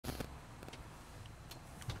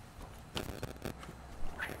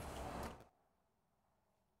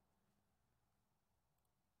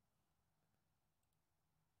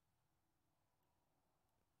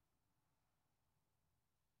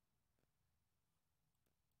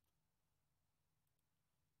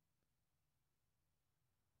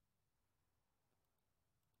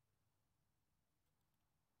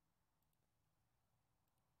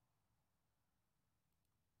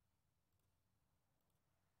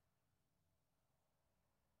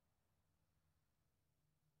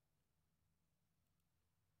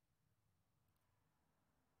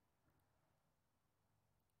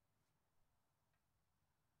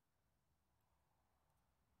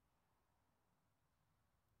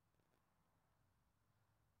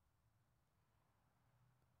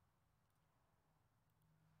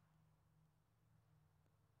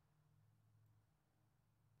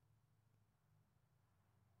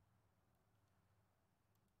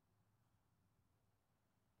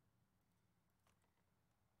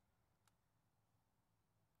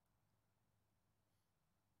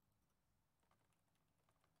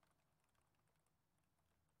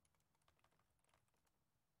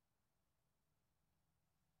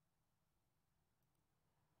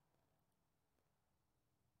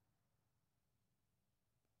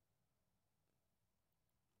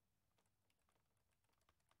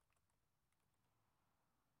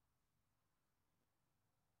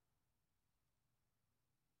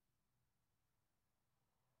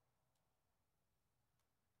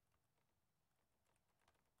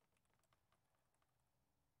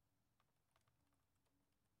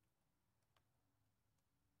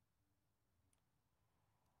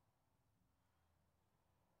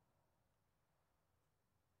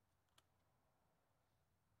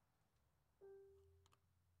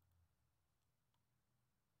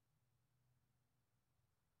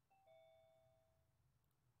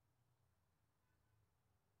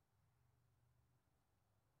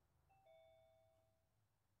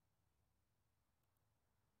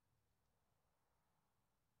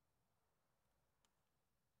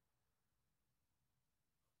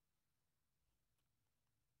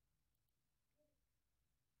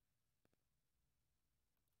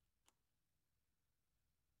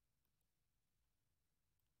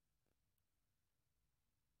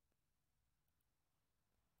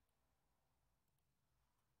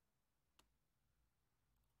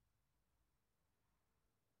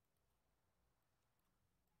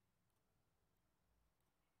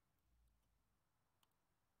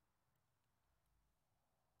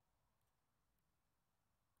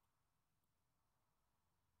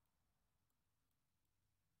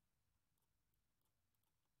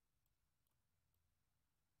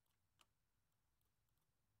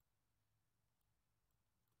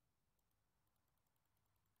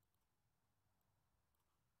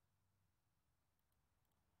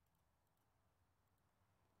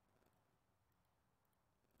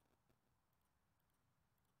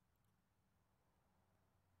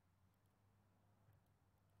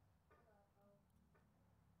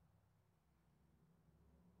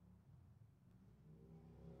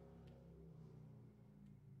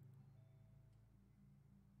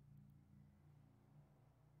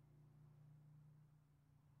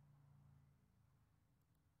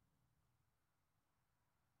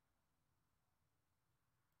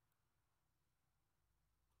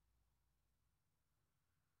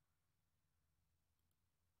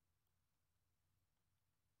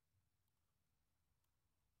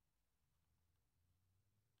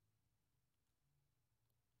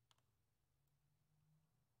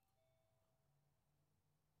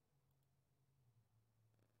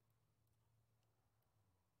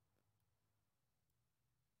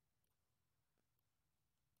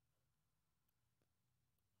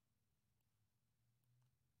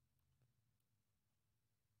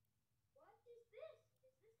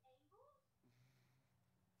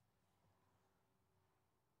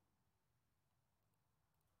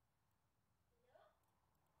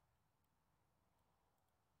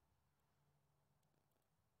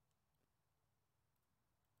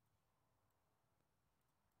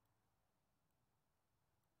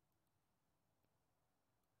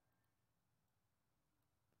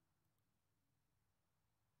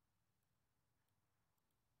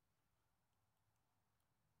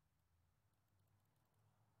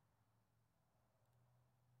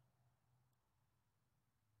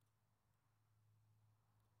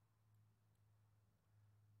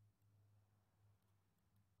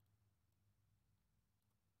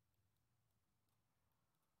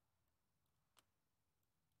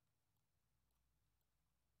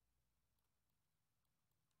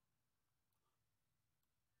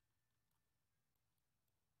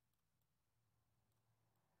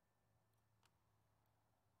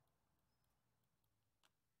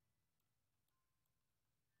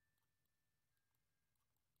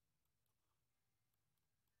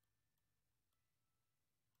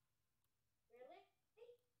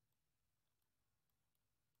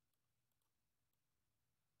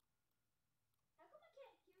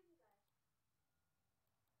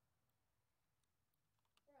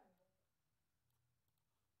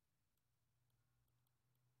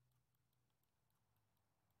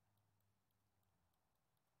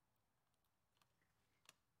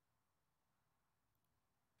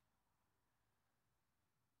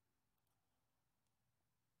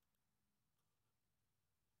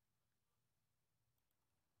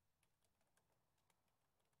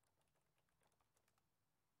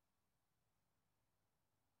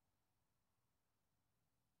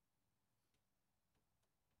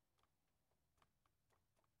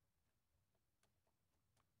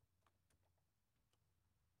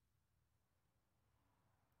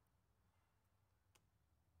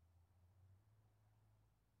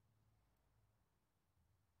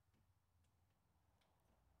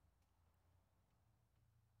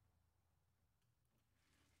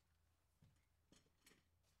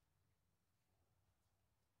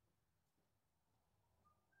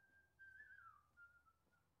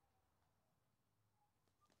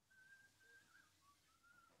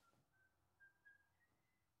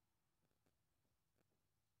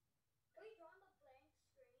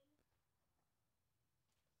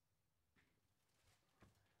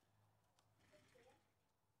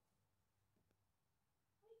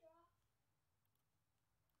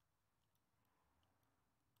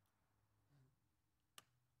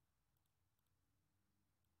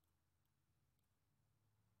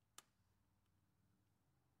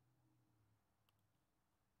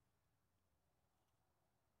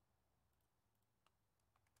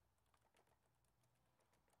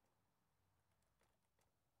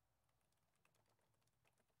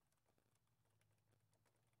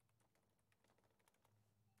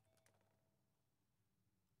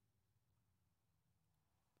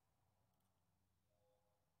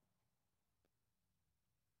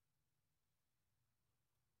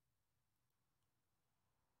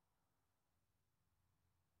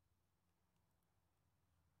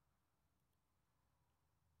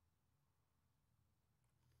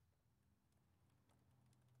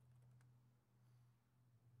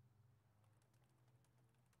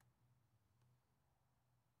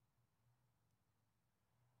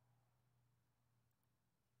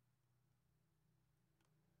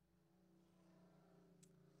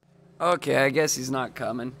Okay, I guess he's not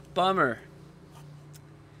coming. Bummer.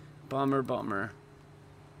 Bummer, bummer.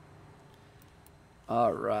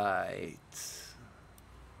 All right.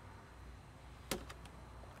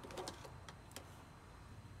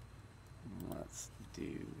 Let's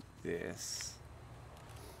do this.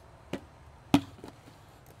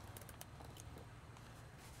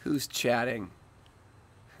 Who's chatting?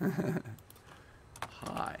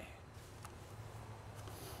 Hi.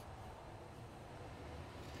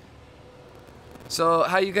 So,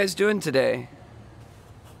 how you guys doing today?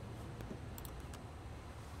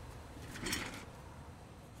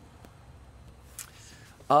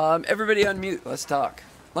 Everybody unmute. Let's talk.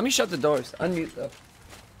 Let me shut the doors. Unmute though.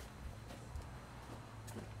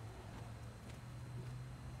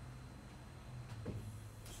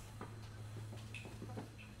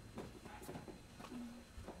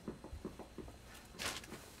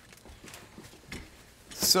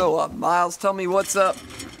 So, Miles, tell me what's up.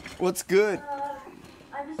 What's good?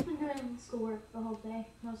 I've just been doing schoolwork the whole day,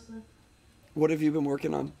 mostly. What have you been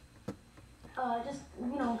working on? Just,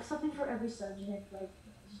 you know, something for every subject, like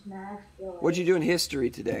just math. What'd you do in history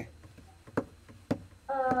today?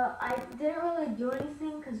 I didn't really do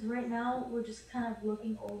anything because right now we're just kind of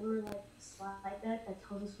looking over like the slide deck that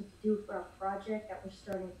tells us what to do for our project that we're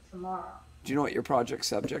starting tomorrow. Do you know what your project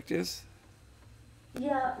subject is?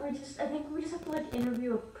 Yeah, I think we just have to like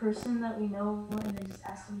interview a person that we know and then just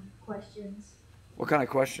ask them questions. What kind of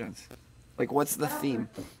questions? Like, what's the theme?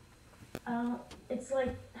 It's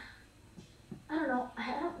like, I don't know,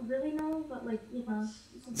 I don't really know, but like, you know.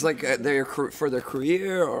 It's like for their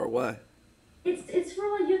career or what? It's for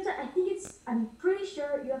like, you have to, I'm pretty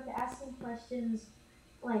sure you have to ask them questions,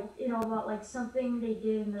 like, you know, about like something they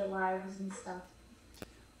did in their lives and stuff.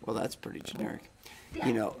 Well, that's pretty generic. Yeah.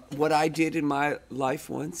 You know, what I did in my life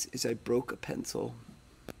once is I broke a pencil.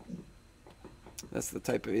 That's the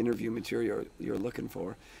type of interview material you're looking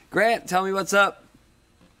for. Grant, tell me what's up.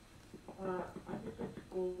 I just did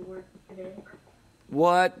schoolwork today.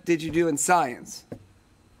 What did you do in science?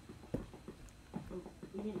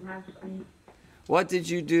 We didn't have any. What did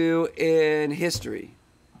you do in history?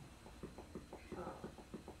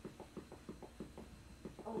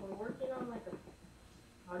 We're working on like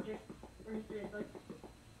a project. For instance,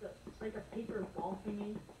 like a paper ball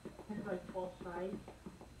thingy, kind of like 12 sides.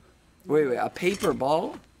 Wait, a paper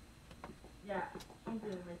ball? Yeah, something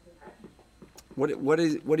like that.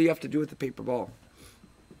 What do you have to do with the paper ball?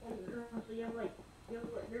 So you have like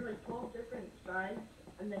 12 different sides,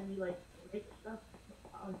 and then you like make stuff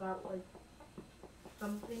about like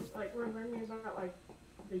something, like we're learning about like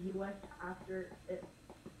the U.S. after it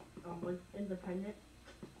was independent,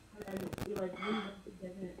 and then you like move them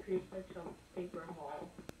together and it creates like some paper ball.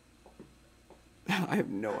 I have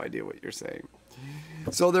no idea what you're saying.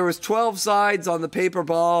 So there was 12 sides on the paper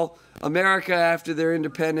ball. America after their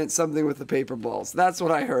independence, something with the paper balls. That's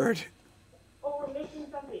what I heard. Oh, we're making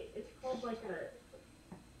something. It's called like a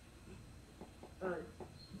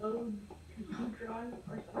dodecahedron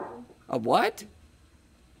or something. A what?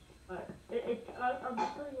 I'll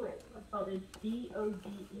just tell you what it's called. It's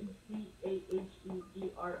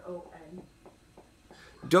dodecahedron.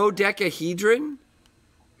 Dodecahedron?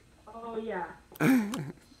 Oh yeah.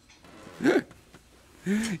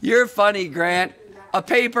 You're funny, Grant. A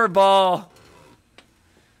paper ball.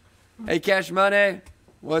 Hey, Cash Money.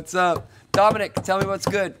 What's up? Dominic, tell me what's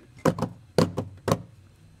good.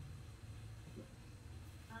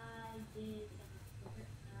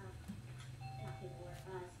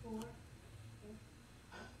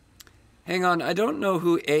 Hang on, I don't know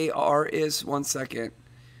who AR is. 1 second.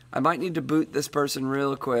 I might need to boot this person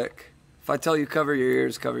real quick. If I tell you cover your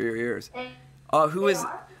ears, cover your ears. Who is...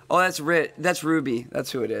 Oh, that's That's Ruby.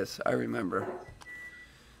 That's who it is. I remember.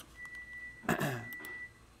 All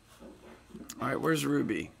right, where's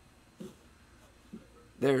Ruby?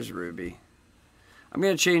 There's Ruby. I'm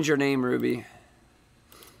going to change your name, Ruby.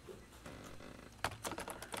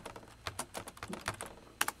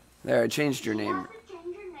 There, I changed your name. You have to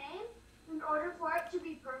change your name in order for it to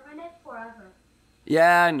be permanent forever.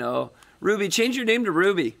 Yeah, I know. Ruby, change your name to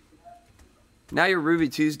Ruby. Now you're Ruby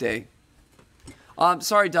Tuesday.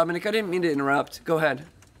 Sorry, Dominic, I didn't mean to interrupt. Go ahead.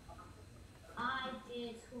 I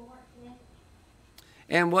did schoolwork today.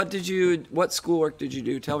 And what schoolwork did you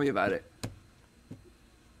do? Tell me about it.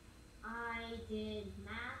 I did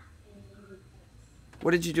math and English.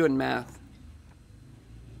 What did you do in math?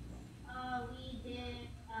 We did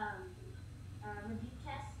review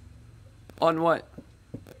tests On what?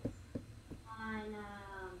 on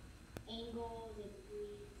angles and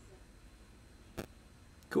degrees.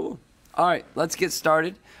 Cool. All right, let's get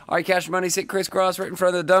started. All right, Cash Money, sit crisscross right in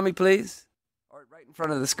front of the dummy, please. All right, right in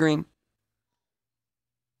front of the screen.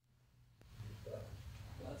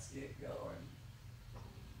 Let's get going.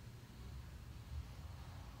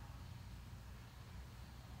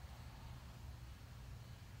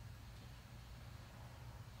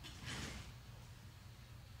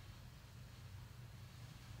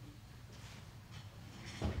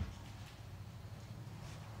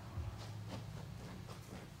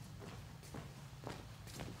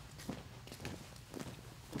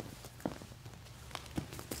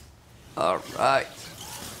 All right.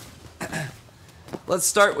 Let's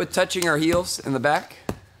start with touching our heels in the back.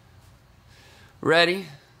 Ready?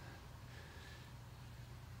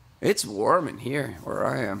 It's warm in here where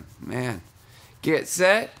I am, man. Get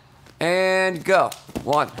set and go.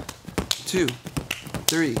 1, 2,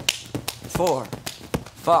 3, 4,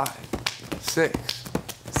 5, 6,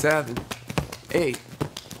 7, 8,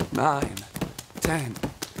 9, 10,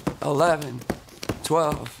 11,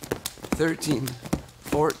 12, 13,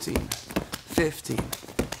 14, 15,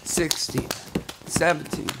 16,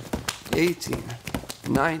 17, 18,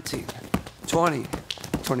 19, 20,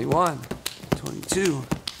 21, 22,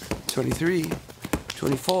 23,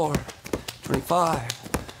 24,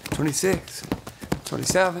 25, 26,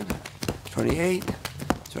 27, 28,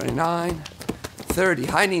 29, 30.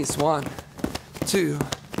 High knees. 1, 2,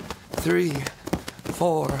 3,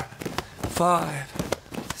 4,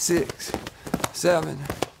 5, 6, 7,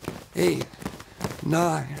 8,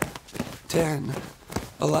 9, 10,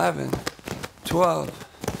 11, 12,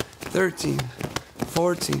 13,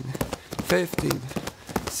 14, 15,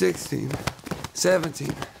 16,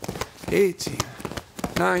 17, 18,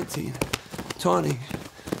 19, 20,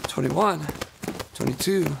 21,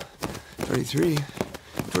 22, 23,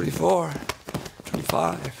 24,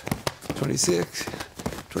 25, 26,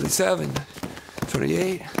 27,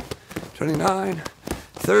 28, 29,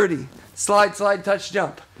 30. Slide, slide, touch,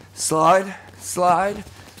 jump. Slide, slide,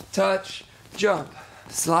 touch, jump.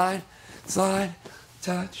 Slide, slide,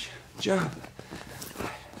 touch, jump.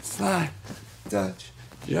 Slide, touch,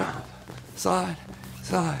 jump. Slide,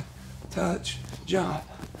 slide, touch, jump.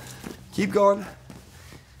 Keep going.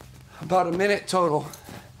 About a minute total.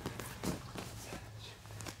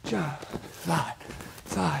 Jump, slide,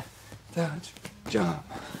 slide, touch, jump.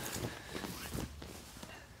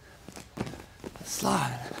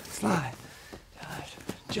 Slide, slide, touch,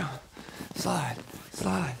 jump. Slide,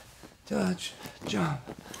 slide, touch, jump.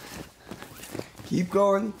 Keep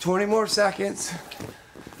going. 20 more seconds.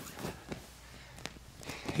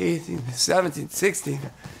 18, 17, 16,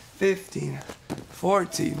 15,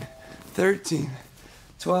 14, 13,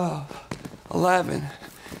 12, 11,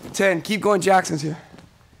 10. Keep going, Jackson's here.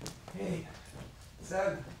 8,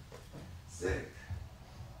 7, 6,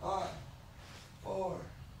 5, 4.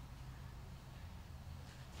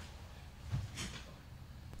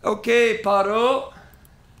 Okay, paro.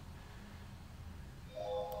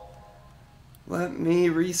 Let me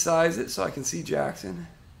resize it so I can see Jackson.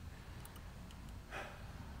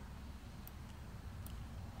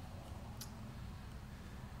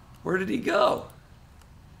 Where did he go?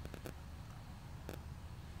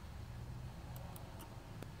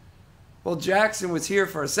 Well, Jackson was here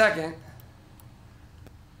for a second.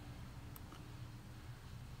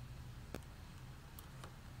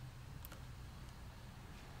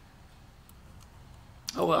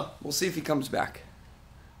 Oh well, we'll see if he comes back.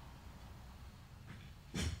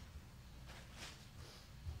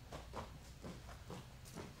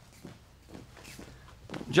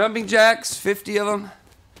 Jumping jacks, 50 of them.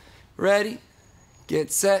 Ready,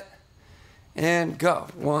 get set, and go.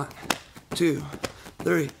 1, 2,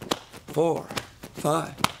 3, 4,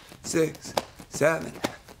 5, 6, 7,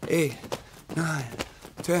 8, 9,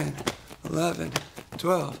 10, 11,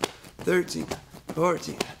 12, 13,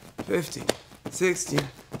 14, 15, 16,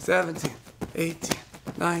 17, 18,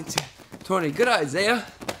 19, 20. Good, Isaiah.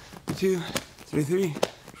 22, 23,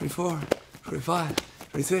 24, 25,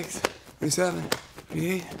 26, 27,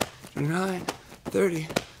 28, 29, 30,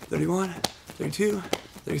 31, 32,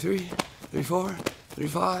 33, 34,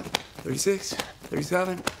 35, 36,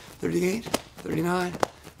 37, 38, 39,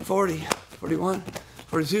 40, 41,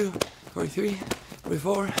 42, 43,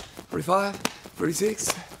 44, 45,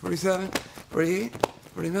 46, 47, 48,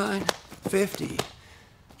 49, 50.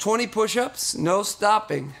 20 push-ups, no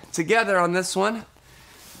stopping. Together on this one.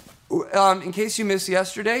 In case you missed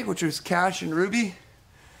yesterday, which was Cash and Ruby,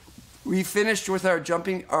 we finished with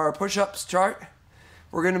our push-ups chart.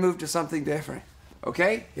 We're gonna move to something different.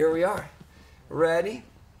 Okay, here we are. Ready,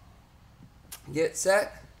 get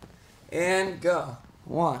set, and go.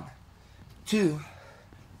 1, 2,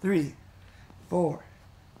 3, 4,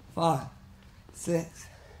 5, 6,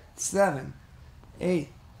 7, 8,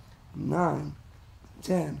 9,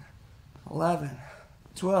 10, 11,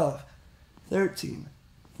 12, 13,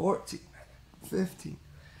 14, 15,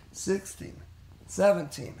 16,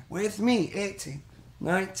 17. With me, 18,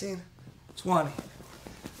 19, 20.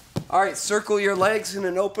 All right, circle your legs in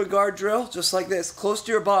an open guard drill, just like this, close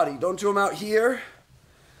to your body. Don't do them out here.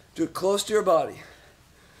 Do it close to your body.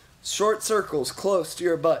 Short circles close to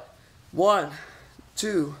your butt. 1,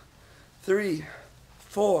 2, 3,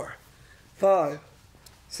 4, 5,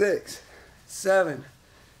 6, 7,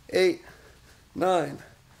 8, 9,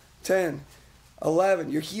 10,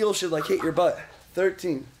 11. Your heel should like hit your butt.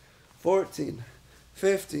 13, 14,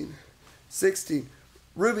 15, 16.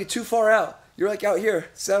 Ruby, too far out. You're like out here.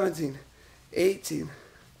 17, 18,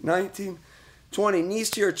 19, 20. Knees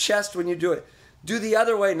to your chest when you do it. Do the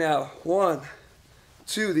other way now. 1,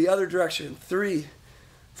 2, the other direction. 3,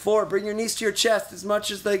 4. Bring your knees to your chest as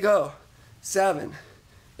much as they go. 7,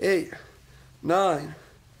 8, 9,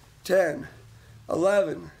 10,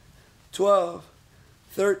 11, 12,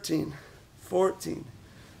 13, 14,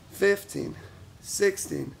 15,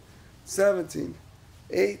 16, 17,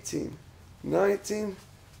 18, 19,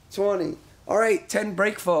 20. All right, 10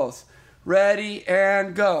 break falls. Ready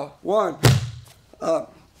and go. 1,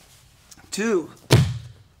 up, 2,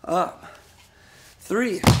 up,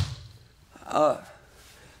 3, up,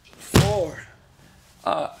 4,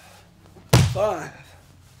 up, 5,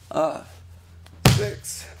 up,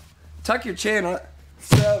 6. Tuck your chin up.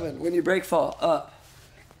 7, when you break fall, up.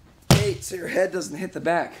 8, so your head doesn't hit the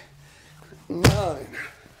back. 9,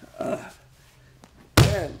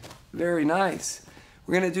 10, very nice.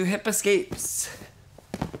 We're gonna do hip escapes.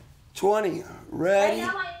 20, ready? Right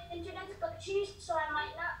now my internet's glitchy, so I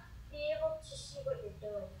might not be able to see what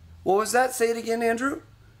you're doing. What was that? Say it again, Andrew.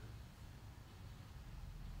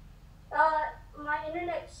 My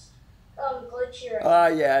internet's glitchy right now.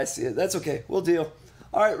 Yeah, I see it. That's okay. We'll deal.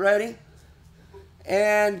 All right, ready?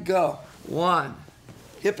 And go. 1,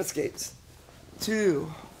 hip escapes.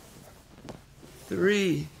 2,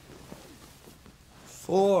 3,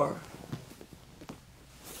 4,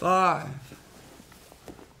 5,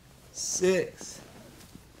 6,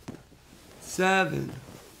 7,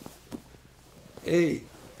 8,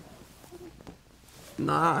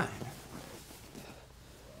 9,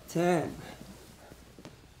 10,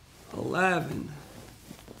 11,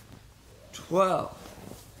 12,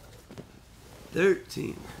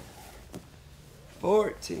 13,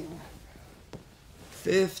 14,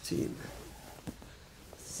 15,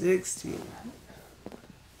 16,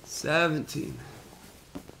 17,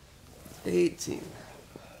 18,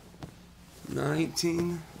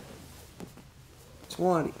 19,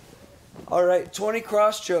 20. All right, 20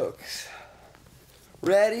 cross chokes.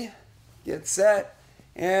 Ready, get set,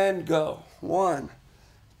 and go. 1,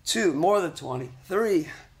 2, more than 20. 3,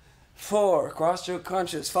 4, cross choke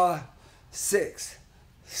crunches. 5, 6,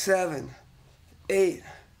 7, 8,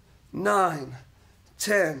 9,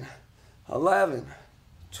 10, 11,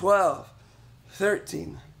 12,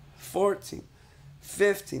 13, 14,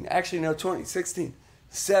 15, actually no, 20, 16,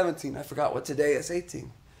 17, I forgot what today is,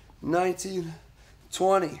 18, 19,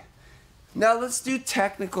 20. Now let's do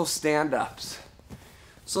technical stand-ups.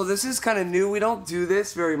 So this is kind of new, we don't do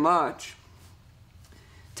this very much.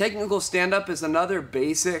 Technical stand-up is another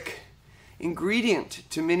basic ingredient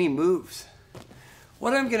to many moves.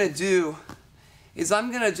 What I'm gonna do is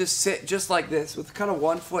I'm gonna just sit just like this with kind of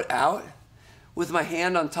 1 foot out with my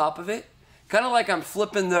hand on top of it, kind of like I'm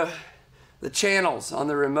flipping the channels on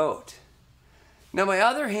the remote. Now my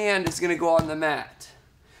other hand is gonna go on the mat.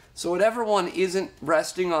 So whatever one isn't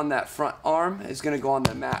resting on that front arm is gonna go on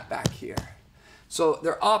the mat back here. So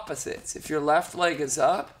they're opposites. If your left leg is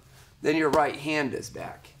up, then your right hand is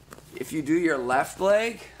back. If you do your left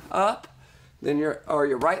leg up, then your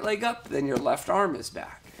right leg up, then your left arm is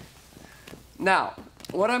back. Now,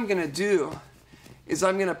 what I'm gonna do is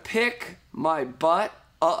I'm gonna pick my butt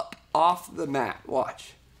up off the mat,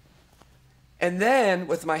 watch. And then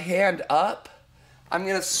with my hand up, I'm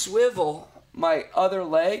gonna swivel my other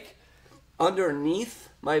leg underneath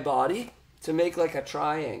my body to make like a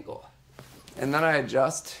triangle. And then I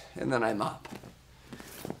adjust, and then I'm up.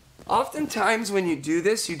 Oftentimes when you do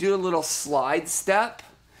this, you do a little slide step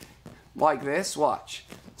like this, watch.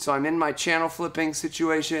 So I'm in my channel flipping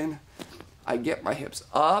situation. I get my hips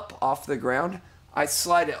up off the ground. I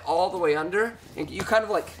slide it all the way under, and you kind of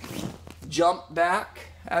like jump back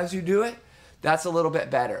as you do it. That's a little bit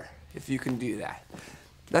better if you can do that.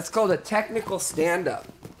 That's called a technical stand-up.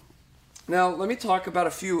 Now, let me talk about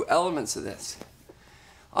a few elements of this.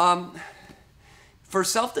 For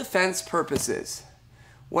self-defense purposes,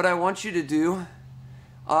 what I want you to do,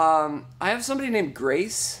 I have somebody named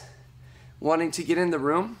Grace wanting to get in the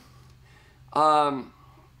room.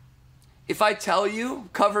 If I tell you,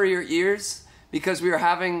 cover your ears, because we are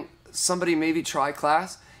having somebody maybe try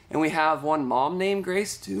class, and we have one mom named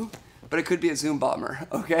Grace too, but it could be a Zoom bomber,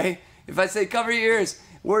 okay? If I say cover your ears,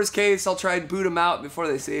 worst case, I'll try and boot them out before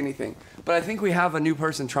they say anything. But I think we have a new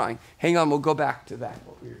person trying. Hang on, we'll go back to that.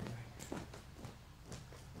 What we were doing.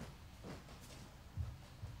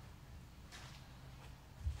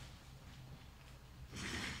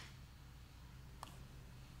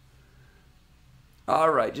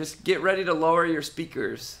 All right, just get ready to lower your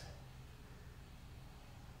speakers.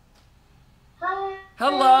 Hi.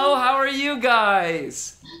 Hello, how are you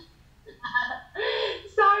guys?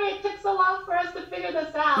 Sorry it took so long for us to figure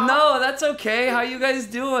this out. No, that's okay. How you guys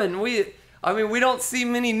doing? We don't see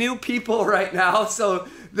many new people right now, so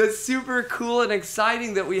that's super cool and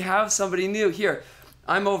exciting that we have somebody new. Here,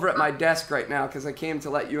 I'm over at my desk right now because I came to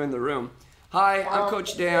let you in the room. Hi, I'm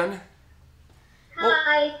Coach Dan.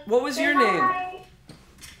 Hi. What was your name?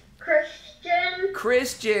 Christian.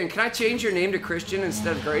 Christian. Can I change your name to Christian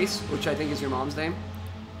instead of Grace, which I think is your mom's name?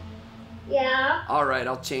 Yeah. All right,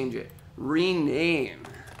 I'll change it. Rename.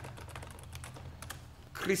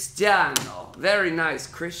 Cristiano. Very nice,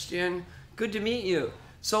 Christian. Good to meet you.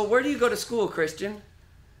 So where do you go to school, Christian?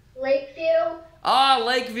 Lakeview. Ah,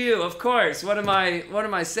 Lakeview, of course. What am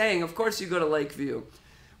I saying? Of course you go to Lakeview.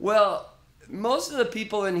 Well, most of the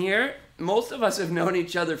people in here, most of us have known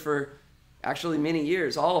each other for actually many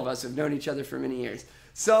years. All of us have known each other for many years.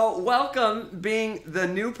 So welcome being the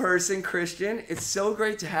new person, Christian. It's so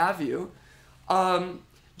great to have you.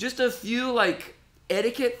 Just a few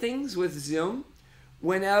etiquette things with Zoom.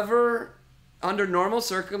 Whenever, under normal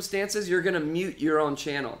circumstances, you're going to mute your own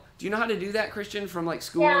channel. Do you know how to do that, Christian, from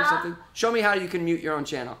school or something? Show me how you can mute your own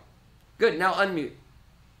channel. Good, now unmute.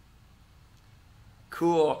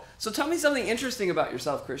 Cool. So tell me something interesting about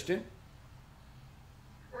yourself, Christian.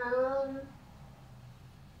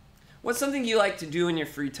 What's something you like to do in your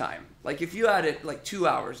free time? If you had 2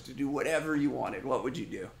 hours to do whatever you wanted, what would you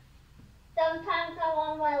do? Sometimes I'm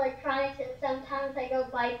on my electronics and sometimes I go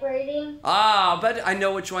bike riding. Ah, but I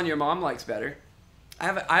know which one your mom likes better. I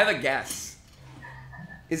have a guess.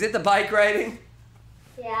 Is it the bike riding?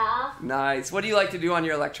 Yeah. Nice. What do you like to do on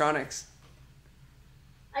your electronics?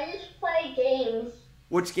 I just play games.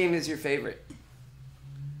 Which game is your favorite?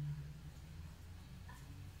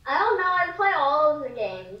 I don't know. I play all of the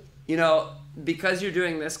games. You know, because you're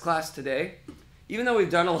doing this class today, even though we've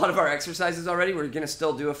done a lot of our exercises already, we're going to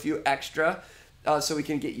still do a few extra so we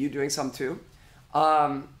can get you doing some too.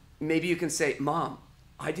 Maybe you can say, Mom,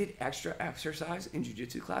 I did extra exercise in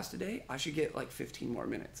Jiu-Jitsu class today. I should get 15 more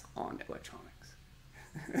minutes on electronics.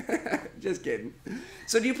 Just kidding.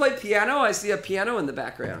 So do you play piano? I see a piano in the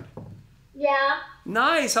background. Yeah.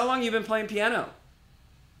 Nice. How long have you been playing piano?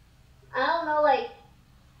 I don't know,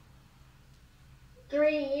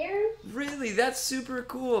 3 years. Really? That's super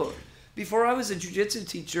cool. Before I was a jiu-jitsu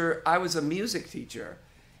teacher, I was a music teacher.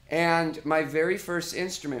 And my very first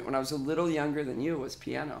instrument when I was a little younger than you was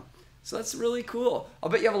piano. So that's really cool. I'll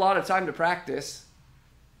bet you have a lot of time to practice.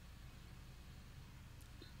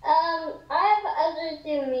 I have other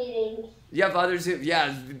Zoom meetings. You have others? Yeah,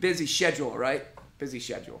 busy schedule, right? Busy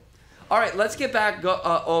schedule. All right, let's get back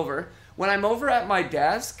over. When I'm over at my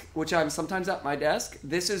desk, which I'm sometimes at my desk,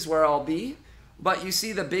 this is where I'll be. But you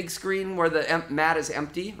see the big screen where the mat is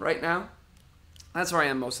empty right now? That's where I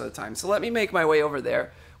am most of the time. So let me make my way over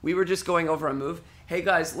there. We were just going over a move. Hey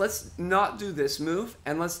guys, let's not do this move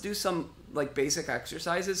and let's do some basic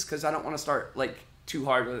exercises because I don't want to start too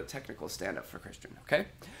hard with a technical stand-up for Christian, okay?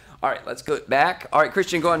 All right, let's go back. All right,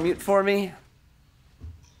 Christian, go on mute for me.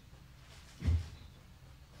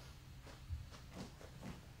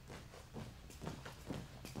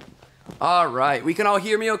 All right, we can all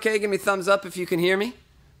hear me okay? Give me a thumbs up if you can hear me.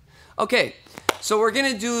 Okay, so we're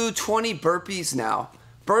gonna do 20 burpees now.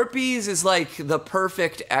 Burpees is the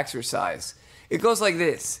perfect exercise. It goes like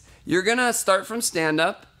this. You're gonna start from stand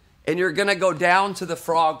up and you're gonna go down to the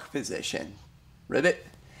frog position. Ribbit.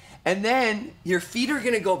 And then your feet are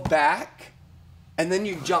gonna go back and then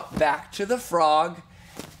you jump back to the frog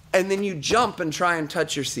and then you jump and try and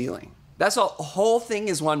touch your ceiling. That's all. The whole thing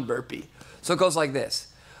is one burpee. So it goes like this.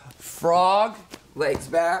 Frog, legs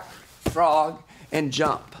back, frog, and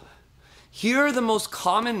jump. Here are the most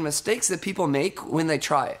common mistakes that people make when they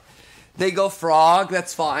try it. They go frog,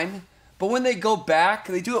 that's fine. But when they go back,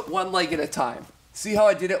 they do it one leg at a time. See how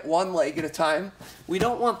I did it one leg at a time? We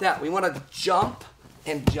don't want that. We want to jump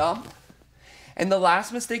and jump. And the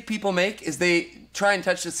last mistake people make is they try and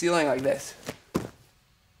touch the ceiling like this.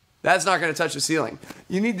 That's not going to touch the ceiling.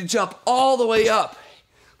 You need to jump all the way up.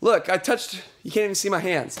 Look, I touched, you can't even see my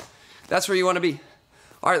hands. That's where you want to be.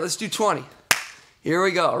 All right, let's do 20. Here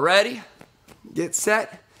we go. Ready? Get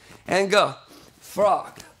set and go.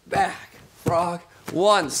 Frog, back, frog.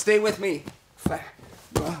 1. Stay with me.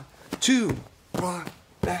 Frog, 2. Frog,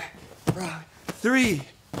 back, frog. 3.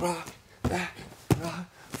 Frog, back, frog.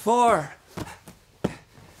 4.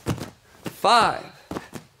 5.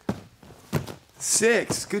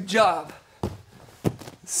 6. Good job.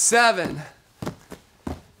 7.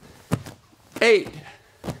 8.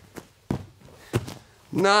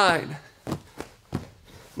 9.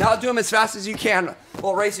 Now do them as fast as you can.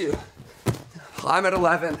 We'll race you. I'm at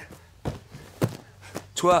 11.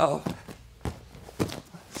 12.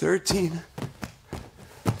 13.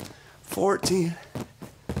 14.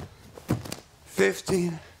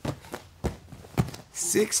 15.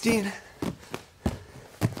 16.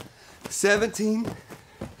 17.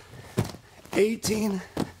 18.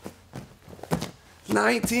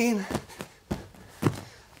 19.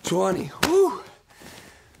 20. Woo!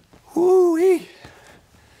 Woo-wee.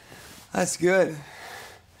 That's good.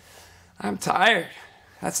 I'm tired.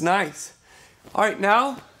 That's nice. All right,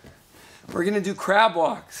 now we're gonna do crab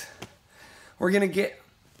walks. We're gonna get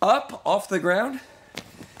up off the ground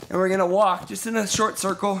and we're gonna walk just in a short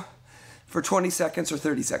circle for 20 seconds or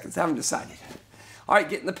 30 seconds. I haven't decided. All right,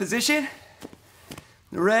 get in the position.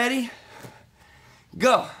 Ready?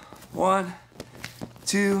 Go. 1,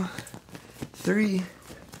 2, 3,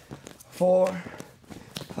 4,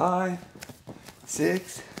 5,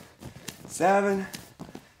 6, 7,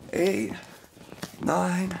 8,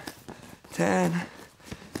 9, 10,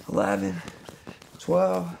 11,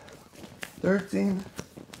 12, 13,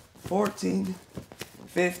 14,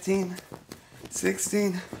 15,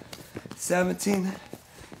 16, 17,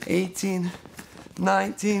 18,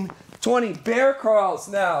 19, 20. Bear crawls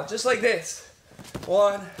now, just like this.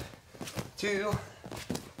 1, 2,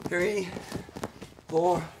 3,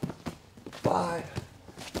 4, 5,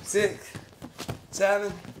 6,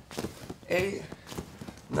 7, 8,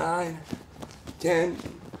 9, 10,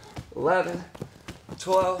 11,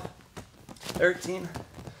 12, 13,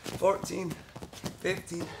 14,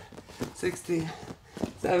 15, 16,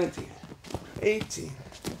 17, 18,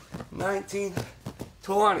 19,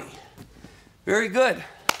 20. Very good.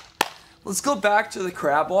 Let's go back to the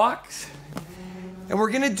crab walks. And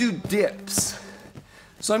we're gonna do dips.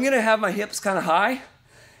 So I'm gonna have my hips kind of high,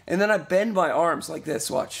 and then I bend my arms like this,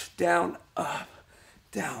 watch. Down, up,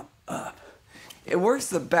 down, up. It works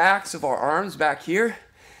the backs of our arms back here.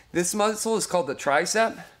 This muscle is called the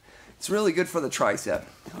tricep. It's really good for the tricep.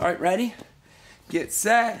 All right, ready? Get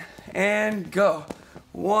set and go.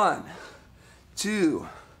 1, 2,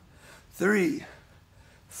 3,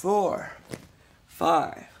 4,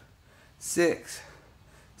 5, 6,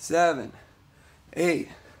 7, 8,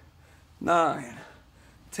 9,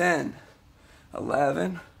 10,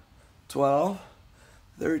 11, 12,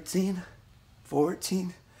 13,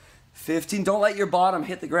 14, 15. Don't let your bottom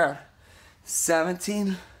hit the ground.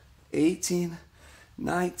 17, 18,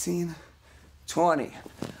 19, 20.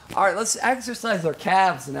 All right, let's exercise our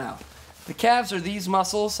calves now. The calves are these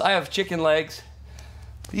muscles. I have chicken legs.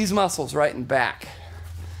 These muscles right in back.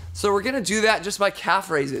 So we're gonna do that just by calf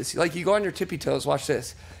raises. Like you go on your tippy toes, watch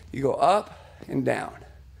this. You go up and down.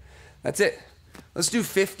 That's it. Let's do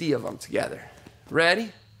 50 of them together.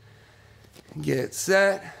 Ready? Get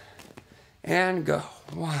set and go.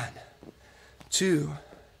 1, 2,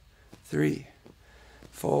 3,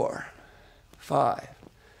 4, 5,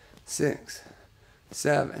 6,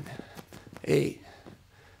 7, 8,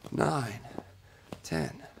 9,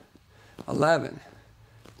 10, 11,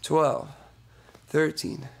 12,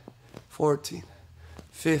 13, 14,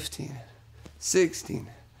 15, 16,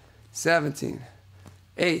 17,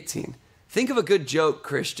 18. Think of a good joke,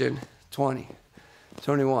 Christian. 20,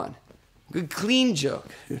 21. Good clean joke.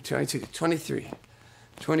 22, 23,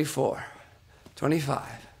 24,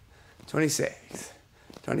 25, 26,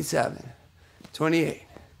 27, 28,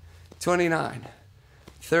 29,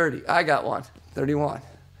 30. I got one. 31,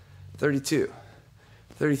 32,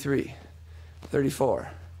 33,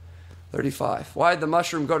 34, 35. Why did the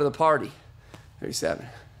mushroom go to the party? 37,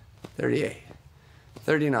 38,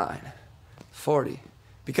 39, 40.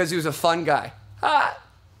 Because he was a fun guy. Ah!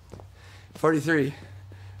 43,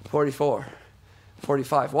 44,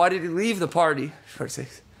 45. Why did he leave the party?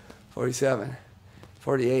 46, 47,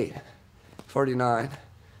 48, 49,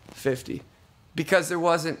 50. Because there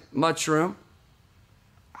wasn't much room.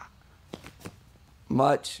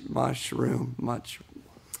 Mushroom.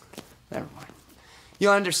 Never mind.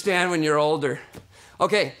 You'll understand when you're older.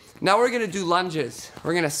 Okay, now we're gonna do lunges.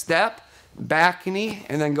 We're gonna step, back knee,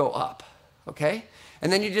 and then go up, okay?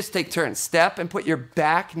 And then you just take turns. Step and put your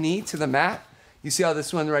back knee to the mat. You see how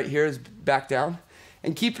this one right here is back down?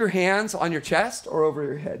 And keep your hands on your chest or over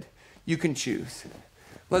your head. You can choose.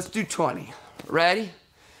 Let's do 20. Ready?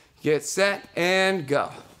 Get set and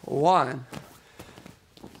go. 1,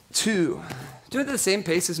 2. Do it at the same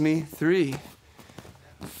pace as me. 3,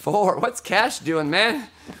 4. What's Cash doing, man?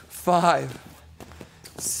 5,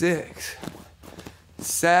 6,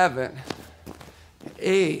 7,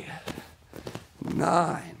 8,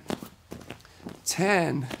 9,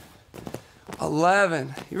 10,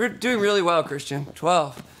 11. You're doing really well, Christian.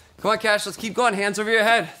 12. Come on, Cash, let's keep going. Hands over your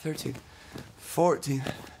head. 13, 14,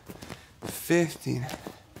 15,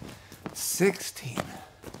 16,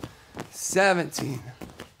 17,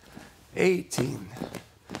 18,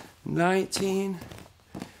 19,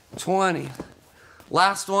 20.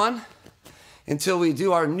 Last one until we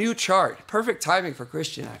do our new chart. Perfect timing for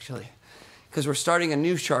Christian, actually, because we're starting a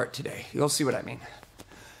new chart today. You'll see what I mean.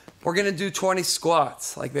 We're going to do 20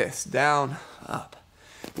 squats like this, down, up.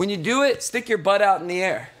 When you do it, stick your butt out in the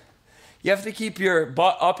air. You have to keep your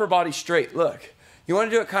upper body straight. Look, you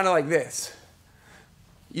want to do it kind of like this.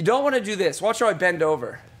 You don't want to do this. Watch how I bend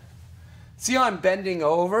over. See how I'm bending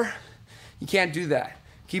over? You can't do that.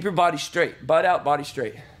 Keep your body straight. Butt out, body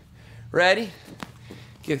straight. Ready?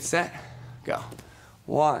 Get set. Go.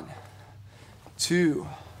 1, 2,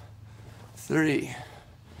 3,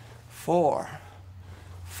 4,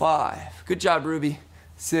 5. Good job, Ruby.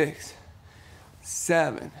 6,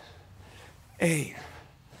 7, 8,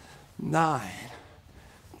 9,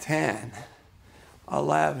 10,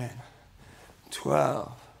 11,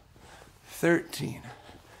 12, 13,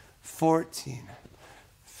 14,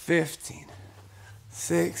 15,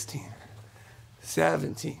 16,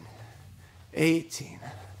 17, 18,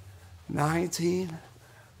 19,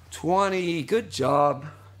 20. Good job.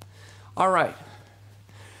 All right.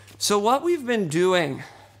 So what we've been doing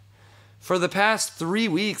for the past 3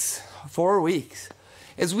 weeks, 4 weeks,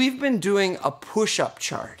 is we've been doing a push-up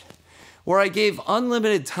chart where I gave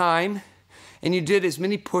unlimited time and you did as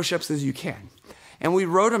many push-ups as you can. And we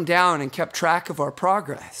wrote them down and kept track of our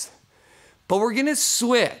progress. But we're gonna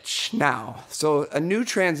switch now. So a new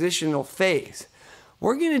transitional phase.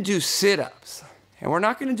 We're gonna do sit-ups. And we're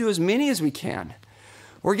not gonna do as many as we can.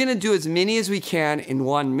 We're gonna do as many as we can in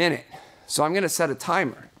 1 minute. So I'm gonna set a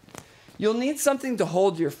timer. You'll need something to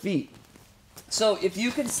hold your feet. So if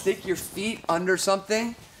you can stick your feet under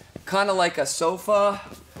something, kind of like a sofa,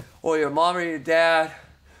 or your mom or your dad,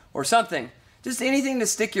 or something, just anything to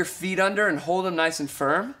stick your feet under and hold them nice and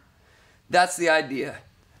firm, that's the idea.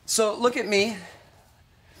 So look at me.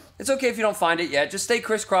 It's okay if you don't find it yet. Just stay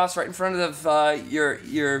crisscross right in front of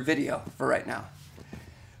your video for right now.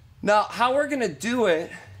 Now, how we're gonna do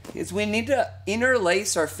it is we need to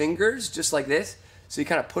interlace our fingers just like this. So you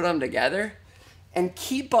kind of put them together and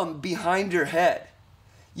keep them behind your head.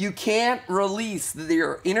 You can't release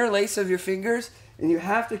your interlace of your fingers and you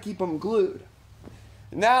have to keep them glued.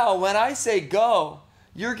 Now, when I say go,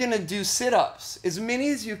 you're gonna do sit-ups, as many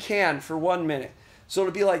as you can for 1 minute. So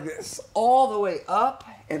it'll be like this, all the way up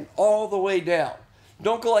and all the way down.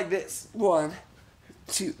 Don't go like this, 1,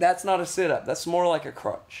 2, that's not a sit-up, that's more like a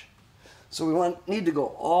crunch. So we need to go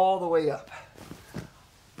all the way up.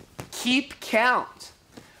 Keep count,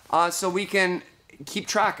 so we can keep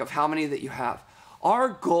track of how many that you have. Our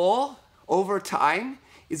goal over time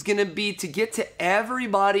is gonna be to get to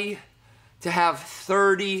everybody to have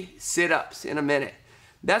 30 sit-ups in a minute.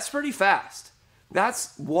 That's pretty fast.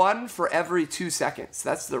 That's 1 for every 2 seconds.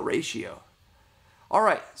 That's the ratio. All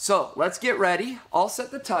right, so let's get ready. I'll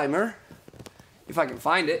set the timer, if I can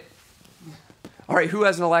find it. All right, who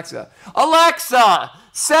has an Alexa? Alexa,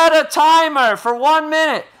 set a timer for 1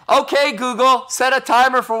 minute. Okay, Google, set a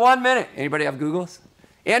timer for 1 minute. Anybody have Googles?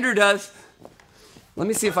 Andrew does. Let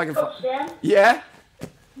me see if I can find. Yeah?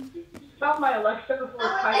 Stop my Alexa before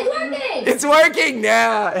It's working! It's working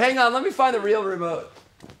now. Hang on, let me find the real remote.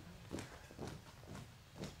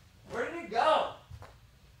 Where did it go?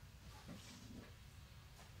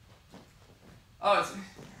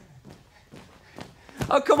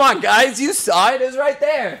 Oh, come on, guys. You saw it. It's right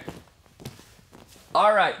there.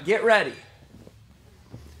 All right, get ready.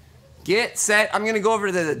 Get set. I'm going to go over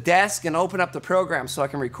to the desk and open up the program so I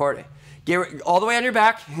can record it. Get all the way on your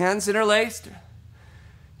back, hands interlaced.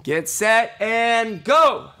 Get set and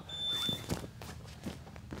go.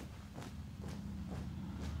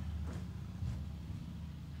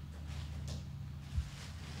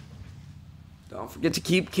 Don't forget to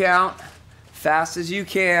keep count, fast as you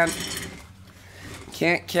can.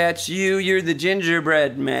 Can't catch you, you're the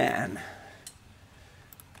gingerbread man.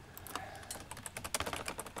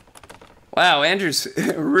 Wow, Andrew's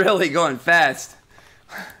really going fast.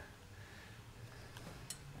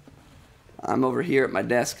 I'm over here at my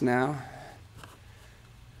desk now.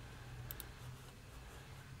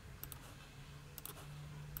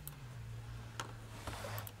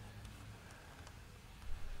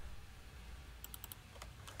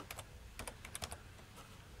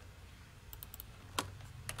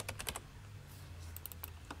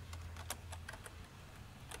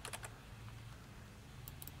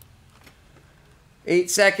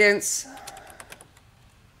 8 seconds.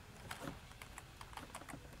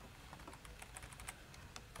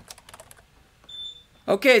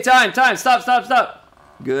 Okay, time. Stop.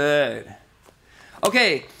 Good.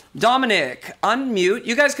 Okay, Dominic, unmute.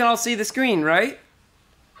 You guys can all see the screen, right?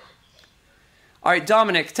 All right,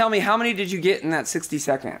 Dominic, tell me, how many did you get in that 60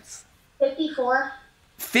 seconds? 54.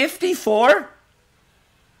 54?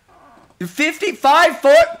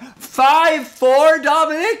 55, 4,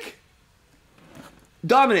 Dominic?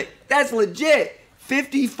 Dominic, that's legit.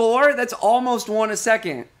 54? That's almost 1 a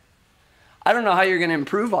second. I don't know how you're going to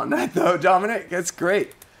improve on that, though, Dominic. That's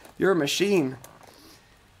great. You're a machine.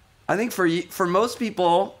 I think for most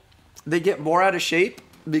people, they get more out of shape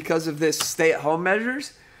because of this stay-at-home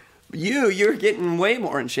measures. You're getting way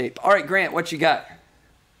more in shape. All right, Grant, what you got?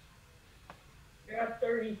 I got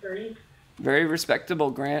 33. Very respectable,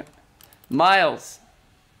 Grant. Miles.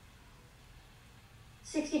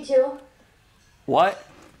 62. What?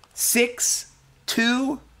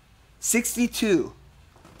 6'2"? 62.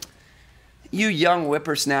 You young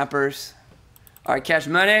whippersnappers. All right, Cash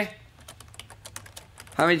Money.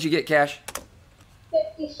 How many did you get, Cash?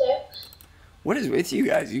 56. What is with you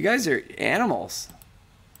guys? You guys are animals.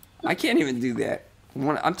 I can't even do that.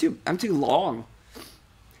 I'm too long.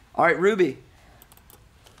 All right, Ruby.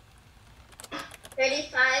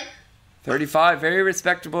 35. 35. Very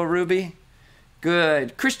respectable, Ruby.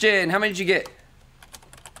 Good. Christian, how many did you get?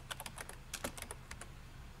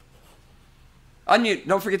 Unmute.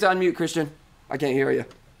 Don't forget to unmute, Christian. I can't hear you.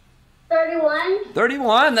 31.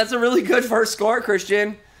 31. That's a really good first score,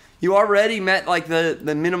 Christian. You already met like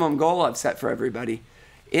the minimum goal I've set for everybody.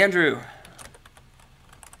 Andrew.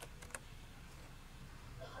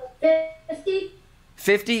 50.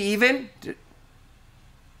 50 even?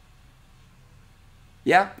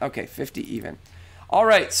 Yeah? Okay, 50 even. All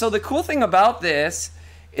right, so the cool thing about this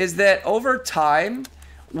is that over time,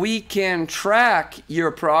 we can track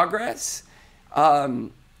your progress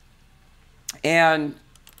and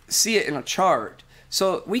see it in a chart.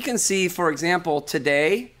 So we can see, for example,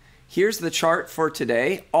 today, here's the chart for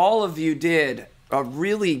today. All of you did a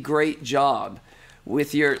really great job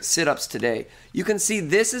with your sit-ups today. You can see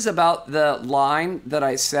this is about the line that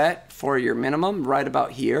I set for your minimum, right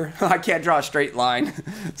about here. I can't draw a straight line.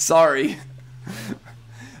 Sorry.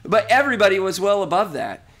 But everybody was well above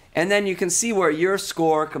that. And then you can see where your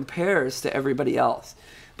score compares to everybody else.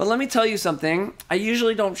 But let me tell you something. I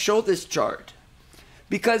usually don't show this chart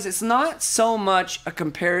because it's not so much a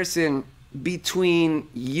comparison between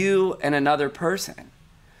you and another person.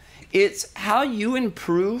 It's how you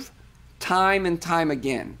improve time and time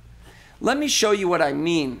again. Let me show you what I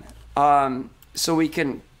mean so we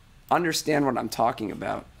can understand what I'm talking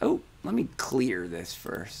about. Oh, let me clear this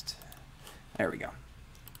first. There we go.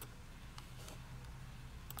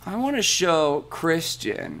 I want to show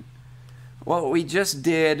Christian what we just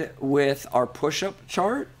did with our push-up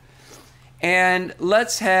chart. And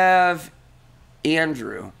let's have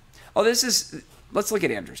Andrew. Oh, let's look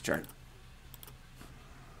at Andrew's chart.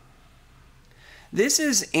 This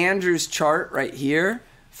is Andrew's chart right here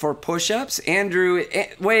for push-ups. Andrew,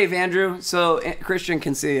 wave, Andrew, so Christian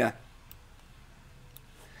can see you.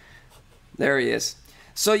 There he is.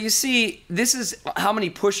 So you see, this is how many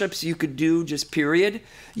push-ups you could do, just period.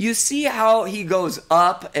 You see how he goes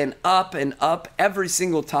up and up and up every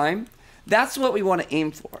single time? That's what we want to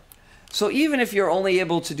aim for. So even if you're only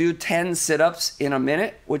able to do 10 sit-ups in a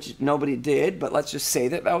minute, which nobody did, but let's just say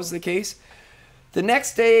that was the case, the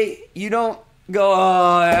next day you don't go,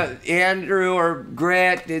 oh, Andrew or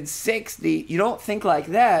Grant did 60. You don't think like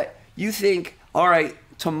that. You think, all right,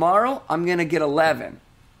 tomorrow I'm going to get 11.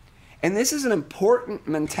 And this is an important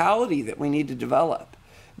mentality that we need to develop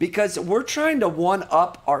because we're trying to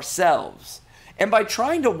one-up ourselves. And by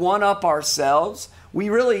trying to one-up ourselves, we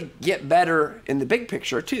really get better in the big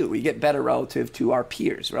picture too. We get better relative to our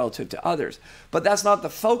peers, relative to others. But that's not the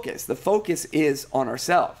focus. The focus is on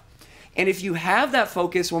ourselves. And if you have that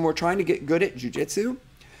focus when we're trying to get good at jiu-jitsu,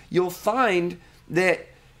 you'll find that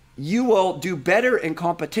you will do better in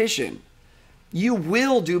competition. You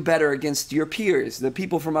will do better against your peers, the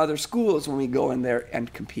people from other schools, when we go in there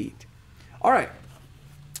and compete. All right,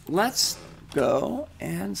 let's go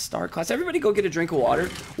and start class. Everybody go get a drink of water.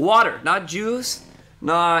 Water, not juice,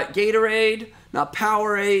 not Gatorade, not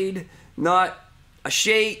Powerade, not a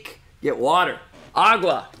shake. Get water.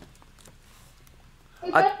 Agua.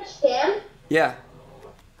 Hey, Stan, Yeah.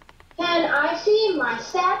 can I see my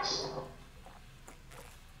stats?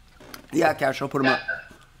 Yeah, Cash, I'll put them up.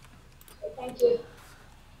 Thank you.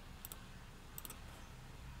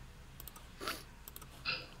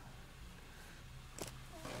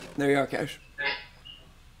 There you are, Cash.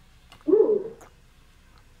 Ooh,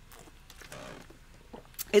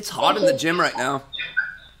 It's hot in the gym right now.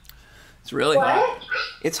 It's really hot. What?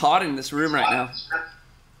 It's hot in this room right now.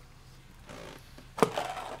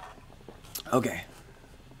 Okay.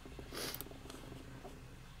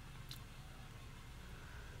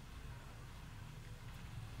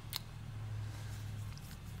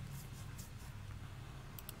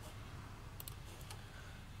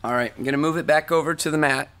 All right, I'm going to move it back over to the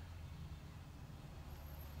mat.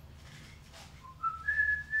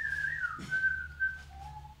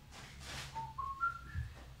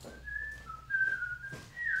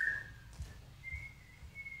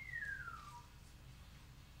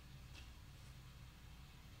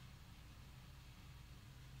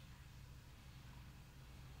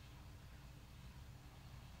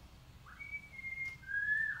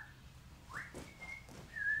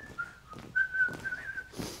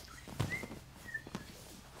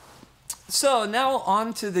 So now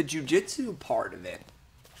on to the jiu-jitsu part of it.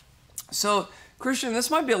 So Christian, this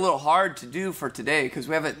might be a little hard to do for today because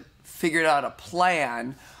we haven't figured out a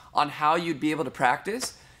plan on how you'd be able to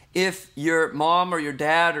practice. If your mom or your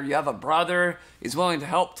dad or you have a brother is willing to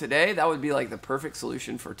help today, that would be like the perfect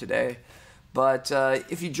solution for today. But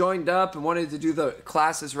if you joined up and wanted to do the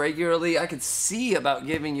classes regularly, I could see about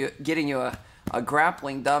getting you a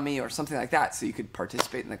grappling dummy or something like that so you could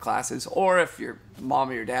participate in the classes, or if your mom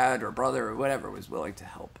or your dad or brother or whatever was willing to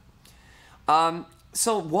help.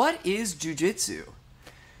 So what is jiu-jitsu?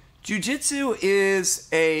 Jiu-jitsu is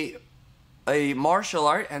a martial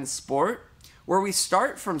art and sport where we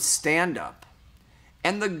start from stand-up.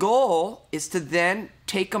 And the goal is to then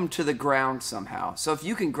take them to the ground somehow. So if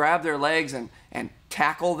you can grab their legs and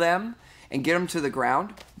tackle them and get them to the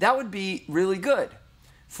ground, that would be really good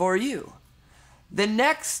for you. The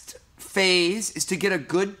next phase is to get a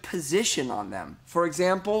good position on them. For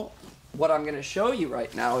example, what I'm going to show you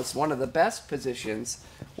right now is one of the best positions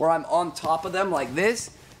where I'm on top of them like this.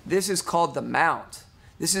 This is called the mount.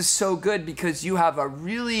 This is so good because you have a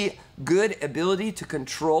really good ability to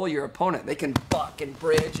control your opponent. They can buck and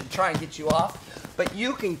bridge and try and get you off, but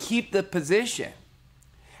you can keep the position.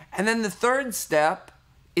 And then the third step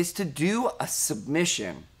is to do a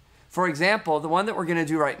submission. For example, the one that we're going to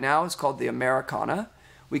do right now is called the Americana.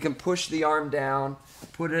 We can push the arm down,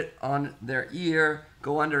 put it on their ear,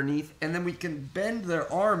 go underneath, and then we can bend their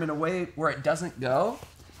arm in a way where it doesn't go.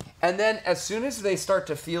 And then as soon as they start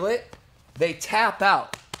to feel it, they tap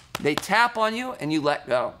out. They tap on you and you let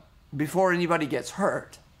go before anybody gets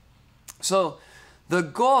hurt. So the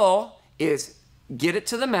goal is get it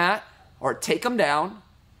to the mat or take them down,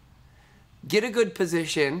 get a good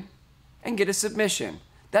position, and get a submission.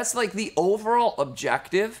 That's like the overall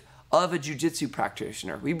objective of a jiu-jitsu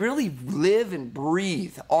practitioner. We really live and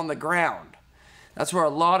breathe on the ground. That's where a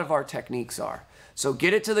lot of our techniques are. So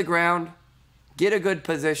get it to the ground, get a good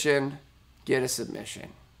position, get a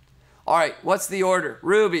submission. All right, what's the order?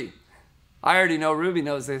 Ruby. I already know Ruby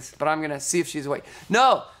knows this, but I'm going to see if she's awake.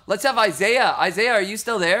 No, let's have Isaiah. Isaiah, are you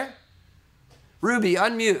still there? Ruby,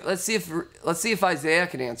 unmute. Let's see if Isaiah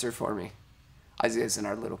can answer for me. Isaiah's in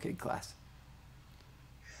our little kid class.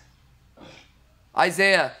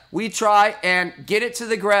 Isaiah, we try and get it to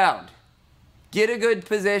the ground. Get a good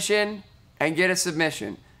position and get a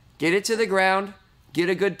submission. Get it to the ground, get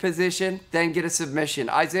a good position, then get a submission.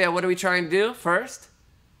 Isaiah, what are we trying to do first?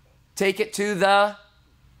 Take it to the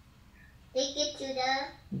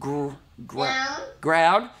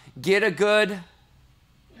ground. Get a good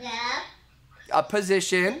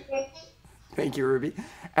position. Thank you, Ruby.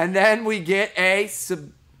 And then we get a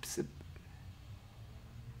submission.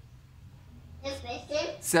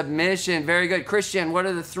 Very good. Christian, what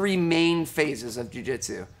are the three main phases of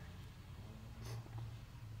jiu-jitsu?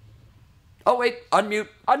 Oh, wait. Unmute.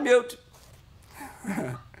 Unmute.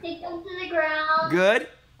 Take them to the ground. Good.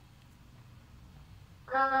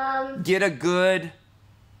 Get a good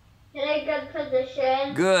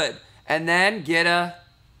position. Good. And then get a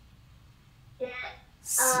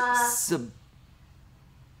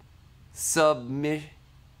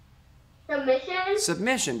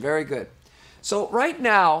submission. Very good. So right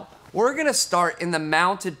now, we're going to start in the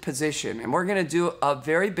mounted position, and we're going to do a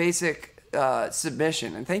very basic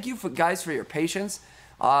submission. And thank you guys for your patience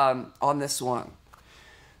on this one.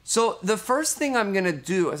 So the first thing I'm going to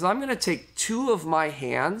do is I'm going to take two of my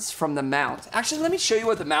hands from the mount. Actually, let me show you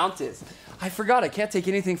what the mount is. I forgot. I can't take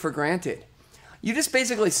anything for granted. You just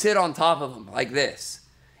basically sit on top of them like this.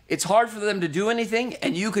 It's hard for them to do anything,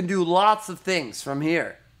 and you can do lots of things from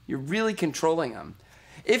here. You're really controlling them.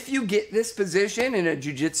 If you get this position in a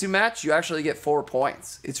jiu-jitsu match, you actually get 4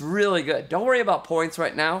 points. It's really good. Don't worry about points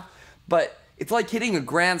right now, but It's like hitting a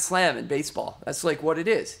grand slam in baseball. That's like what it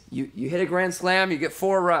is. You hit a grand slam, you get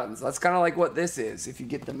 4 runs. That's kind of like what this is if you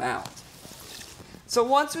get the mount. So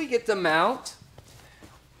once we get the mount,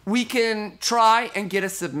 we can try and get a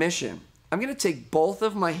submission. I'm going to take both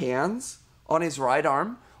of my hands on his right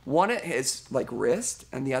arm, one at his like wrist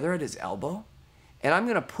and the other at his elbow. And I'm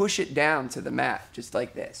going to push it down to the mat just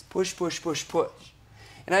like this. Push, push, push, push.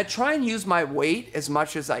 And I try and use my weight as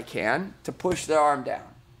much as I can to push their arm down.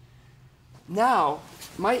 Now,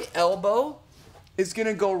 my elbow is going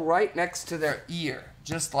to go right next to their ear,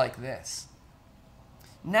 just like this.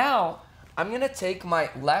 Now, I'm going to take my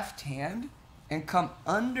left hand and come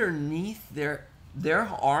underneath their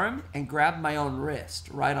arm and grab my own wrist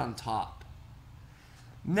right on top.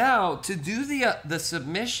 Now, to do the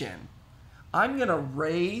submission, I'm going to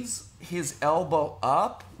raise his elbow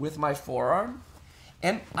up with my forearm,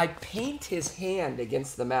 and I paint his hand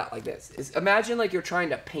against the mat like this. Imagine like you're trying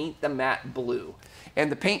to paint the mat blue,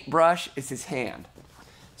 and the paintbrush is his hand.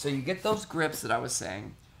 So you get those grips that I was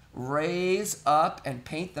saying. Raise up and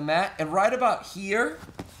paint the mat, and right about here,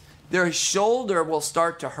 their shoulder will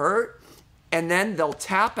start to hurt, and then they'll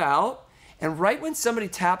tap out, and right when somebody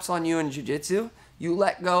taps on you in jiu-jitsu, you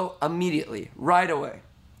let go immediately, right away.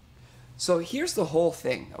 So here's the whole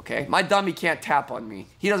thing, okay? My dummy can't tap on me.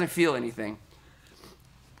 He doesn't feel anything.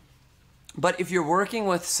 But if you're working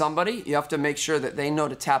with somebody, you have to make sure that they know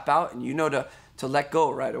to tap out and you know to let go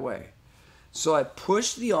right away. So I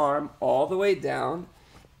push the arm all the way down.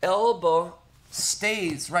 Elbow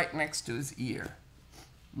stays right next to his ear.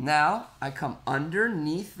 Now I come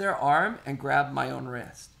underneath their arm and grab my own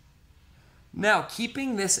wrist. Now,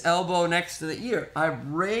 keeping this elbow next to the ear, I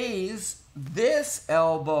raise this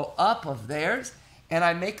elbow up of theirs and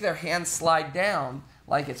I make their hand slide down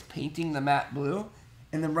like it's painting the mat blue.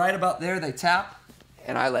 And then right about there, they tap,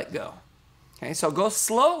 and I let go. Okay, so go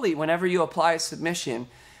slowly whenever you apply a submission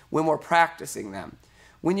when we're practicing them.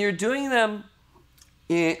 When you're doing them,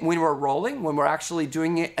 when we're rolling, when we're actually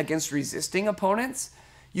doing it against resisting opponents,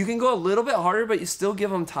 you can go a little bit harder, but you still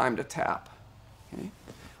give them time to tap. Okay?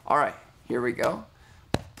 All right, here we go.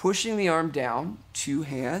 Pushing the arm down, 2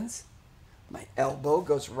 hands. My elbow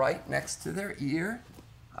goes right next to their ear.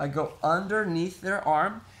 I go underneath their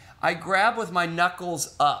arm. I grab with my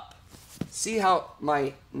knuckles up. See how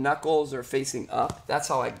my knuckles are facing up? That's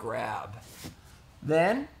how I grab.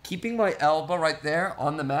 Then, keeping my elbow right there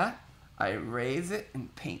on the mat, I raise it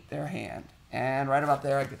and paint their hand. And right about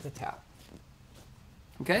there, I get the tap.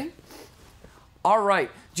 Okay? All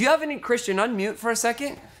right. Do you have any, Christian, unmute for a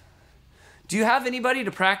second? Do you have anybody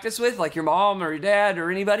to practice with, like your mom or your dad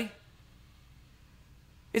or anybody?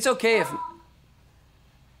 It's okay if...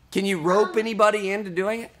 Can you rope anybody into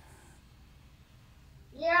doing it?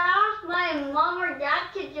 Yeah, my mom or dad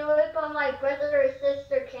could do it, but my brother or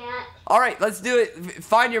sister can't. All right, let's do it.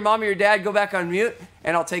 Find your mom or your dad, go back on mute,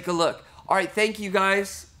 and I'll take a look. All right, thank you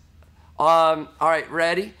guys. All right,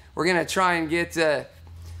 ready? We're going to try and get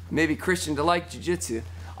maybe Christian to like jiu-jitsu.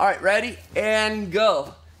 All right, ready? And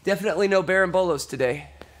go. Definitely no barambolos today.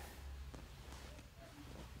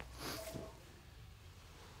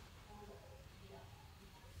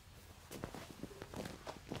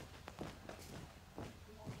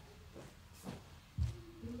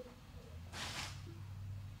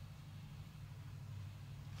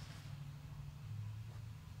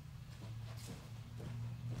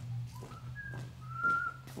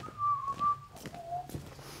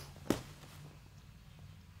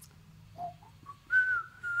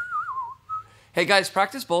 Hey guys,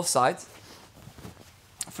 practice both sides.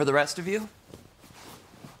 For the rest of you.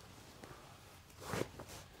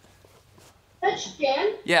 Touch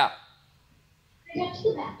Jan? Yeah. Can I go to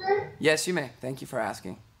the bathroom? Yes, you may. Thank you for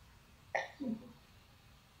asking.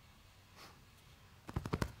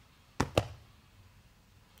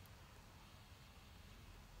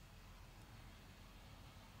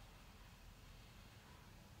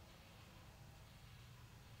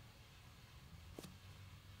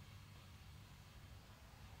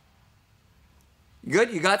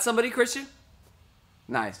 Good? You got somebody, Christian?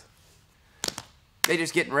 Nice. They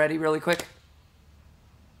just getting ready really quick?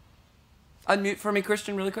 Unmute for me,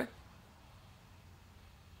 Christian, really quick.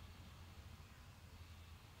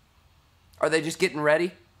 Are they just getting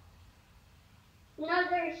ready? No,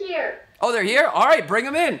 they're here. Oh, they're here? All right, bring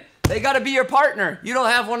them in. They got to be your partner. You don't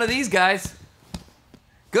have one of these guys.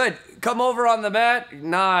 Good. Come over on the mat.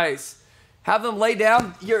 Nice. Have them lay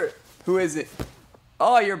down. Who is it?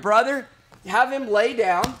 Oh, your brother? Have him lay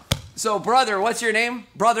down. So, brother, what's your name?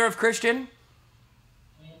 Brother of Christian?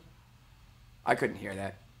 I couldn't hear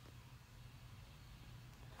that.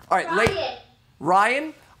 All right, Ryan.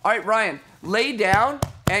 Ryan? All right, Ryan, lay down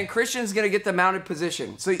And Christian's going to get the mounted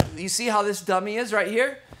position. So you see how this dummy is right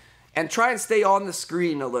here? And try and stay on the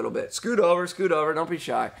screen a little bit. Scoot over, don't be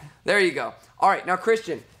shy. There you go. All right, now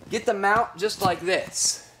Christian, get the mount just like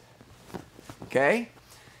this. Okay?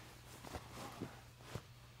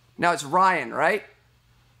 Now it's Ryan, right?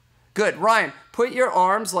 Good, Ryan, put your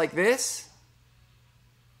arms like this.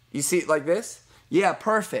 You see it like this? Yeah,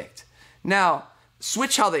 perfect. Now,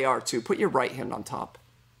 switch how they are too. Put your right hand on top.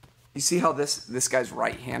 You see how this guy's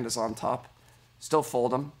right hand is on top? Still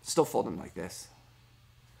fold them like this.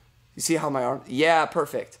 You see how my arm? Yeah,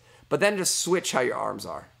 perfect. But then just switch how your arms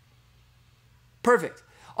are. Perfect.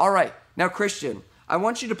 All right. Now, Christian, I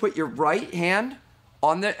want you to put your right hand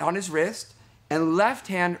on his wrist and left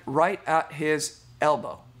hand right at his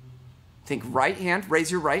elbow. Think right hand.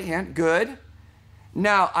 Raise your right hand. Good.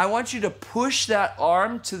 Now, I want you to push that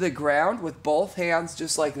arm to the ground with both hands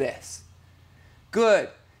just like this. Good.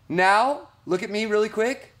 Now, look at me really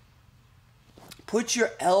quick. Put your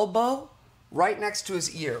elbow right next to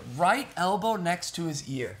his ear. Right elbow next to his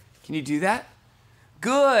ear. Can you do that?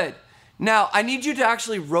 Good. Now, I need you to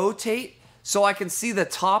actually rotate so I can see the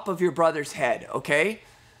top of your brother's head, okay?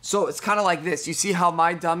 So it's kind of like this. You see how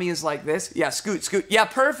my dummy is like this? Yeah, scoot, scoot. Yeah,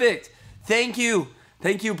 perfect. Thank you.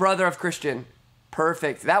 Thank you, brother of Christian.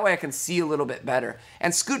 Perfect. That way I can see a little bit better.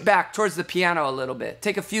 And scoot back towards the piano a little bit.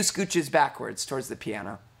 Take a few scooches backwards towards the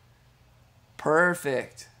piano.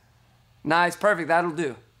 Perfect. Nice, perfect. That'll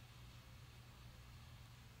do.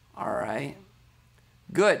 All right.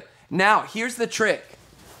 Good. Now, here's the trick.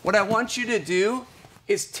 What I want you to do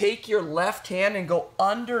is take your left hand and go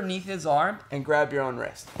underneath his arm and grab your own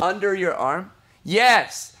wrist. Under your arm.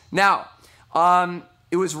 Yes. Now,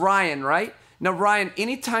 it was Ryan, right? Now, Ryan,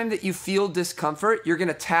 anytime that you feel discomfort, you're going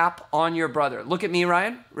to tap on your brother. Look at me,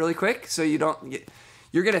 Ryan, really quick, so you don't get...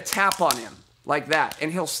 You're going to tap on him like that,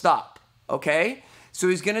 and he'll stop, okay? So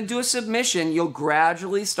he's going to do a submission. You'll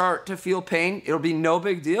gradually start to feel pain. It'll be no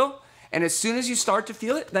big deal. And as soon as you start to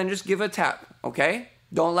feel it, then just give a tap, okay?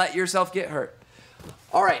 Don't let yourself get hurt.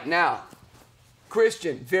 All right, now,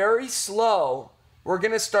 Christian, very slow. We're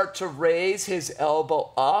going to start to raise his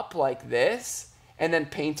elbow up like this and then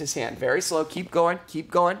paint his hand. Very slow. Keep going.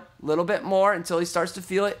 Keep going. A little bit more until he starts to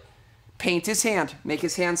feel it. Paint his hand. Make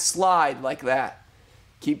his hand slide like that.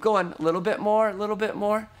 Keep going. A little bit more. A little bit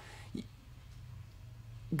more.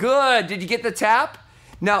 Good. Did you get the tap?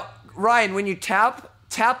 Now, Ryan, when you tap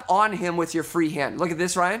on him with your free hand. Look at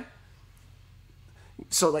this, Ryan.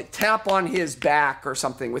 So, like, tap on his back or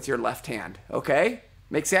something with your left hand. Okay?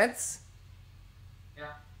 Make sense?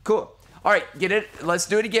 Yeah. Cool. All right, get it. Let's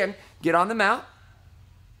do it again. Get on the mount.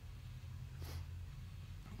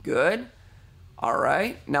 Good. All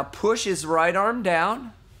right. Now push his right arm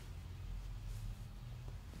down.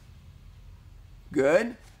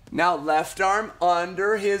 Good. Now left arm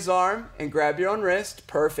under his arm and grab your own wrist.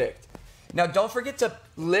 Perfect. Now don't forget to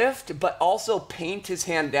lift, but also paint his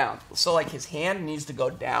hand down. So like his hand needs to go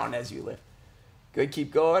down as you lift. Good.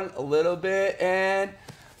 Keep going. A little bit and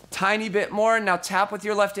tiny bit more. Now tap with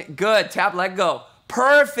your left hand. Good. Tap, let go.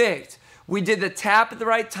 Perfect. We did the tap at the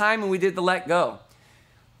right time and we did the let go.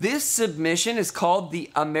 This submission is called the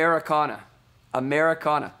Americana.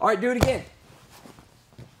 Americana. All right, do it again.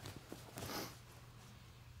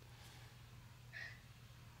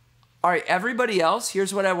 All right, everybody else,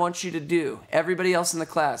 here's what I want you to do. Everybody else in the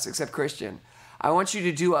class, except Christian. I want you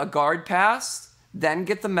to do a guard pass, then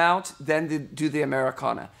get the mount, then do the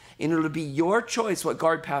Americana. And it'll be your choice what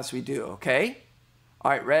guard pass we do, okay? All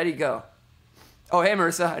right, ready, go. Oh, hey,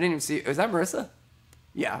 Marissa. I didn't even see you. Is that Marissa?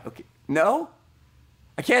 Yeah, okay. No?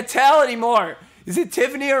 I can't tell anymore. Is it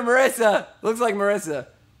Tiffany or Marissa? Looks like Marissa.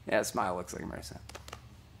 Yeah, smile looks like Marissa.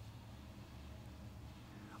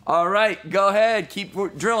 All right, go ahead. Keep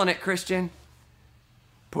drilling it, Christian.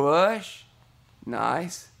 Push.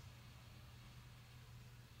 Nice.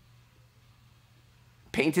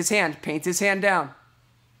 Paint his hand. Paint his hand down.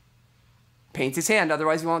 Paint his hand,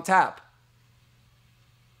 otherwise he won't tap.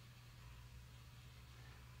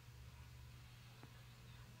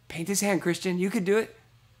 Paint his hand, Christian. You could do it.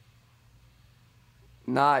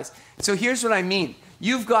 Nice. So here's what I mean.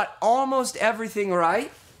 You've got almost everything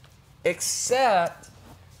right, except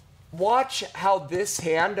watch how this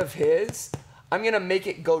hand of his, I'm going to make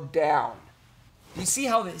it go down. You see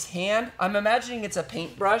how his hand, I'm imagining it's a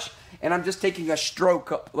paintbrush, and I'm just taking a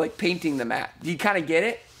stroke, like painting the mat. Do you kind of get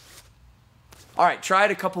it? All right, try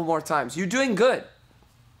it a couple more times. You're doing good.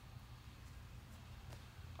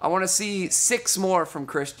 I want to see 6 more from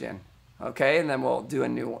Christian, okay? And then we'll do a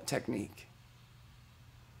new technique.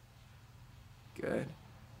 Good.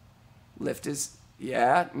 Lift his,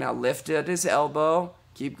 yeah, now lift at his elbow.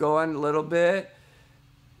 Keep going a little bit.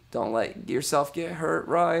 Don't let yourself get hurt,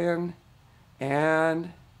 Ryan. And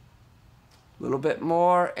a little bit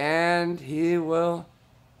more, and he will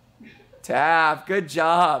tap. Good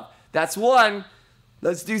job. That's 1.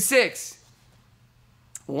 Let's do 6.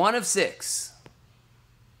 1 of 6.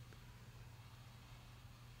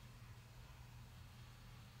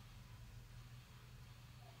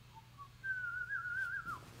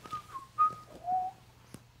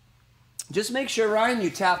 Just make sure, Ryan, you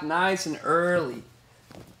tap nice and early.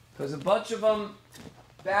 Because a bunch of them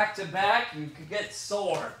back to back, you could get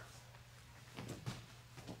sore.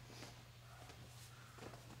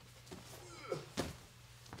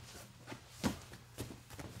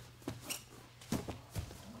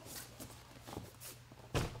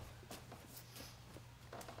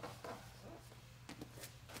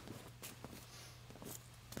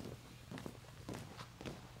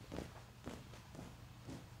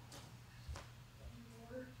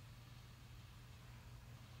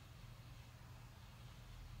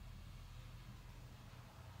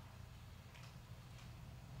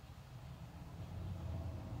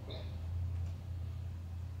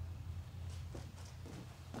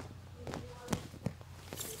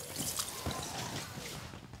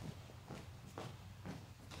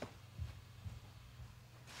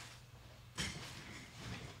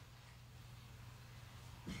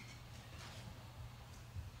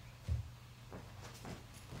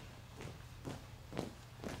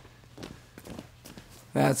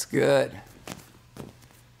 That's good.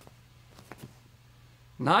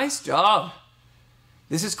 Nice job.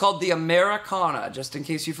 This is called the Americana, just in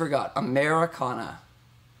case you forgot. Americana.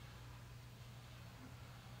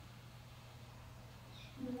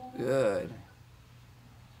 Good.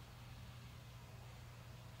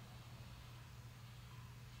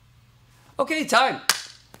 Okay, time.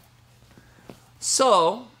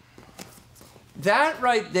 So, that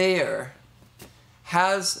right there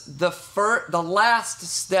has the last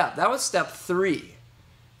step. That was step 3.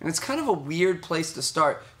 And it's kind of a weird place to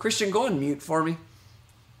start. Christian, go on mute for me.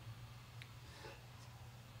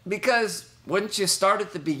 Because wouldn't you start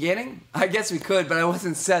at the beginning? I guess we could, but I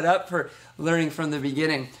wasn't set up for learning from the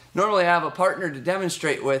beginning. Normally I have a partner to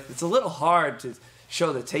demonstrate with. It's a little hard to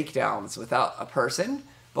show the takedowns without a person,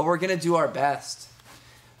 but we're going to do our best.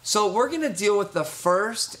 So we're going to deal with the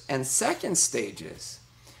first and second stages.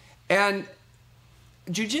 And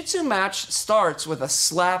Jiu-Jitsu match starts with a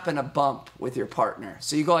slap and a bump with your partner.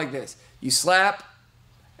 So you go like this. You slap,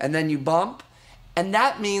 and then you bump. And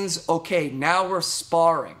that means, okay, now we're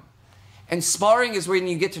sparring. And sparring is when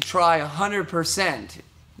you get to try 100%.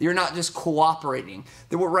 You're not just cooperating.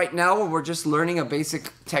 Right now, when we're just learning a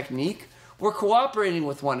basic technique, we're cooperating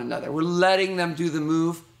with one another. We're letting them do the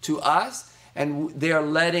move to us, and they are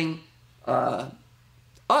letting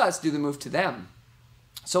us do the move to them.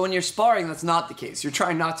 So when you're sparring, that's not the case. You're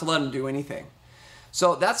trying not to let them do anything.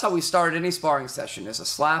 So that's how we start any sparring session, is a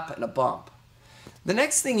slap and a bump. The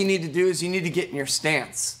next thing you need to do is you need to get in your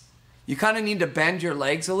stance. You kind of need to bend your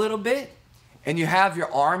legs a little bit, and you have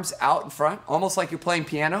your arms out in front, almost like you're playing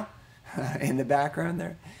piano in the background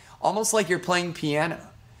there. Almost like you're playing piano.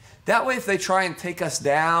 That way, if they try and take us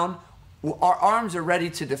down, our arms are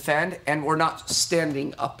ready to defend, and we're not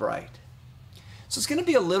standing upright. So it's going to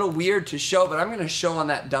be a little weird to show, but I'm going to show on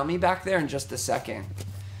that dummy back there in just a second.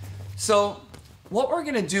 So what we're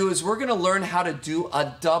going to do is we're going to learn how to do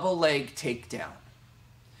a double leg takedown.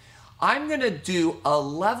 I'm going to do a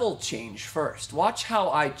level change first. Watch how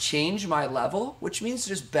I change my level, which means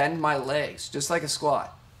just bend my legs, just like a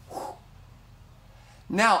squat.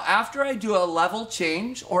 Now, after I do a level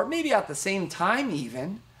change, or maybe at the same time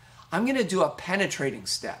even, I'm going to do a penetrating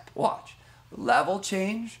step. Watch. Level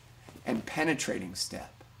change and penetrating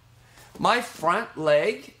step. My front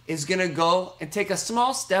leg is going to go and take a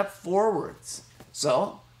small step forwards.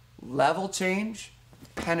 So, level change,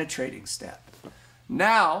 penetrating step.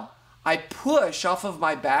 Now, I push off of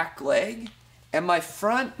my back leg and my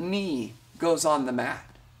front knee goes on the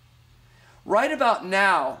mat. Right about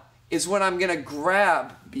now is when I'm going to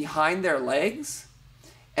grab behind their legs,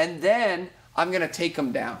 and then I'm going to take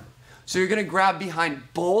them down. So you're going to grab behind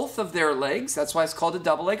both of their legs. That's why it's called a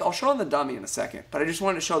double leg. I'll show on the dummy in a second, but I just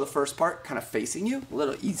wanted to show the first part kind of facing you. A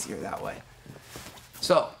little easier that way.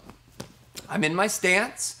 So I'm in my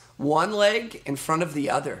stance, one leg in front of the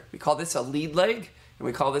other. We call this a lead leg, and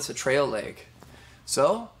we call this a trail leg.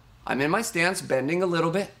 So I'm in my stance, bending a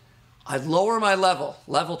little bit. I lower my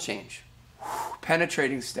level change.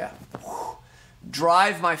 Penetrating step.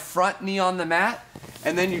 Drive my front knee on the mat,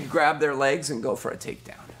 and then you grab their legs and go for a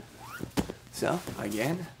takedown. So,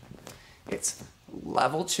 again, it's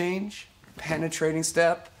level change, penetrating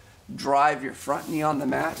step, drive your front knee on the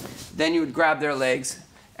mat, then you would grab their legs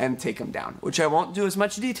and take them down, which I won't do as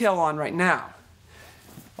much detail on right now.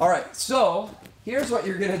 All right, so here's what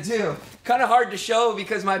you're gonna do. Kind of hard to show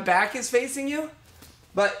because my back is facing you,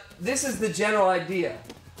 but this is the general idea.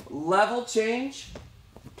 Level change,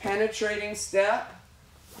 penetrating step.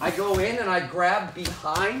 I go in and I grab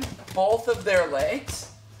behind both of their legs,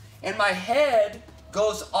 and my head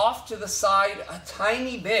goes off to the side a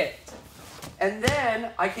tiny bit. And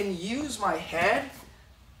then I can use my head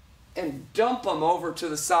and dump them over to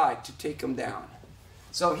the side to take them down.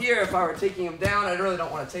 So here, if I were taking them down, I really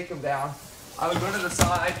don't want to take them down. I would go to the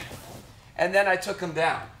side, and then I took them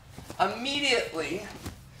down. Immediately,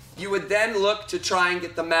 you would then look to try and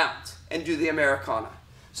get the mount and do the Americana.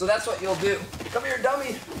 So that's what you'll do. Come here,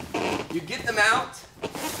 dummy. You get the mount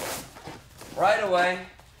right away,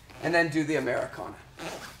 and then do the Americana.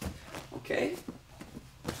 Okay?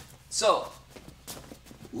 So,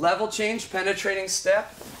 level change, penetrating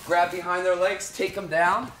step, grab behind their legs, take them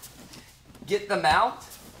down, get them out,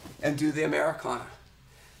 and do the Americana.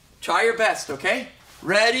 Try your best, okay?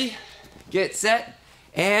 Ready, get set,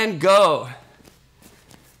 and go.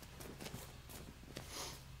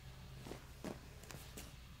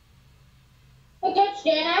 Hey, Coach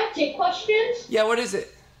Dan, I have 2 questions. Yeah, what is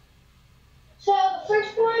it? So the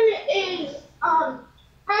first one is, how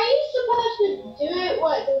are you supposed to do it?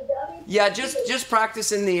 What, the dummy? Yeah, just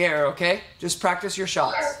practice in the air, okay? Just practice your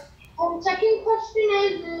shots. Second question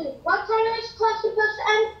is, what time is class supposed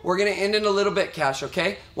to end? We're gonna end in a little bit, Cash,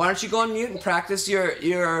 okay? Why don't you go on mute and practice your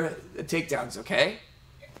takedowns, okay?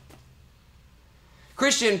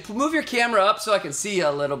 Christian, move your camera up so I can see you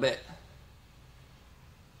a little bit.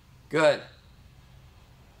 Good.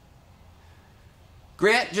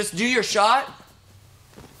 Grant, just do your shot,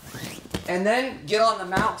 and then get on the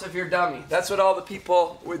mount of your dummy. That's what all the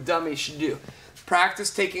people with dummies should do.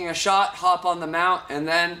 Practice taking a shot, hop on the mount, and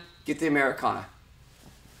then get the Americana.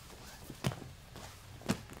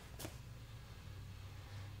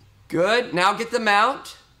 Good. Now get the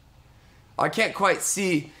mount. I can't quite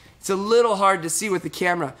see. It's a little hard to see with the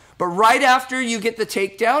camera. But right after you get the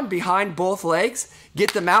takedown behind both legs,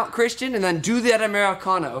 get the mount, Christian, and then do that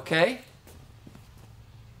Americana, okay?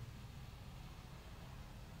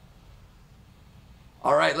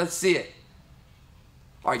 All right, let's see it.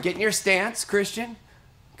 All right, get in your stance, Christian.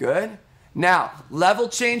 Good. Now, level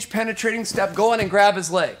change, penetrating step. Go in and grab his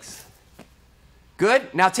legs.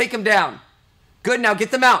 Good. Now take him down. Good. Now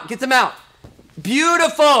get them out. Get them out.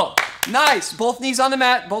 Beautiful. Nice. Both knees on the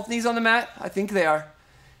mat. Both knees on the mat. I think they are.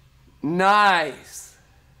 Nice.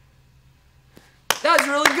 That was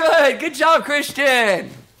really good. Good job, Christian.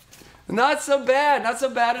 Not so bad. Not so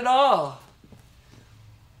bad at all.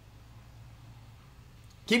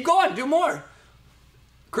 Keep going. Do more.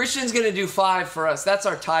 Christian's going to do 5 for us. That's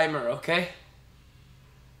our timer, okay?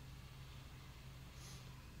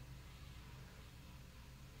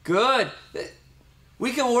 Good.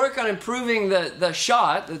 We can work on improving the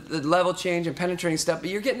shot, the level change and penetrating step, but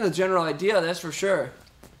you're getting the general idea, that's for sure.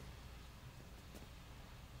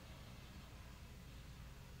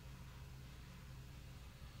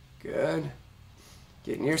 Good.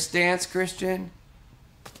 Get in your stance, Christian.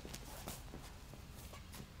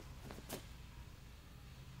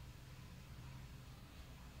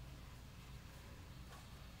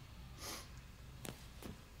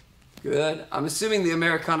 Good. I'm assuming the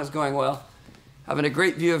Americana's going well. Having a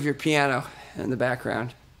great view of your piano in the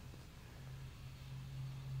background.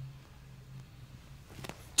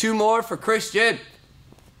 2 more for Christian.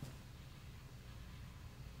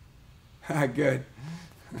 Good.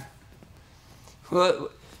 Well,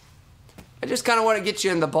 I just kind of want to get you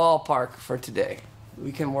in the ballpark for today.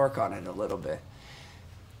 We can work on it a little bit.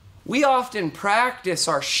 We often practice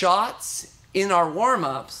our shots in our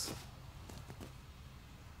warm-ups.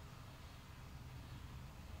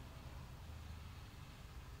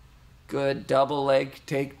 Good, double leg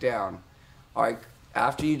takedown. All right,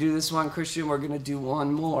 after you do this one, Christian, we're gonna do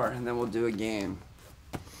 1 more, and then we'll do a game.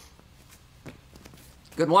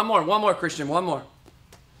 Good, 1 more, Christian, 1 more.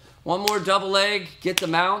 1 more double leg, get the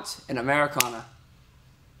mount, and Americana.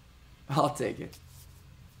 I'll take it.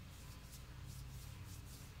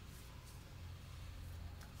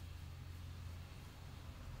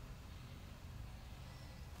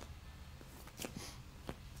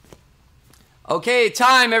 Okay,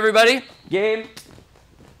 time, everybody. Game.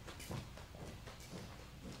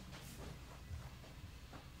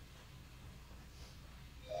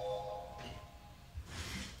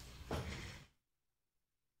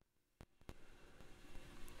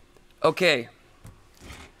 Okay.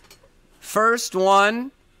 First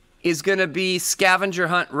one is going to be scavenger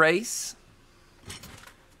hunt race.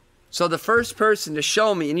 So the first person to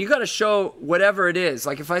show me, and you got to show whatever it is.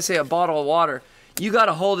 Like if I say a bottle of water, you got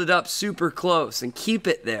to hold it up super close and keep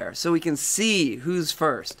it there so we can see who's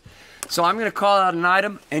first. So I'm going to call out an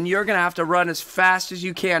item, and you're going to have to run as fast as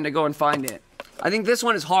you can to go and find it. I think this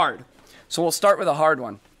one is hard, so we'll start with a hard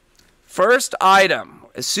one. First item.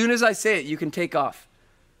 As soon as I say it, you can take off.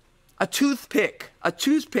 A toothpick. A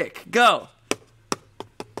toothpick. Go.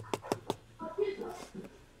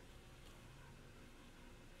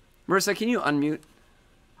 Marissa, can you unmute?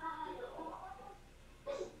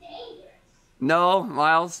 No,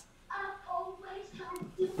 Miles.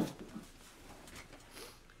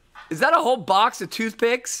 Is that a whole box of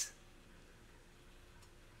toothpicks?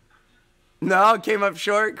 No, it came up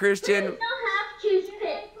short. Christian.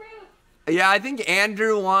 Yeah, I think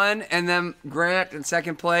Andrew won, and then Grant in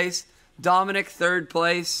second place. Dominic third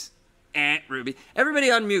place. And Ruby. Everybody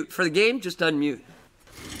unmute. For the game, just unmute.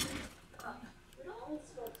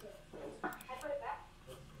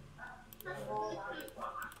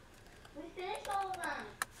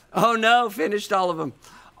 Oh no, finished all of them.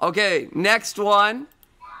 Okay, next one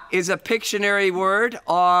is a Pictionary word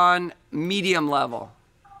on medium level.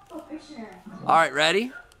 Oh, Pictionary. All right,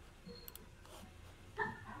 ready?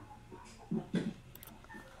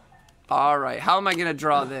 All right, how am I going to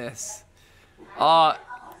draw this? I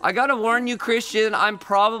got to warn you, Christian, I'm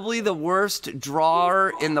probably the worst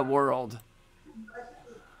drawer in the world.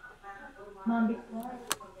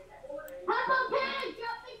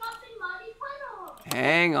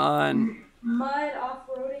 Hang on. Mud,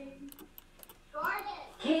 off-roading.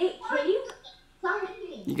 Cave?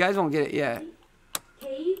 You guys won't get it yet.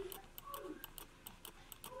 Cave?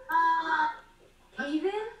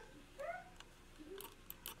 Cave-in?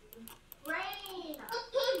 Rain.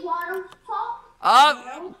 Okay, waterfall.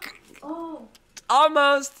 Oh,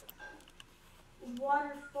 Almost.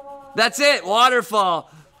 waterfall. That's it,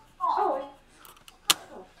 waterfall. Oh,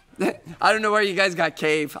 I don't know where you guys got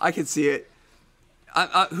cave. I can see it.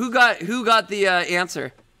 Who got the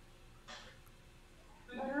answer?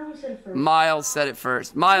 I don't know who said it first. Miles said it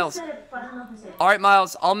first. Miles. I said it, but I don't know who said it. All right,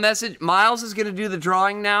 Miles. I'll message. Miles is going to do the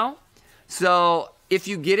drawing now. So if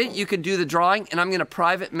you get it, you can do the drawing, and I'm going to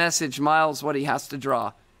private message Miles what he has to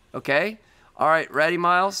draw. Okay? All right, ready,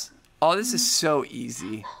 Miles? Oh, this is so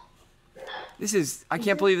easy. I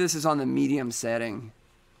can't believe this is on the medium setting.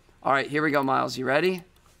 All right, here we go, Miles. You ready?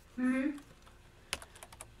 Mm-hmm.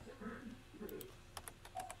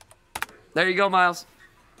 There you go, Miles.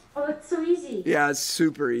 Oh, it's so easy. Yeah, it's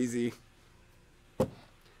super easy.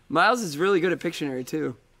 Miles is really good at Pictionary,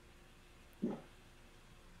 too.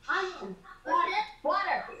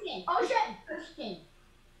 Water. Ocean. Ocean.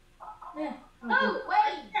 Yeah. Oh,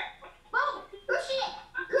 wait. Boat. Cushion.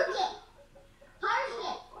 Cookie.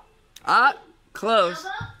 Parsley. Close.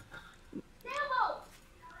 Sailboat.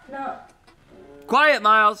 No. Quiet,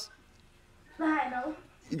 Miles. I know.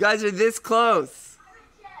 You guys are this close.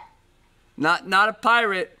 Not a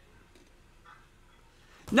pirate.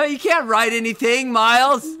 No, you can't write anything,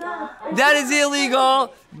 Miles. That is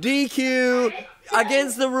illegal. DQ.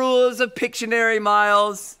 Against the rules of Pictionary,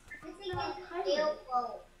 Miles.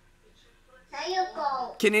 Sailboat.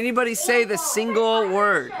 Sailboat. Can anybody say the single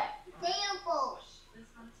word? Sailboat.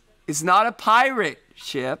 It's not a pirate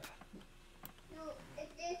ship.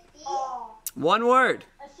 One word.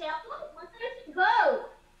 A sailboat? What's a boat?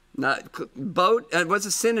 Not boat. What's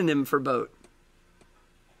a synonym for boat?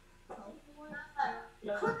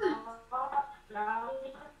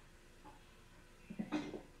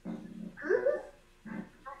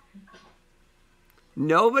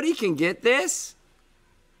 Nobody can get this?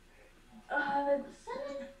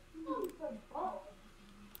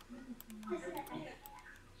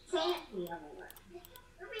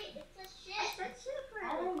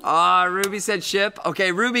 Ruby said ship.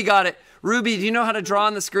 Okay, Ruby got it. Ruby, do you know how to draw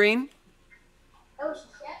on the screen? Oh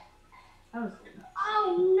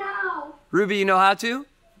no. Ruby, you know how to?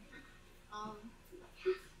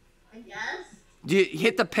 I guess. Do you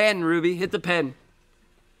hit the pen, Ruby? Hit the pen.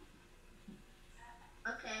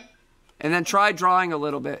 Okay. And then try drawing a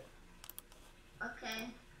little bit.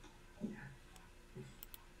 Okay.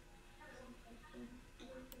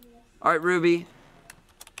 All right, Ruby.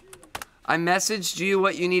 I messaged you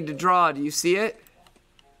what you need to draw. Do you see it?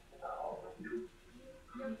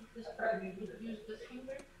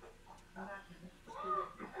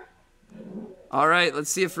 All right, let's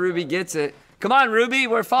see if Ruby gets it. Come on, Ruby,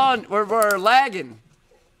 we're falling. We're lagging.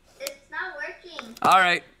 It's not working. All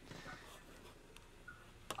right.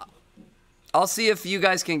 I'll see if you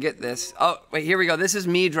guys can get this. Oh, wait, here we go. This is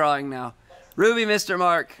me drawing now. Ruby, Mr.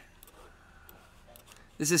 Mark.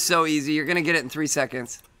 This is so easy. You're going to get it in 3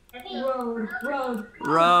 seconds. Whoa, Road.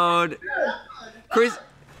 Road. Chris,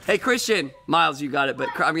 hey Christian, Miles, you got it, but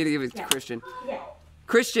I'm gonna give it to Christian. Yeah.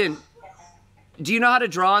 Christian, do you know how to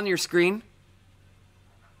draw on your screen?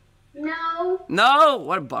 No. No,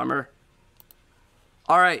 what a bummer.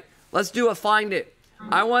 All right, let's do a find it.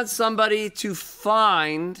 I want somebody to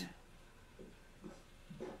find.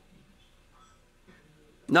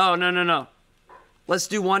 No. Let's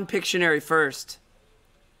do one Pictionary first.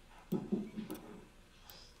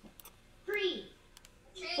 Tree.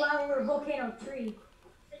 Flower, volcano, tree.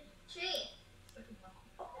 Tree.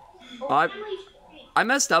 I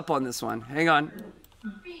messed up on this one. Hang on.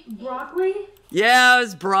 Broccoli. Yeah, it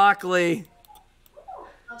was broccoli.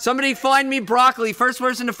 Somebody find me broccoli. First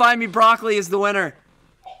person to find me broccoli is the winner.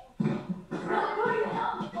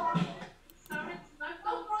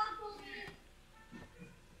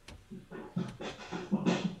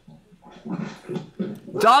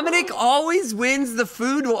 Dominic always wins the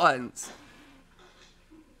food ones.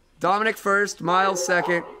 Dominic first, Miles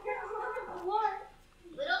second.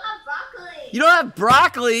 We don't have broccoli. You don't have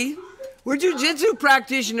broccoli? We're Jiu-Jitsu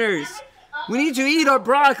practitioners. We need to eat our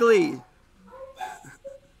broccoli.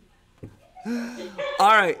 All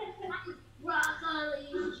right.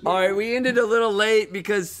 Broccoli. All right, we ended a little late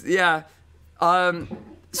because, yeah.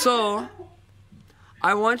 So,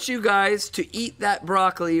 I want you guys to eat that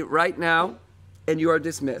broccoli right now, and you are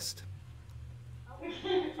dismissed.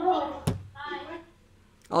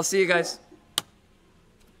 I'll see you guys.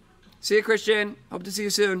 See you, Christian. Hope to see you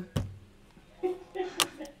soon.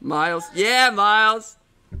 Miles. Yeah, Miles.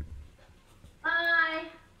 Bye.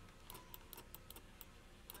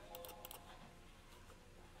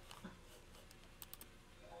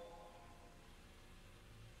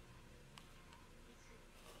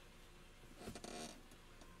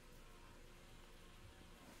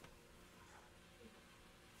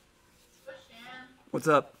 What's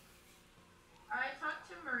up? I talked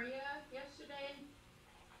to Maria yesterday,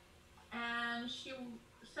 and she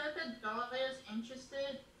said that Dahlia is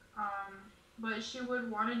interested, but she would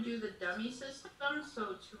want to do the dummy system, so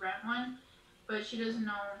to rent one, but she doesn't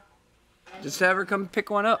know anything. Just have her come pick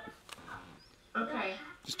one up. Okay.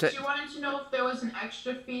 Just She wanted to know if there was an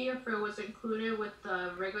extra fee, if it was included with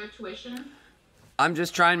the regular tuition. I'm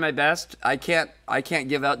just trying my best. I can't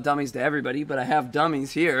give out dummies to everybody, but I have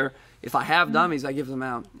dummies here. If I have dummies, I give them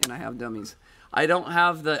out, and I have dummies. I don't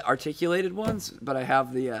have the articulated ones, but I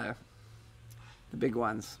have the big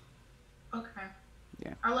ones. Okay.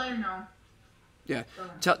 Yeah. I'll let her know. Yeah.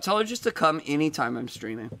 Tell her just to come anytime I'm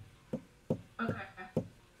streaming. Okay.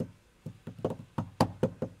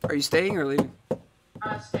 Are you staying or leaving?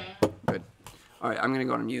 Staying. Good. All right, I'm gonna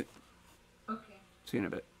go on mute. Okay. See you in a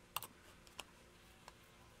bit.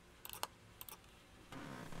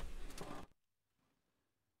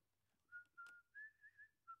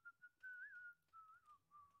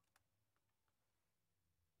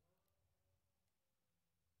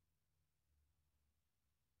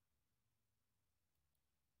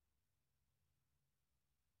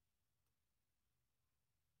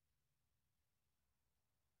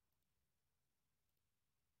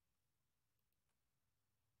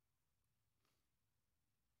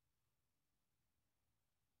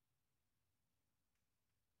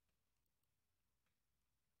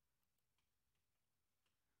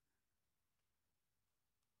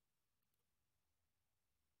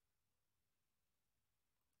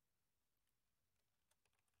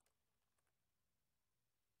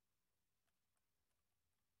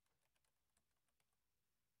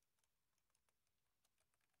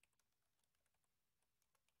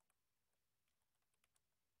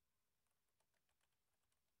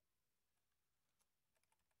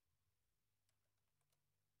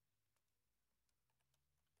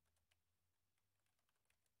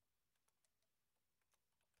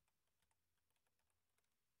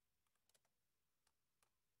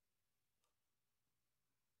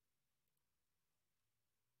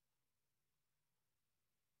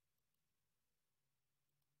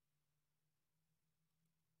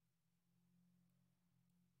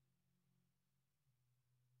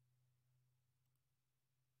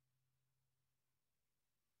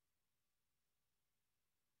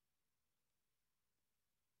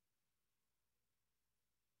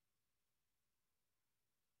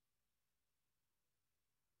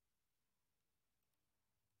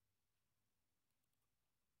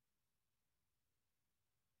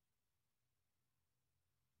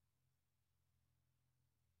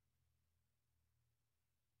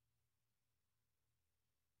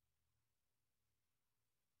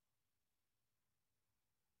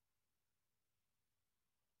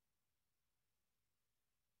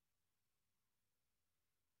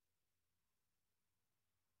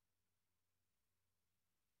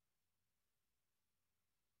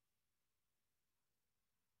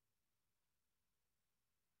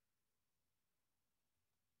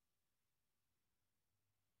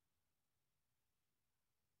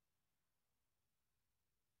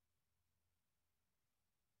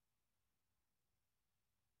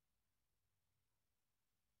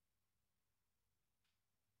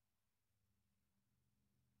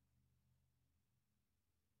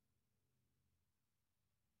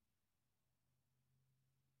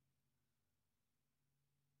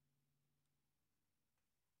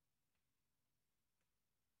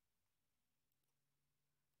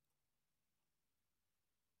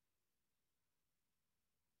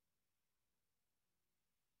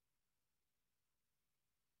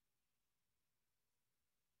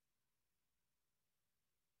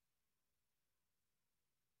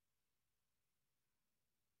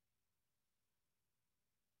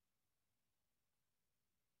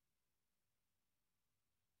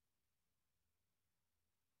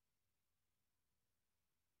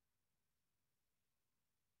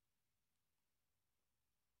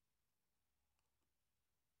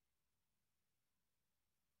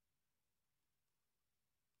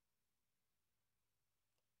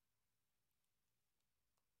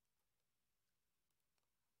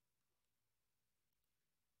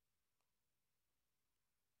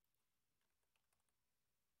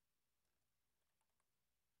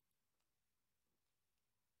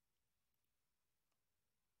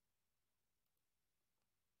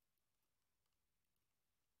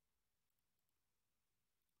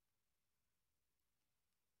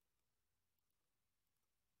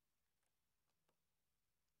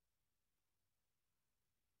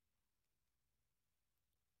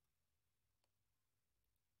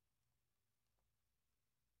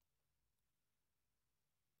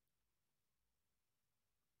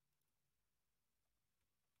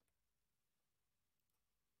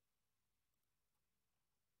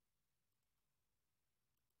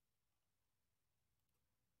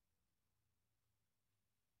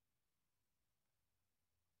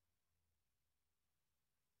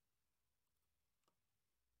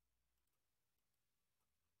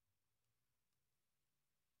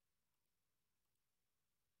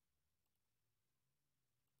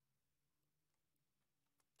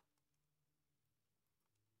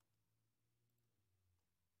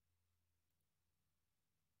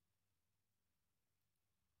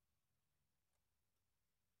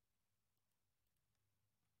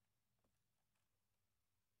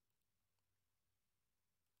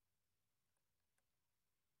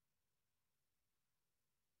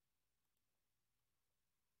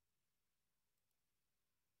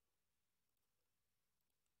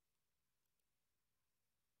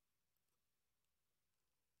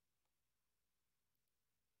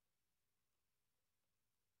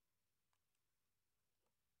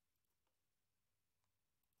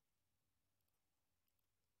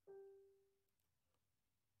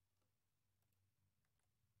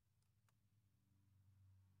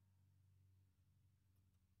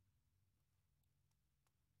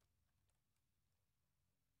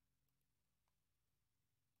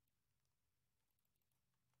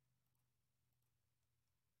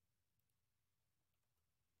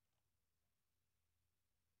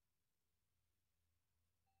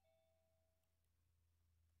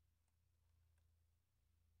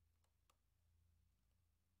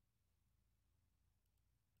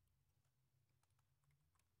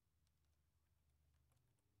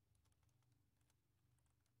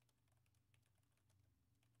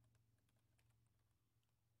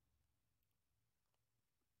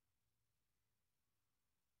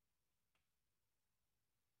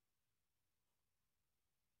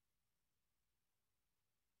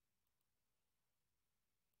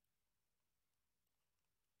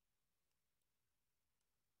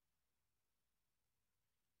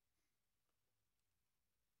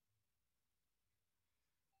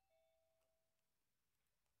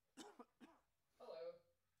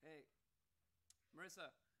 Marissa.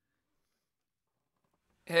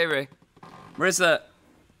 Hey, Ray. Marissa,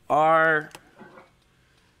 are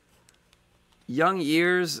young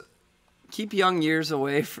years... Keep young years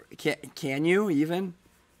away from... Can you even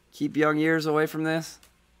keep young years away from this?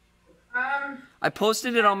 I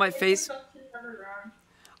posted it on my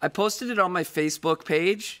I posted it on my Facebook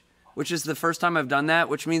page, which is the first time I've done that,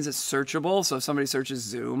 which means it's searchable. So if somebody searches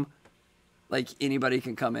Zoom, like anybody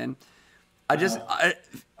can come in. I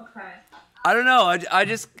don't know.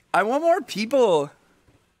 I want more people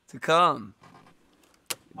to come.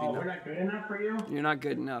 Oh, we're not good enough for you? You're not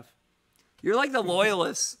good enough. You're like the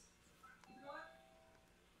loyalists.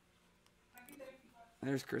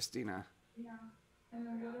 There's Christina. Yeah. And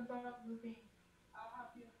then what about Ruby? I'll help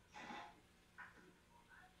you.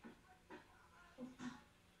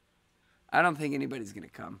 I don't think anybody's going to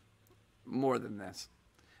come more than this.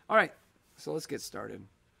 All right, so let's get started.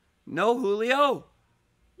 No Julio?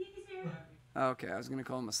 He's here. Okay, I was going to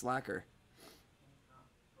call him a slacker.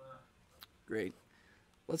 Great.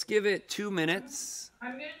 Let's give it 2 minutes.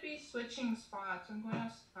 I'm going to be switching spots. I'm going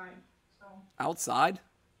outside. So. Outside?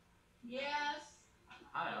 Yes.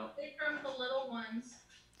 I know. They from the little ones.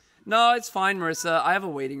 No, it's fine, Marissa. I have a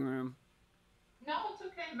waiting room. No, it's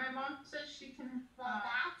okay. My mom says she can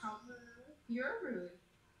help. You're rude.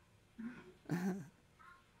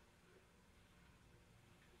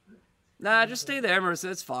 Nah, just stay there,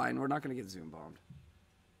 Marissa. It's fine. We're not going to get Zoom bombed.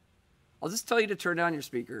 I'll just tell you to turn down your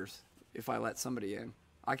speakers if I let somebody in.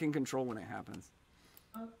 I can control when it happens.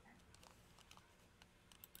 Okay.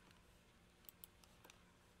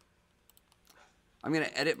 I'm going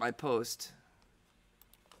to edit my post.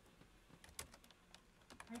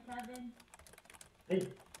 Hi, Kevin. Hey.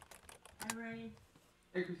 Hi, Ray.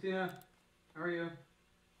 Hey, Christina. How are you?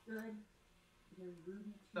 Good.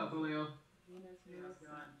 What's up, Julio?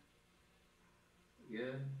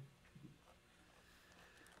 Good.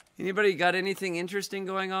 Anybody got anything interesting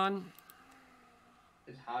going on?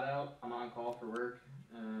 It's hot out. I'm on call for work,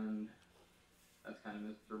 and that's kind of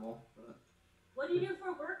miserable. But What do you do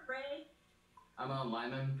for work, Ray? I'm a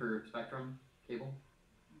lineman for Spectrum Cable.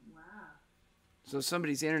 Wow. So if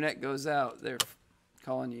somebody's internet goes out, they're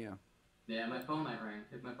calling you. Yeah, my phone might ring.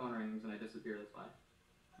 If my phone rings and I disappear, that's why.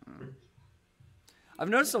 I've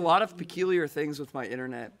noticed a lot of peculiar things with my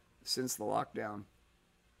internet since the lockdown.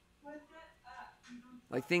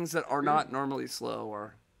 Like things that are not normally slow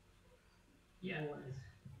or... Yeah.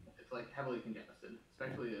 It's like heavily congested,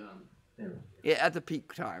 especially Yeah, at the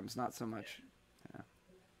peak times, not so much. Yeah.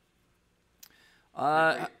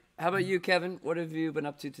 How about you, Kevin? What have you been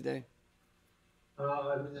up to today?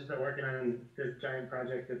 I've just been working on this giant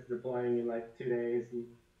project that's deploying in like 2 days, and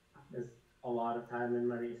there's a lot of time and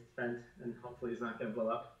money spent, and hopefully it's not going to blow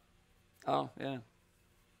up. Oh, yeah.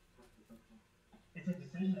 It's a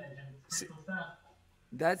decision engine. It's pretty cool stuff.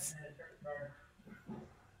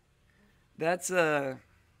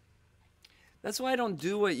 That's why I don't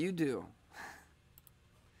do what you do.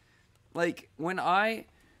 Like when I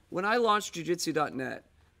launched Jiu-Jitsu.net,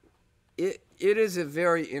 it is a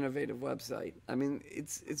very innovative website. I mean,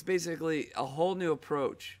 it's basically a whole new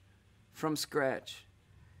approach from scratch.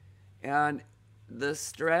 And the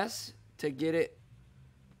stress to get it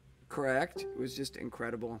correct was just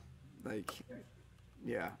incredible. Like,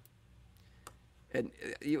 yeah. And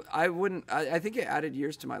I think it added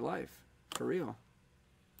years to my life, for real.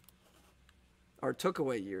 Or took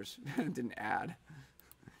away years, it didn't add.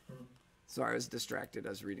 Sorry, I was distracted. I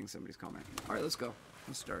was reading somebody's comment. All right, let's go.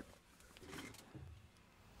 Let's start.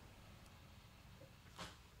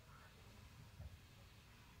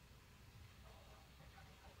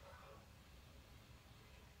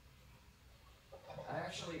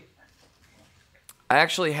 I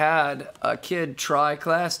actually had a kid try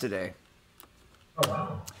class today. Oh,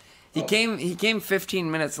 wow. He came 15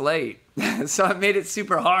 minutes late, so it made it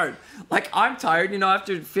super hard. Like, I'm tired,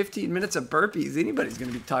 after 15 minutes of burpees, anybody's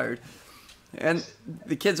going to be tired. And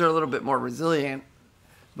the kids are a little bit more resilient.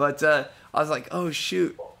 But I was like, oh,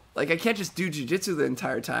 shoot. Like, I can't just do jiu-jitsu the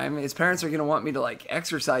entire time. His parents are going to want me to, like,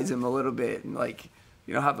 exercise him a little bit and, like,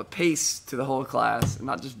 have a pace to the whole class and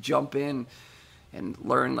not just jump in and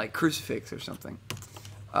learn, like, crucifix or something.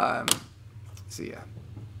 So, yeah.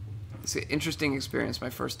 It's an interesting experience, my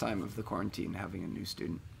first time of the quarantine, having a new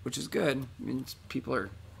student, which is good. I mean, people are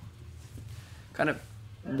kind of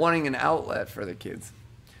wanting an outlet for the kids.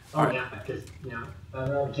 Oh, yeah, because, I don't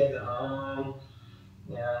know, kids at home,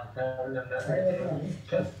 yeah, I don't know nothing.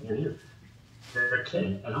 Because they're a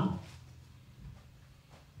kid at home.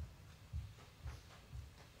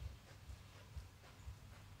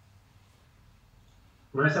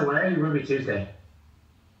 Marissa, why are you Ruby Tuesday?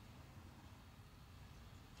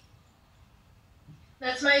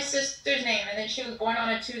 and then she was born on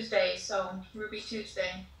a Tuesday, so Ruby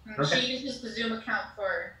Tuesday. And Okay. she uses the Zoom account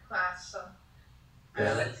for class, so.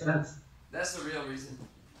 Yeah, makes sense. That's the real reason.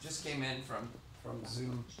 Just came in from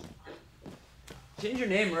Zoom. Change your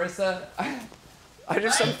name, Marissa.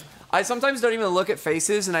 I sometimes don't even look at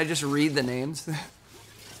faces and I just read the names.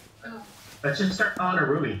 Let's just start calling her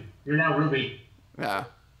Ruby. You're now Ruby. Yeah.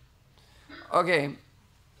 Okay.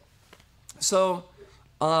 So,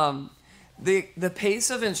 the pace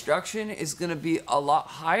of instruction is going to be a lot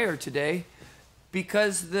higher today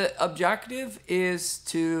because the objective is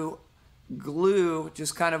to glue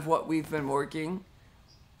just kind of what we've been working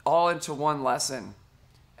all into one lesson.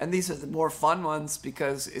 And these are the more fun ones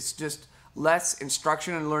because it's just less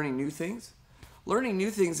instruction and learning new things. Learning new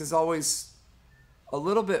things is always a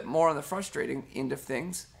little bit more on the frustrating end of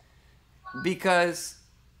things because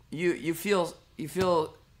you feel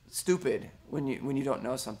stupid when you don't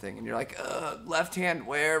know something and you're like, left hand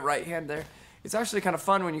where, right hand there. It's actually kind of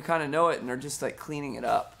fun when you kind of know it and are just like cleaning it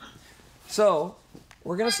up. So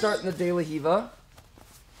we're gonna start in the De La Hiva.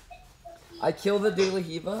 I kill the De La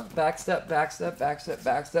Hiva, back step, back step, back step,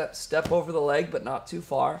 back step, step over the leg but not too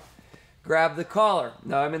far. Grab the collar.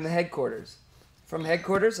 Now I'm in the headquarters. From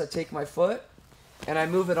headquarters, I take my foot and I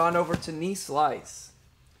move it on over to knee slice.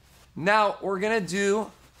 Now we're gonna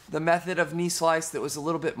do the method of knee slice that was a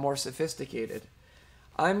little bit more sophisticated.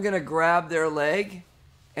 I'm gonna grab their leg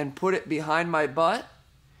and put it behind my butt,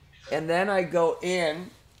 and then I go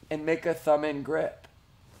in and make a thumb in grip.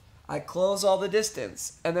 I close all the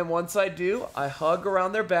distance, and then once I do, I hug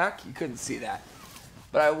around their back. You couldn't see that,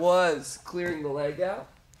 but I was clearing the leg out,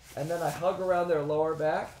 and then I hug around their lower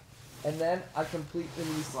back, and then I complete the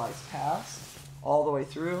knee slice pass all the way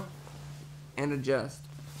through and adjust.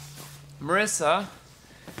 Marissa,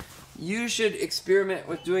 you should experiment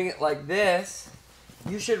with doing it like this.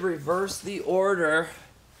 You should reverse the order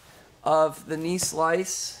of the knee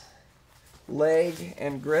slice, leg,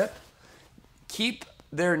 and grip. Keep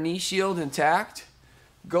their knee shield intact.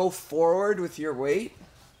 Go forward with your weight.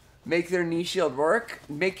 Make their knee shield work.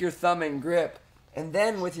 Make your thumb in grip. And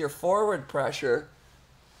then with your forward pressure,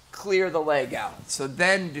 clear the leg out. So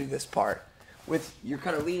then do this part. With you're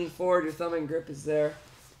kind of leaning forward, your thumb in grip is there.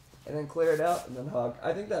 And then clear it out and then hug.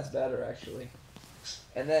 I think that's better actually.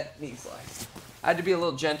 And then knee slice. I had to be a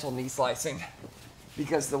little gentle knee slicing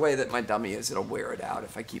because the way that my dummy is, it'll wear it out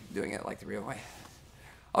if I keep doing it like the real way.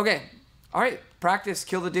 Okay. All right. Practice.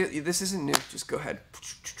 Kill the deal. This isn't new. Just go ahead.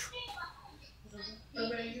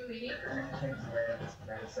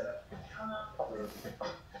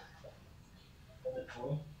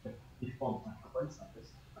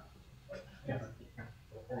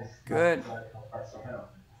 Good.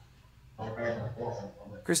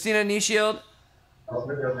 Christina, knee shield.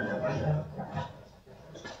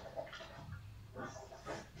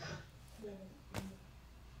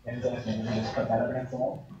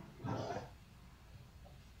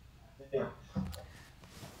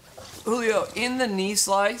 Julio, in the knee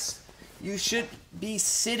slice, you should be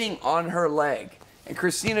sitting on her leg. And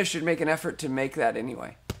Christina should make an effort to make that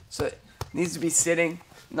anyway. So it needs to be sitting,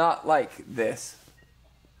 not like this.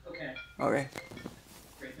 Okay. Okay.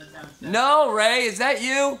 Great. That sounds good. No, Ray, is that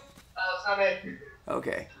you? It's not me.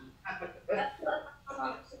 Okay.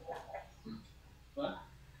 What?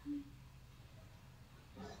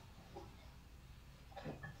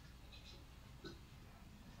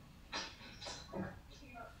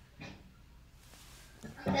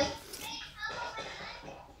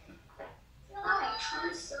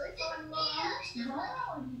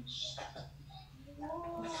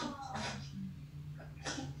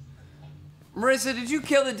 Marissa, did you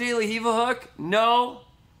kill the De La Hiva hook? No.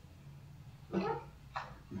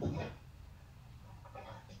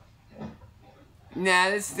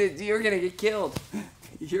 Nah, you're gonna get killed.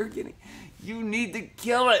 You need to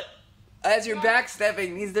kill it. As you're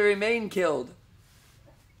backstepping, needs to remain killed.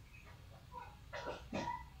 Like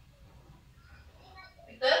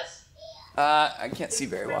this? I can't see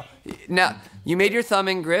very well. Now, you made your thumb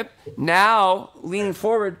in grip. Now, leaning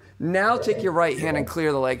forward, now take your right hand and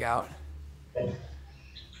clear the leg out.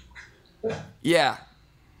 Yeah.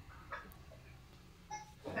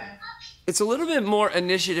 Okay. It's a little bit more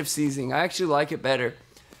initiative seizing. I actually like it better.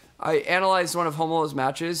 I analyzed one of Homolo's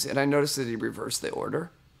matches, and I noticed that he reversed the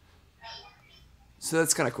order. So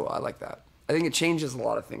that's kind of cool. I like that. I think it changes a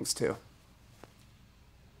lot of things, too.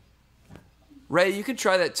 Ray, you can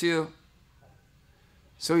try that, too.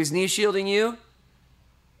 So he's knee shielding you.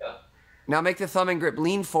 Yeah. Now make the thumb in grip.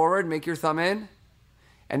 Lean forward, make your thumb in.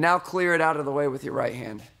 And now clear it out of the way with your right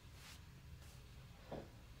hand.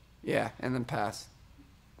 Yeah, and then pass.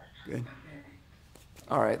 Good.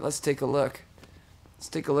 All right, let's take a look. Let's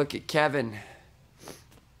take a look at Kevin.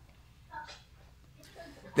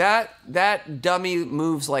 That dummy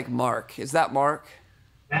moves like Mark. Is that Mark?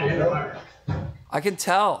 I can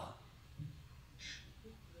tell.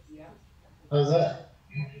 How's that?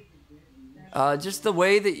 Just the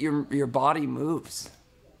way that your body moves.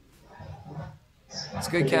 It's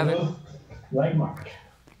good, Kevin. Like Mark.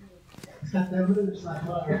 You're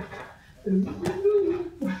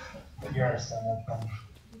so much fun.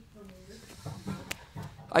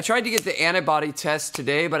 I tried to get the antibody test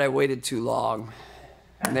today, but I waited too long.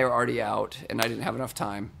 And they were already out, and I didn't have enough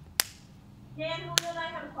time. Dan, Julio and I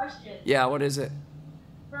have a question. Yeah, what is it?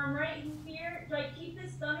 From right here, do I keep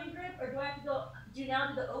this thumb in grip, or do I have to go do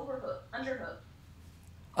the overhook, underhook?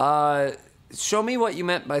 Show me what you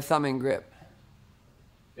meant by thumb in grip.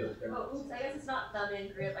 Oh, oops, I guess it's not thumb in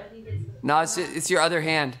grip. I think it's... No, it's your other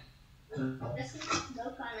hand. No comment.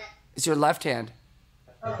 It's your left hand.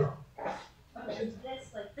 Oh. Okay,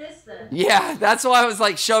 this, like this then. Yeah, that's why I was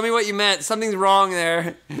like, show me what you meant. Something's wrong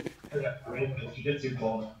there. Jiu-Jitsu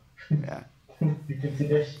ball. Yeah.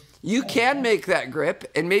 You can make that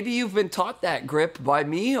grip, and maybe you've been taught that grip by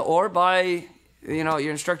me or by,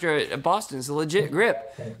 your instructor at Boston. It's a legit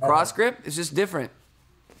grip. Cross grip is just different.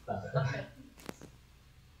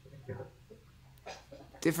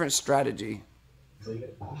 Different strategy.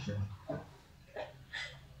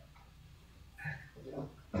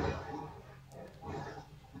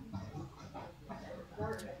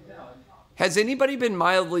 Has anybody been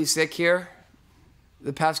mildly sick here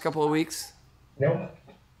the past couple of weeks? Nope.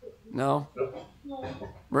 No? No.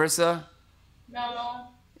 Marissa? No.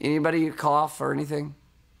 Anybody cough or anything?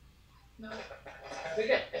 No. I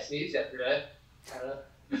think I sneezed yesterday.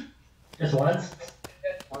 Just once?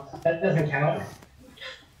 That doesn't count.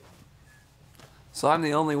 So I'm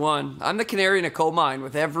the only one. I'm the canary in a coal mine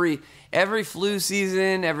with every flu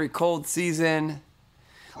season, every cold season.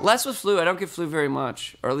 Less with flu. I don't get flu very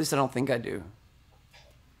much, or at least I don't think I do.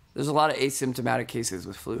 There's a lot of asymptomatic cases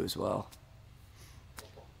with flu as well.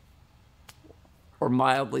 Or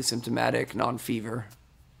mildly symptomatic, non-fever.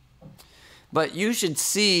 But you should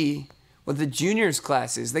see what the juniors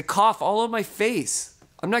class is. They cough all over my face.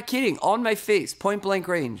 I'm not kidding. On my face, point blank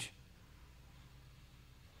range.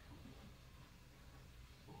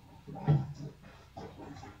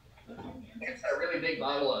 It's a really big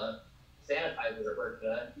bottle of sanitizer at work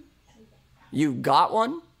today. You got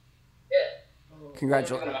one? Yeah.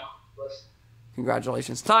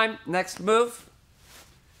 Congratulations. Time. Next move.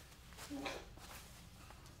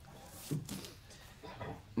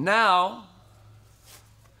 Now,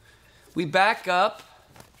 we back up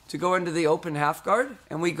to go into the open half guard,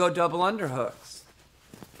 and we go double underhooks.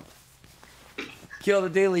 Kill the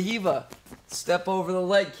De La Hiva. Step over the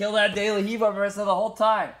leg. Kill that De La Hiva Marissa the whole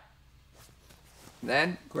time.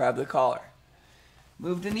 Then, grab the collar.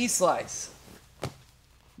 Move to knee slice.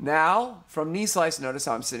 Now, from knee slice, notice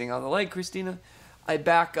how I'm sitting on the leg, Christina. I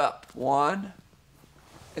back up. 1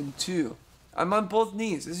 and 2. I'm on both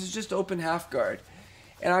knees. This is just open half guard.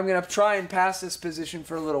 And I'm going to try and pass this position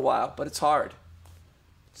for a little while, but it's hard.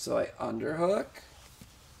 So I underhook.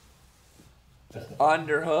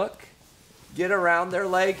 Underhook. Get around their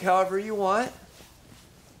leg however you want.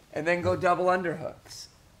 And then go double underhooks.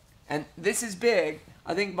 And this is big.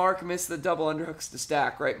 I think Mark missed the double underhooks to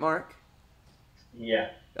stack, right, Mark?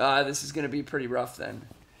 Yeah. This is going to be pretty rough then.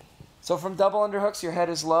 So from double underhooks, your head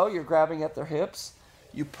is low. You're grabbing at their hips.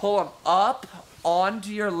 You pull them up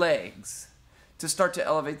onto your legs to start to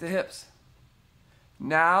elevate the hips.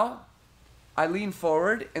 Now, I lean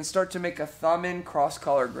forward and start to make a thumb in cross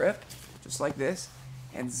collar grip, just like this,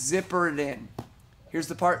 and zipper it in. Here's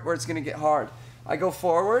the part where it's going to get hard. I go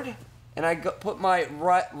forward, and I put my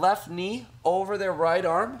left knee over their right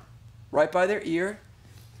arm, right by their ear,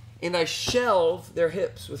 and I shelve their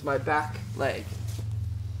hips with my back leg,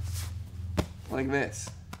 like this.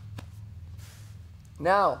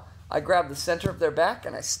 Now, I grab the center of their back,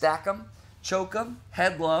 and I stack them, choke them,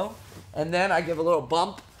 head low, and then I give a little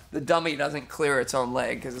bump. The dummy doesn't clear its own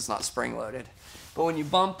leg because it's not spring-loaded. But when you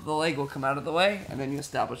bump, the leg will come out of the way, and then you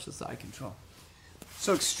establish the side control.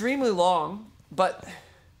 So extremely long, but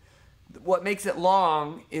what makes it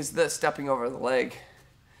long is the stepping over the leg.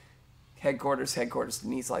 Headquarters to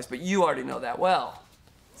knee slice, but you already know that well.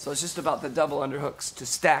 So it's just about the double underhooks to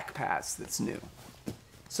stack pass that's new.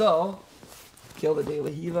 So, kill the De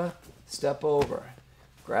La Hiva, step over,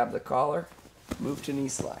 grab the collar, move to knee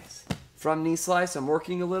slice. From knee slice, I'm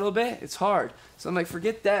working a little bit. It's hard. So I'm like,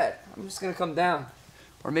 forget that. I'm just going to come down.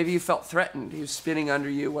 Or maybe you felt threatened. He was spinning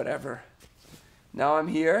under you, whatever. Now I'm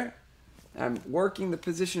here. I'm working the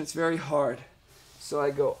position. It's very hard. So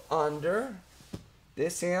I go under,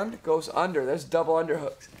 This hand goes under. There's double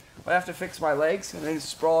underhooks. I have to fix my legs and then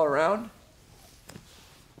sprawl around.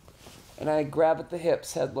 And I grab at the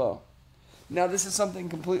hips, head low. Now this is something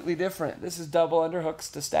completely different. This is double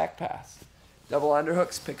underhooks to stack pass. Double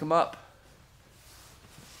underhooks, pick them up.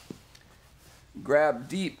 Grab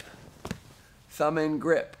deep. Thumb in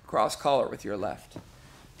grip. Cross collar with your left.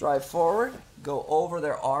 Drive forward. Go over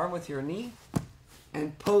their arm with your knee.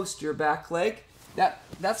 And post your back leg.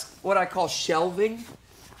 That's what I call shelving,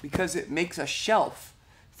 because it makes a shelf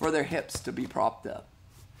for their hips to be propped up.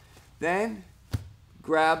 Then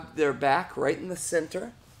grab their back right in the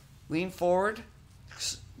center. Lean forward.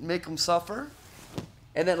 Make them suffer.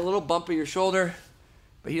 And then a little bump of your shoulder.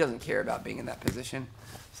 But he doesn't care about being in that position.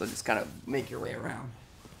 So just kind of make your way around.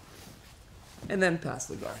 And then pass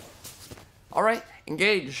the guard. All right,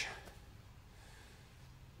 engage.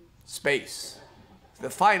 Space. The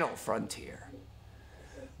final frontier.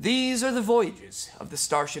 These are the voyages of the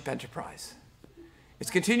Starship Enterprise. Its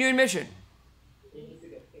continuing mission: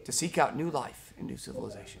 to seek out new life and new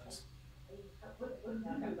civilizations.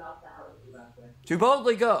 To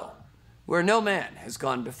boldly go where no man has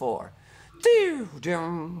gone before.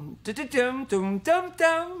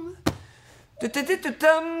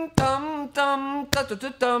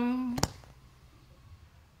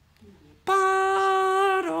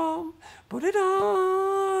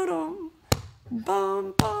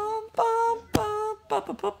 Bum, bum, bum, bum, bum,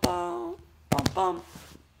 bum, bum, bum, bum, bum.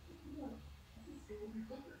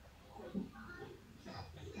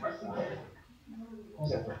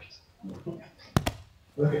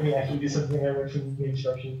 Look at me, I can do something I learned from the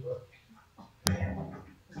instructions book.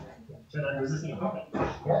 So that was this thing.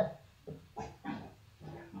 Yeah.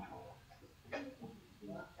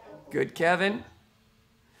 Good, Kevin.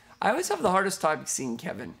 I always have the hardest time seeing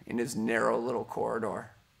Kevin in his narrow little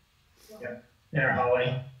corridor. Yeah. In our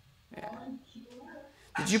hallway. Yeah.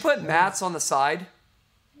 Did you put mats on the side?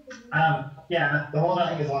 Yeah, the whole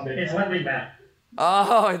thing is one big. It's one big mat.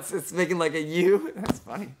 Oh, it's making like a U. That's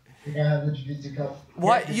funny. Yeah, the Jiu-Jitsu cup.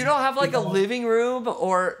 What? You don't have like a living room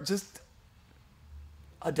or just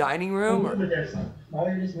a dining room? Or... Why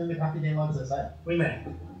don't you just move the coffee table to the side? We may.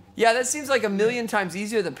 Yeah, that seems like a million times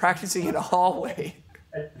easier than practicing in a hallway.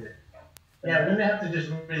 Yeah, we may have to just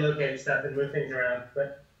relocate stuff and move things around,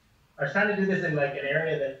 but I was trying to do this in like an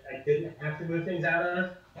area that I didn't have to move things out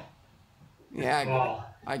of. Yeah,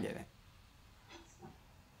 I get it.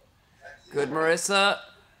 Good, Marissa.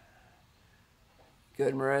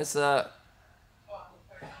 Good, Marissa.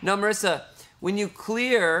 No, Marissa, when you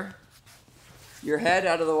clear your head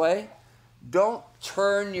out of the way, don't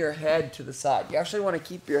turn your head to the side. You actually want to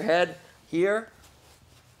keep your head here.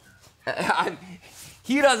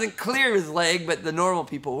 He doesn't clear his leg, but the normal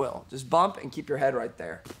people will. Just bump and keep your head right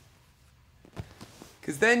there.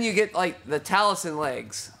 Because then you get like the Taliesin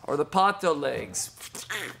legs or the Pato legs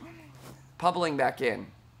bubbling back in.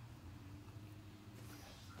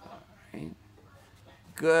 Right.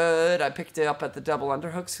 Good. I picked it up at the double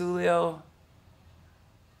underhooks, Julio.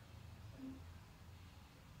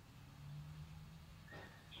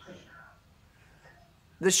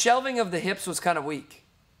 The shelving of the hips was kind of weak,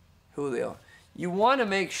 Julio. You want to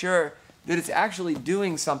make sure that it's actually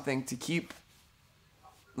doing something to keep...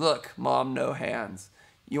 Look, Mom, no hands.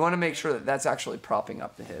 You want to make sure that that's actually propping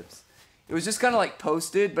up the hips. It was just kind of like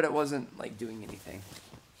posted, but it wasn't like doing anything.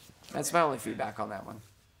 That's my only feedback on that one.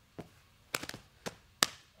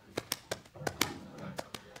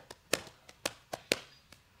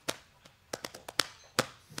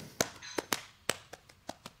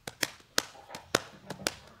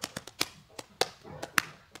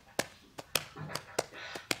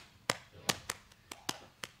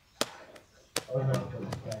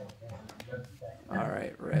 All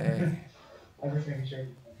right, Ray.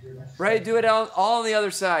 Ray, do it all on the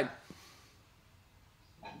other side.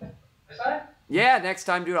 This side? Yeah, next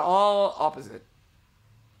time do it all opposite.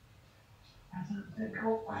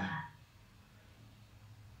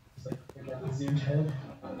 It's like we got the zoomed head.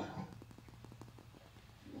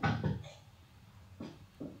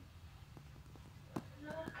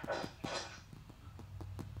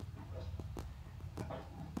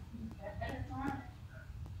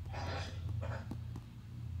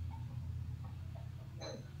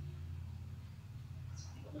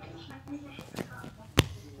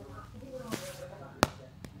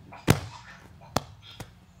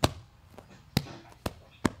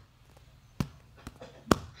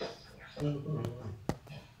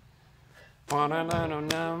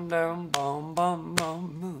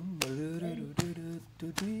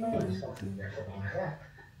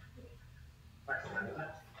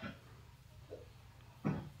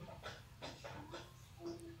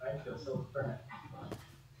 I feel so bad.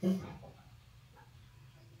 You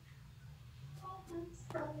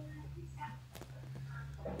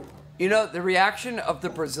know, the reaction of the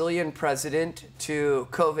Brazilian president to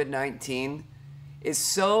COVID-19 is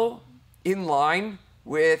so in line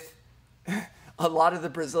with a lot of the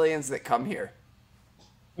Brazilians that come here.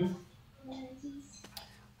 Do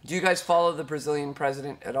you guys follow the Brazilian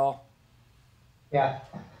president at all? Yeah.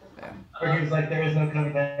 Yeah. Or he was like, there is no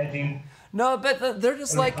COVID-19. No, but they're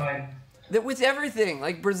just like, that with everything.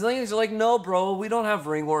 Like, Brazilians are like, no, bro, we don't have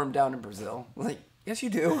ringworm down in Brazil. Like, yes, you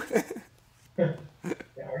do. Are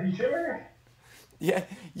you sure? Yeah,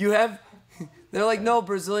 you have, they're like, no,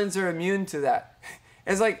 Brazilians are immune to that.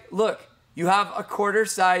 It's like, look, you have a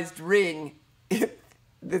quarter-sized ring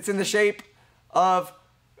that's in the shape of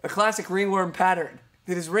a classic ringworm pattern.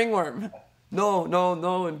 It is ringworm. No, no,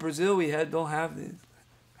 no, in Brazil we don't have this.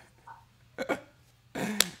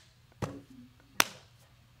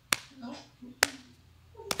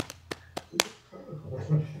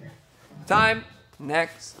 Time.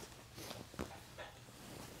 Next.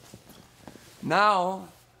 Now.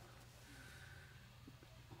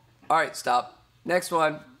 All right, stop. Next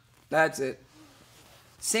one. That's it.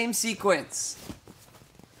 Same sequence.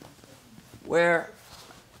 Where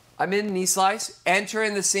I'm in knee slice, enter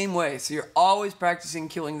in the same way. So you're always practicing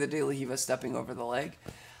killing the De La Riva, stepping over the leg.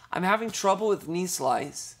 I'm having trouble with knee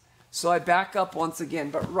slice, so I back up once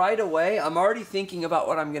again. But right away, I'm already thinking about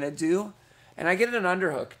what I'm going to do. And I get an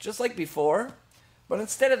underhook, just like before. But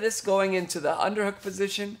instead of this going into the underhook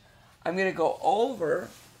position, I'm going to go over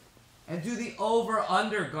and do the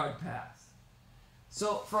over-under guard pass.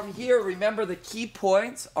 So from here, remember the key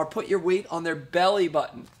points are put your weight on their belly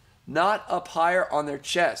button, not up higher on their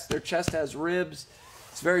chest. Their chest has ribs.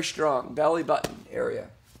 It's very strong. Belly button area.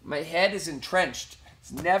 My head is entrenched.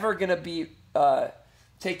 It's never going to be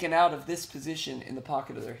taken out of this position in the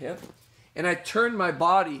pocket of their hip. And I turn my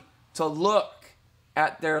body to look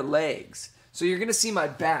at their legs. So you're going to see my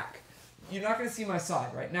back. You're not going to see my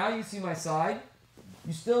side. Right now you see my side.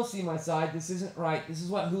 You still see my side. This isn't right. This is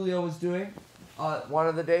what Julio was doing one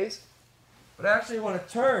of the days. But I actually want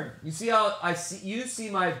to turn. You see how you see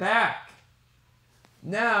my back.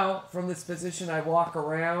 Now, from this position, I walk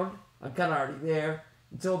around. I'm kind of already there.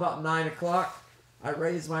 Until about 9 o'clock, I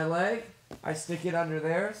raise my leg. I stick it under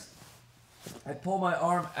theirs. I pull my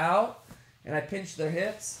arm out, and I pinch their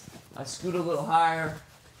hips. I scoot a little higher.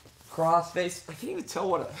 Cross face. I can't even tell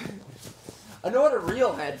what I know what a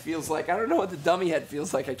real head feels like. I don't know what the dummy head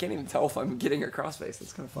feels like. I can't even tell if I'm getting a cross face.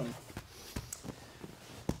 That's kind of funny.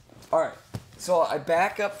 All right. So I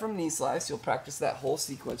back up from knee slice. You'll practice that whole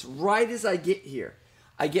sequence. Right as I get here,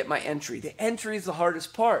 I get my entry. The entry is the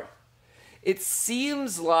hardest part. It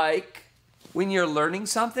seems like when you're learning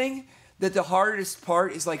something that the hardest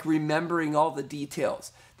part is like remembering all the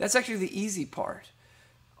details. That's actually the easy part.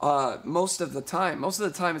 Most of the time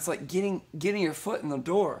it's like getting your foot in the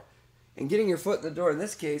door. And getting your foot in the door in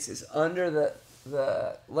this case is under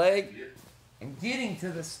the leg and getting to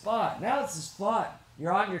the spot. Now it's the spot.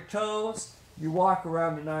 You're on your toes. You walk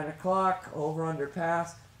around to 9 o'clock, over under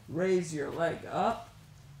pass, raise your leg up,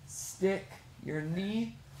 stick your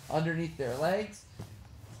knee underneath their legs.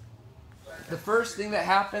 The first thing that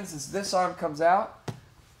happens is this arm comes out,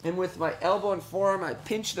 and with my elbow and forearm, I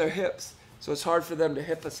pinch their hips, so it's hard for them to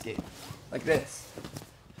hip escape, like this.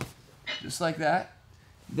 Just like that.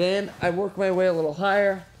 Then I work my way a little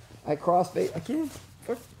higher. I cross base. I can't.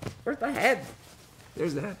 Where's the head?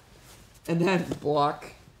 There's the head. And then block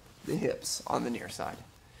the hips on the near side.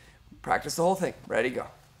 Practice the whole thing. Ready, go.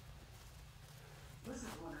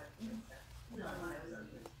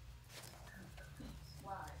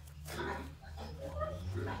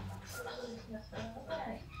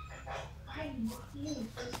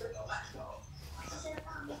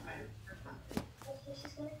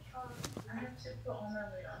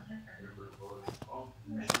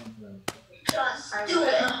 Just do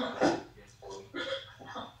it.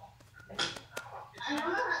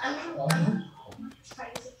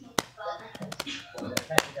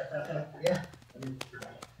 Yeah.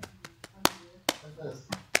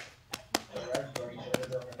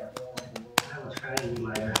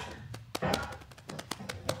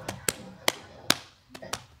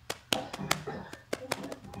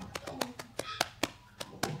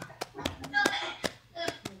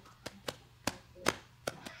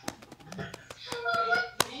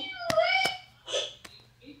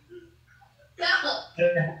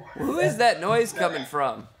 Who is that noise coming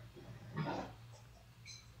from?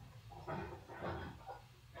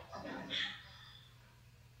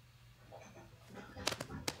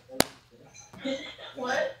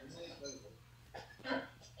 What?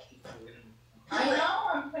 I know,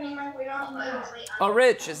 I'm putting my weight on the Oh,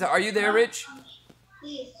 Rich, are you there, Rich?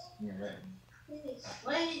 Please. Please.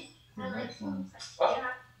 Wait.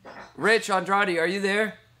 Rich, Andrade, are you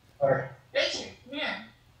there? Rich, yeah.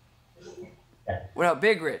 What up,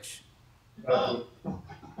 Big Rich? Oh.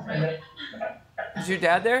 Right. Is your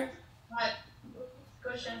dad there? What?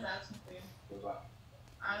 Questions asking for you.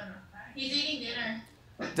 I don't know. He's eating dinner.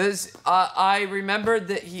 Does I remembered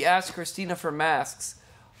that he asked Christina for masks.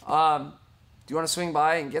 Do you want to swing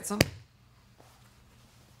by and get some?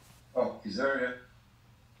 Oh, he's there yet?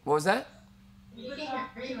 What was that? You can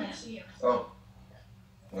very much see him. Oh.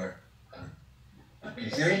 Where? Can you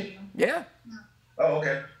see me? Yeah. Oh,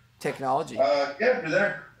 okay. Technology. Yeah, you're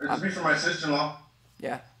there. It's me for my sister-in-law.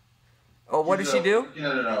 Yeah. Oh, what does she do? Working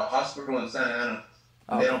at a hospital in Santa Ana.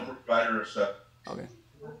 And they don't provide her stuff. Okay.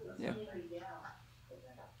 Yeah.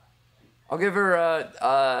 I'll give her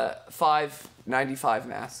 5.95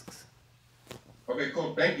 masks. Okay,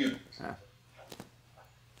 cool. Thank you. Yeah.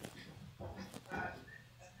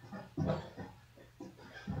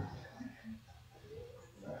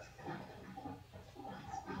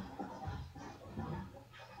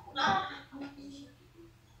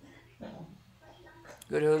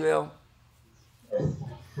 Good, Julio.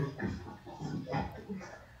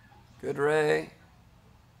 Good, Ray.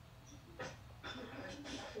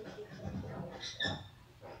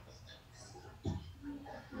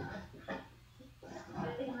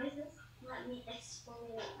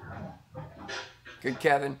 Good,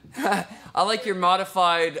 Kevin. I like your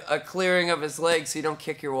modified clearing of his legs so you don't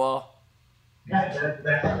kick your wall.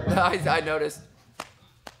 I noticed.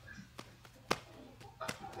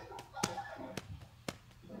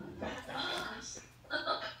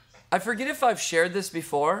 I forget if I've shared this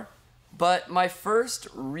before, but my first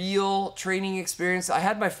real training experience, I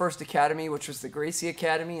had my first academy, which was the Gracie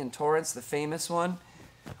Academy in Torrance, the famous one.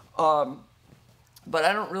 But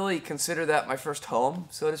I don't really consider that my first home,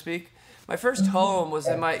 so to speak. My first home was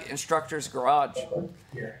in my instructor's garage,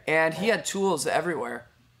 and he had tools everywhere.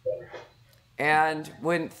 And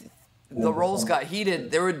when the rolls got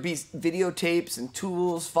heated, there would be videotapes and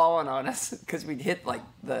tools falling on us because we'd hit like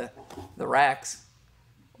the racks,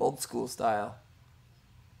 old school style.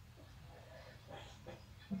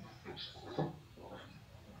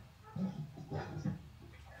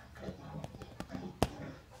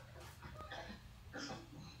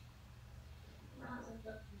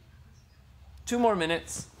 Two more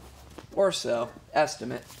minutes or so,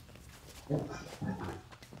 estimate.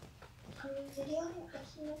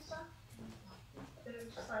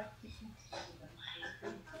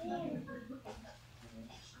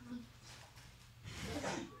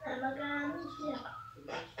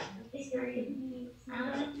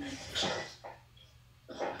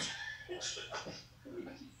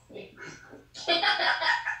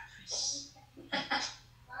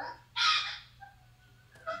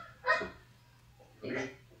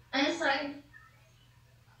 I'm sorry.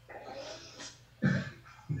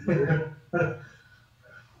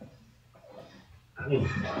 I mean,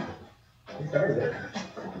 we started it.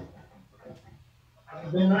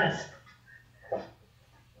 It's been nice.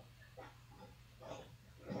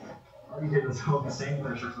 All you did was hold the same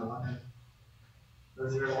pressure for 1 minute.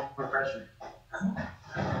 Those are more pressure.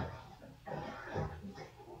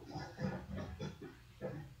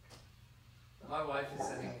 My wife is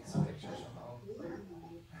sending me some pictures from home.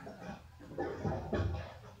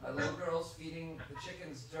 My little girl's feeding the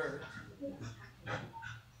chickens dirt.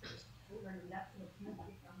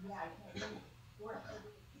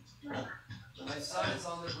 My son is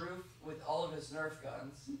on the roof with all of his Nerf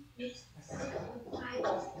guns.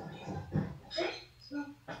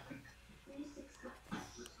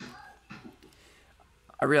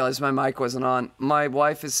 I realized my mic wasn't on. My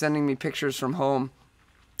wife is sending me pictures from home,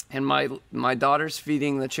 and my daughter's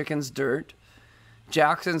feeding the chickens dirt.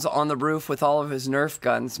 Jackson's on the roof with all of his Nerf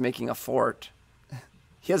guns making a fort.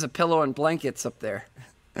 He has a pillow and blankets up there.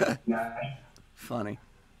 Funny.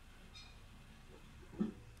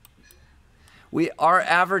 Our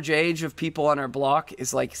average age of people on our block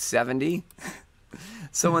is like 70.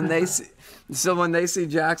 So when they see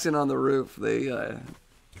Jackson on the roof, they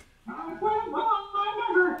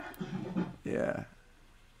yeah.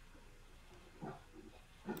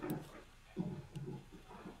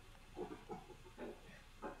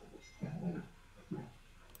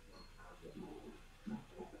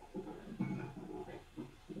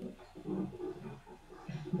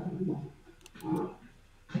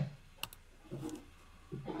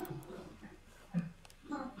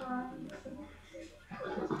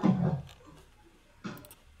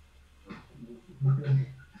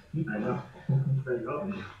 I know. There you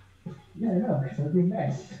go. Yeah, I know. So it'd be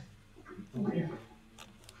nice.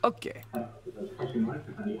 Okay.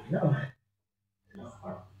 No.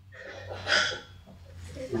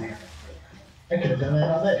 I could have done that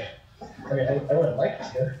all day. I mean, I would have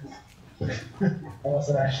liked to. I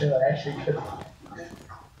wasn't actually, I actually could.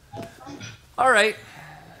 All right.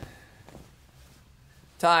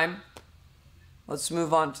 Time. Let's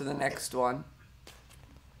move on to the next one.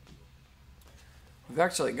 We've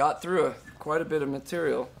actually got through quite a bit of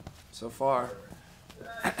material so far.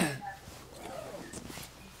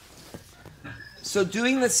 So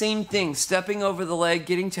doing the same thing, stepping over the leg,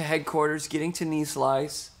 getting to headquarters, getting to knee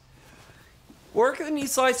slice. Work the knee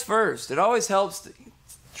slice first. It always helps to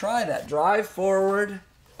try that. Drive forward,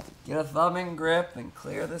 get a thumb in grip, and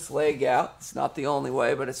clear this leg out. It's not the only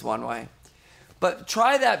way, but it's one way. But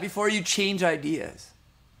try that before you change ideas.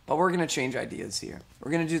 But we're going to change ideas here.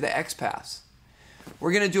 We're going to do the X pass.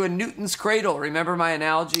 We're going to do a Newton's cradle. Remember my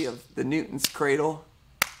analogy of the Newton's cradle?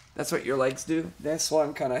 That's what your legs do. This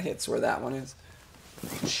one kind of hits where that one is.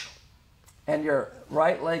 And your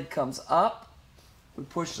right leg comes up. We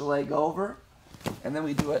push the leg over. And then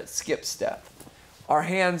we do a skip step. Our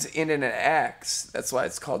hands end in an X. That's why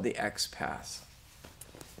it's called the X pass.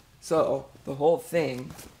 So the whole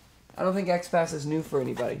thing, I don't think X pass is new for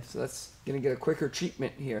anybody. So that's going to get a quicker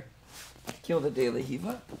treatment here. Kill the de la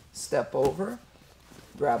Hiva. Step over.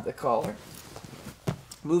 Grab the collar.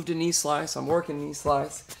 Move to knee slice. I'm working knee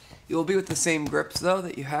slice. You will be with the same grips though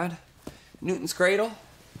that you had. Newton's cradle.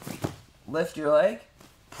 Lift your leg.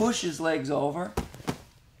 Push his legs over.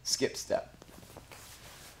 Skip step.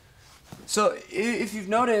 So if you've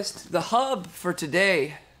noticed, the hub for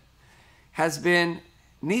today has been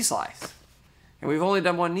knee slice. And we've only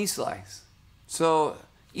done one knee slice. So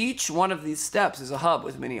each one of these steps is a hub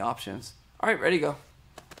with many options. All right, ready, go.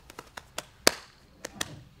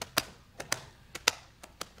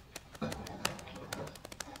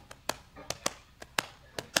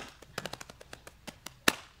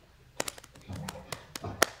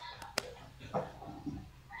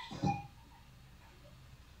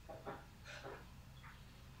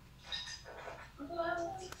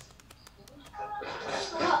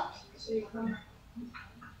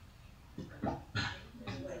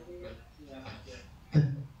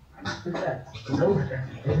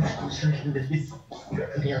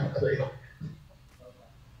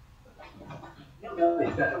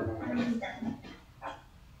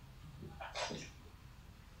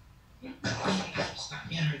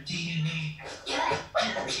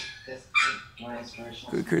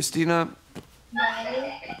 Good, Christina.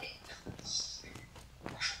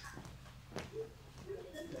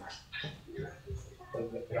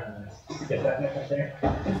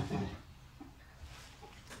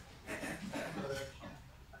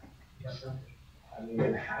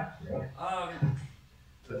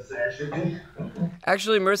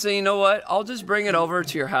 Actually, Marissa, you know what? I'll just bring it over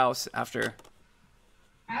to your house after.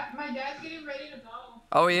 My dad's getting ready to go.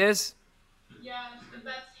 Oh, he is? Yeah, but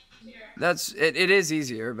that's easier. It is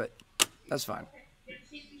easier, but that's fine.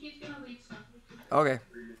 He's gonna leave soon. Okay.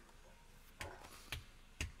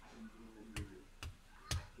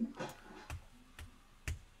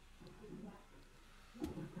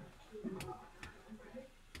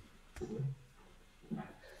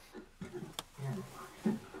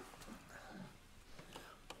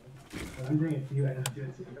 I'm doing it to you, I don't do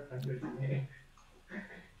it to you, I do it to me.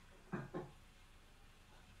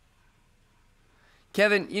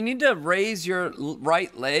 Kevin, you need to raise your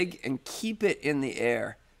right leg and keep it in the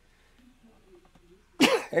air.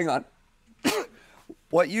 Hang on.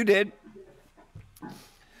 What you did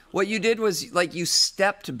was like you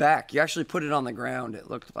stepped back. You actually put it on the ground, it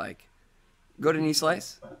looked like. Go to knee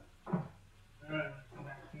slice.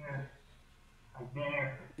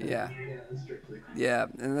 Yeah. Yeah,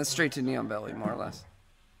 and that's straight to knee on belly, more or less.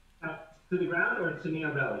 To the ground or to knee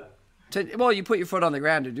on belly? Well, you put your foot on the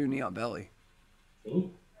ground to do knee on belly.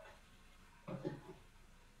 See?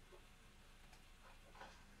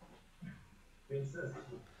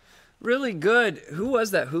 Really good. Who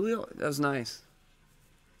was that? Julio? That was nice.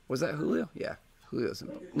 Was that Julio? Yeah. Julio's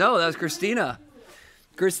involved. No, that was Christina.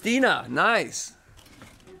 Christina, nice.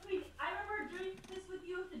 I remember doing this with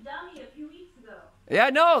you with the dummy a few weeks ago. Yeah,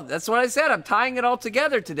 no, that's what I said. I'm tying it all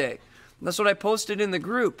together today. That's what I posted in the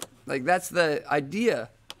group. Like, that's the idea.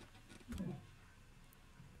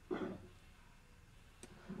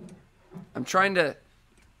 I'm trying to,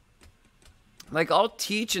 like, I'll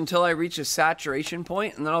teach until I reach a saturation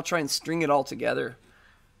point, and then I'll try and string it all together.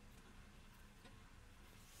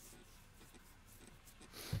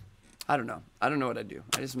 I don't know. I don't know what I do.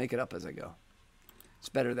 I just make it up as I go. It's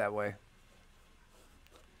better that way.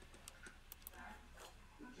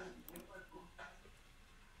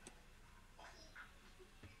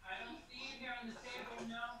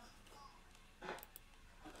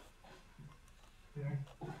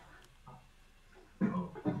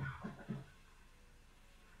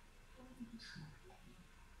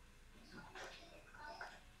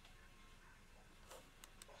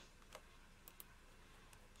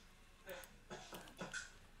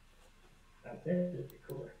 there would be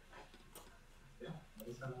cooler. Yeah,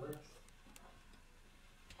 that's how it works.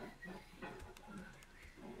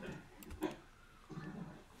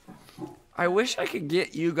 I wish I could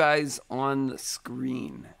get you guys on the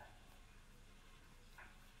screen.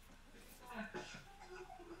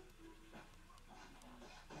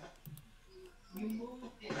 You moved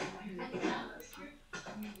it.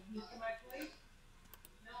 You used to my place?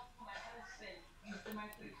 No, my husband used to my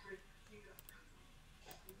place for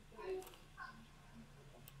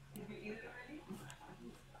Did you eat it already?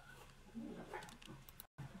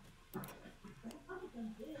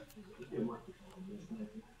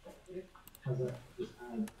 How's that? Just I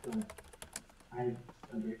have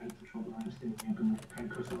a very bad control, but I'm just in camp and like trying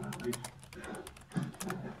to coast around. Like,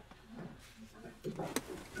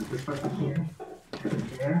 this part up here,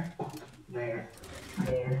 there, there, there.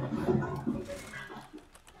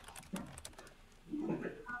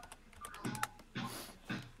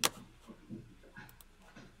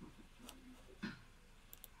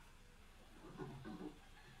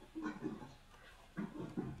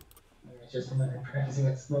 It's just a matter of practicing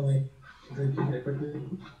it slowly until you can get it quickly.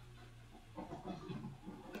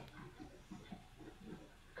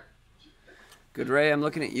 Good, Ray. I'm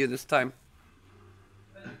looking at you this time.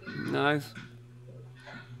 Nice.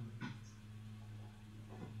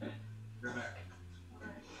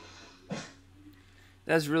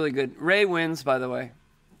 That's really good. Ray wins, by the way.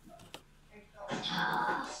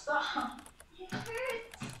 Stop. It hurts.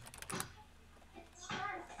 It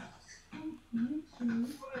hurts.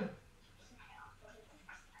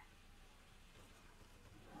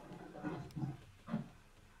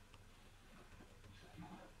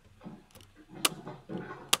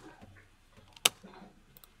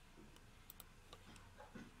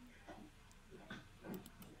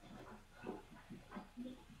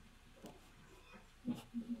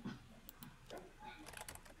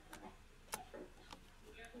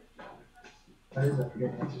 That is a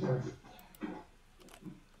good exercise.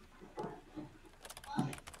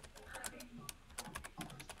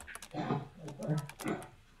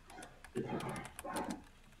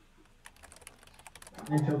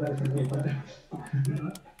 I feel better for me, but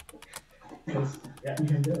yeah, you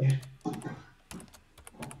can do it.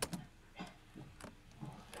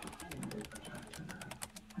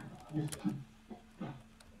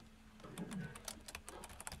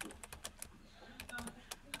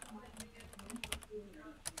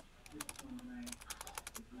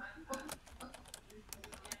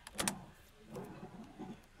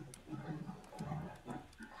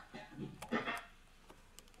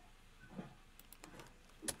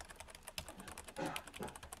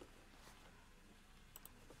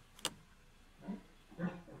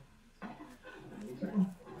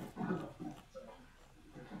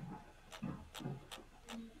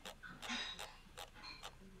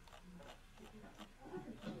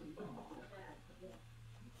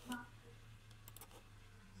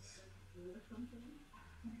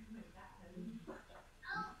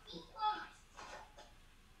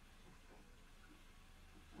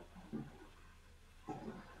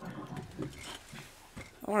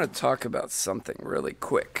 I want to talk about something really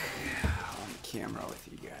quick on camera with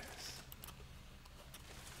you guys.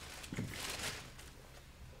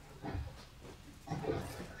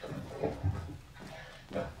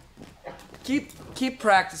 Keep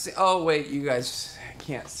practicing. Oh wait, you guys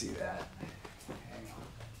can't see that. Hang on.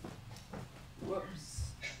 Whoops.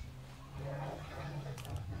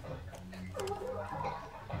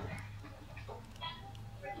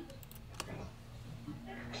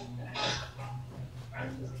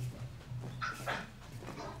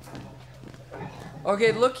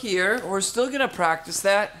 Okay, look here. We're still going to practice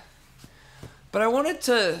that. But I wanted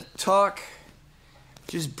to talk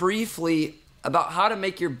just briefly about how to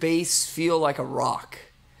make your base feel like a rock.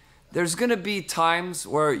 There's going to be times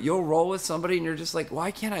where you'll roll with somebody and you're just like,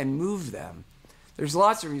 why can't I move them? There's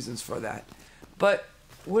lots of reasons for that. But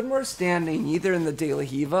when we're standing either in the De La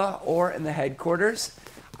Hiva or in the headquarters,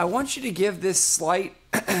 I want you to give this slight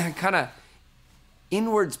kind of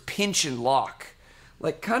inwards pinch and lock.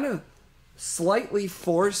 Like kind of slightly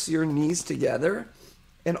force your knees together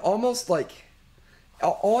and almost like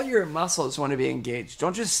all your muscles want to be engaged.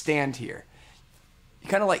 Don't just stand here. You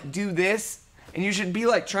kind of like do this, and you should be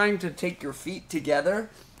like trying to take your feet together,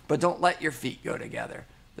 but don't let your feet go together.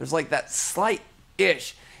 There's like that slight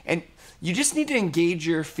ish, and you just need to engage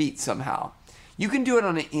your feet somehow. You can do it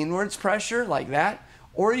on an inwards pressure like that,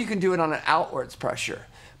 or you can do it on an outwards pressure.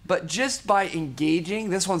 But just by engaging,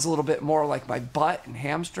 this one's a little bit more like my butt and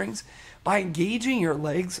hamstrings. By engaging your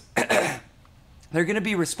legs, they're going to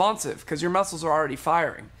be responsive because your muscles are already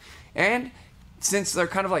firing. And since they're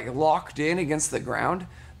kind of like locked in against the ground,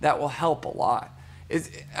 that will help a lot. It's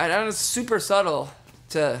super subtle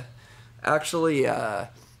to actually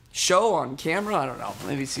show on camera. I don't know.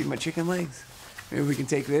 Maybe see my chicken legs. Maybe we can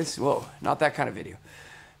take this. Whoa, not that kind of video.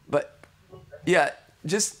 But yeah,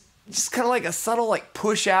 just kind of like a subtle like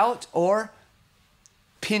push out or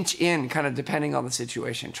pinch in, kind of depending on the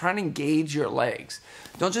situation. Try and engage your legs.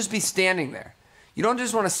 Don't just be standing there. You don't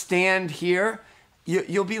just want to stand here.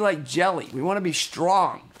 You'll be like jelly. We want to be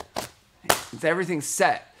strong. It's everything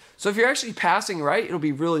set. So if you're actually passing right, it'll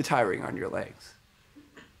be really tiring on your legs.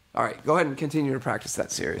 All right, go ahead and continue to practice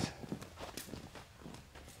that series.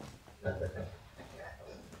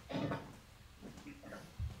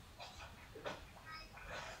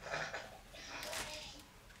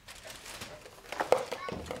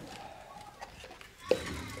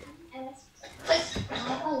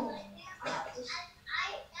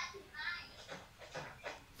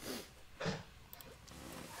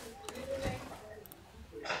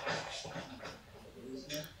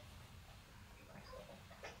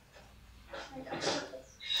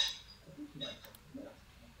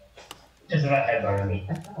 Just about headbutt me.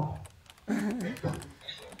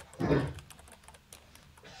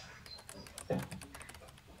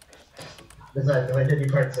 Besides, the way did you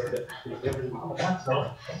part so good.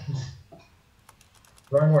 So.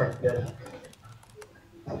 Wrong word, good.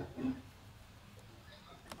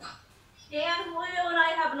 Dan, Julio, and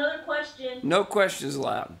I have another question. No questions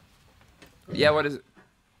allowed. Yeah, what is it?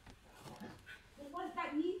 What is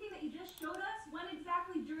that knee thing that you just showed us? When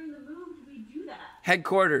exactly during the move did we do that?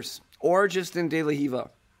 Headquarters or just in daily Hiva.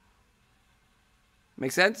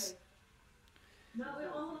 Make sense? No, wait,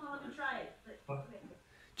 hold on, let me try it.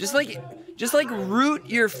 Just like root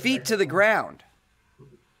your feet to the ground.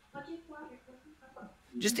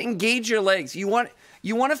 Just engage your legs. You want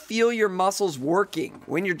to feel your muscles working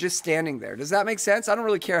when you're just standing there. Does that make sense? I don't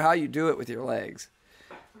really care how you do it with your legs.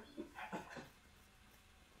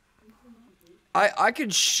 I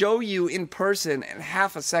could show you in person in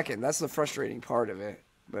half a second. That's the frustrating part of it.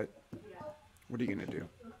 But what are you going to do?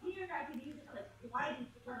 Here I could use it like widen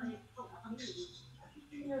for like oh,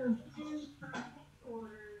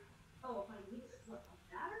 if I use it like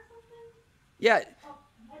that or something? Yeah.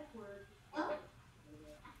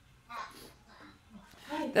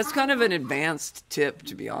 That's kind of an advanced tip,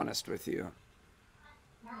 to be honest with you.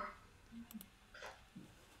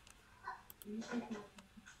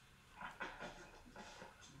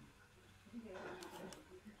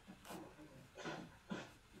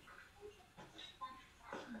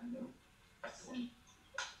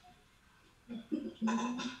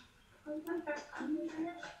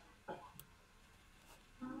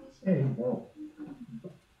 There you go.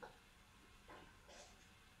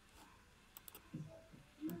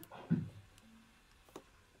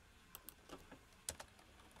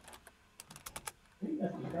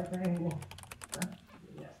 Nasty car triangle. Huh?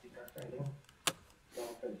 Nasty car triangle. Go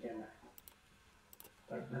for the camera.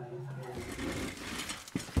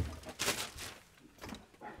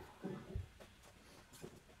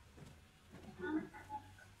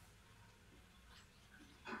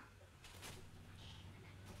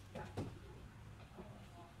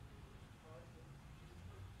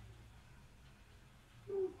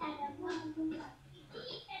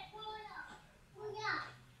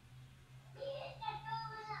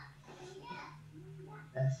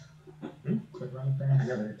 That's quit running fast.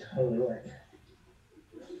 Yeah, but it totally worked.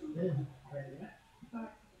 Good. Ready?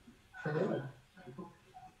 For good. I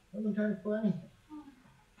wasn't trying to pull anything.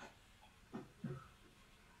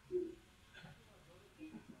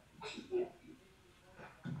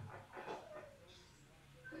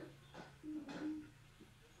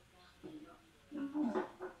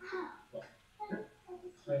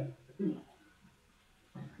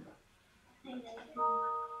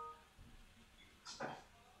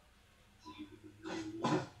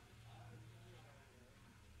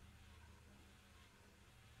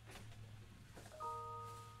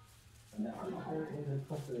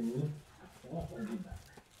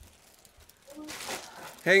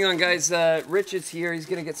 Hang on, guys. Rich is here. He's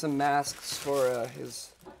gonna get some masks for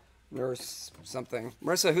his nurse something.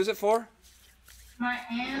 Marissa, who's it for? My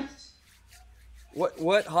aunt.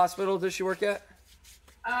 What hospital does she work at?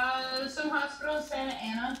 Some hospital in Santa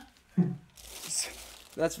Ana.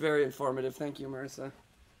 That's very informative. Thank you, Marissa.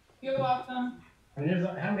 You're welcome. I mean,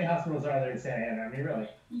 how many hospitals are there in Santa Ana? I mean, really?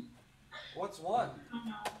 What's one?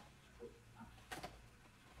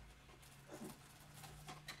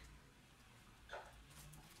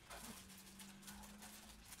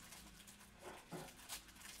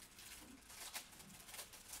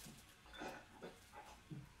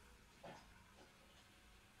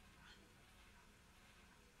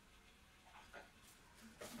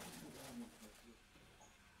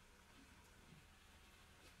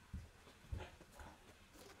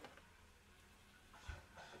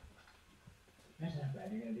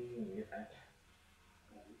 you're gonna be when you get back.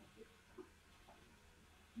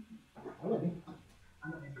 I will be.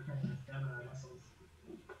 I'm gonna be preparing to stamina our muscles.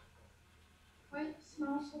 Why does it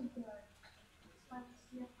smell so good? It's like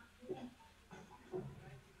it's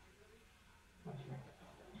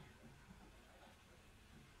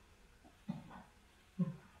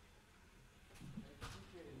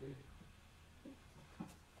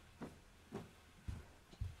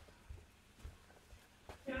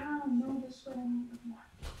yeah, I don't know this one.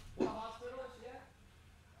 The hospital yet?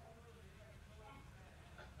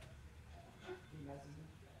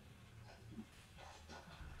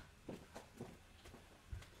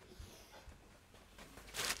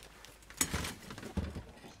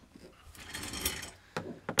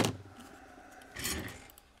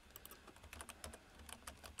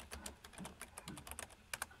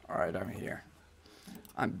 All right, I'm here.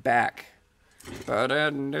 I'm back.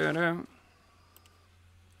 Ba-da-da-da.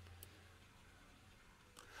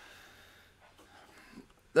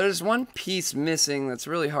 There's one piece missing that's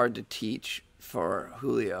really hard to teach for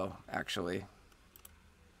Julio, actually.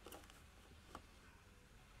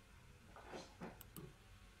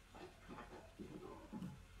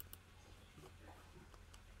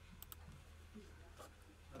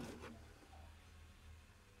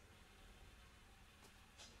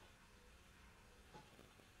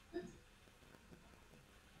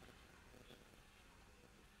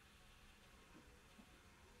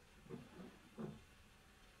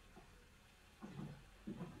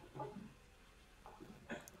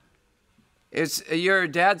 Is your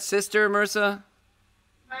dad's sister, Marissa?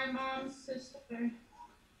 My mom's sister.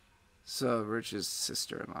 So Rich's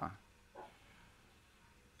sister-in-law.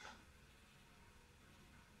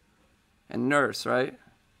 And nurse, right?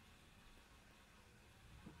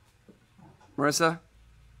 Marissa?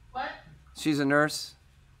 What? She's a nurse?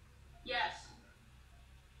 Yes.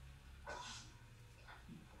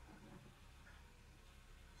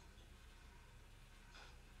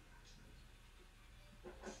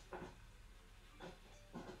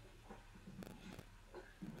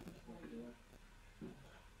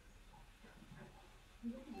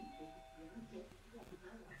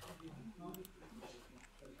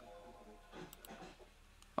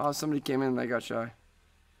 Oh, somebody came in and they got shy.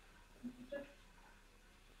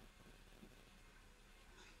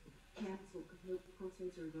 Cancel because no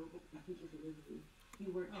consults are available for people delivery.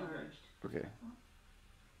 You weren't charged. Okay.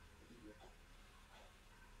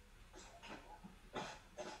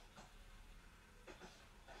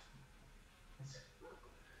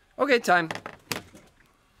 Okay, time.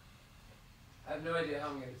 I have no idea how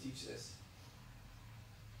I'm going to teach this.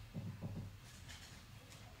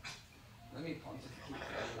 Let me pontificate for a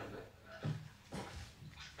little bit.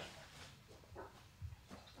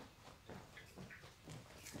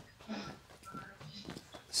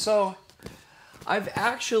 So, I've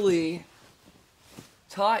actually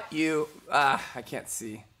taught you. I can't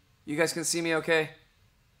see. You guys can see me okay?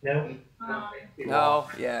 No. No?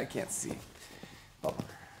 Yeah, I can't see. Oh.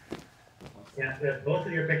 Yeah, there's both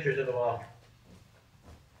of your pictures of the wall.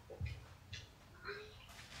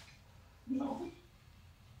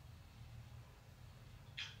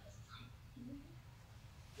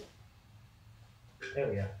 There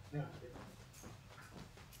we go.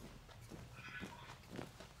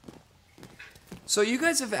 So you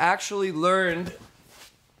guys have actually learned,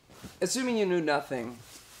 assuming you knew nothing,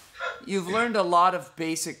 you've learned a lot of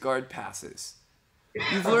basic guard passes.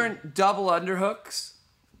 You've learned double underhooks,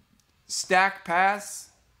 stack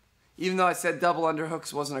pass. Even though I said double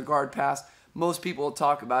underhooks wasn't a guard pass, most people will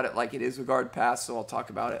talk about it like it is a guard pass, so I'll talk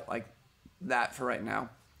about it like that for right now.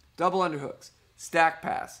 Double underhooks, stack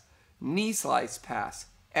pass, knee slice pass,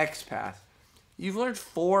 X pass. You've learned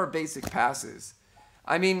 4 basic passes.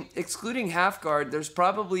 I mean, excluding half guard, there's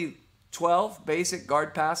probably 12 basic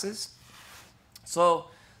guard passes. So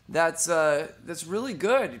that's really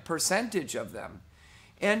good percentage of them.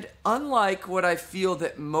 And unlike what I feel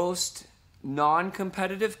that most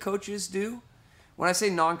non-competitive coaches do, when I say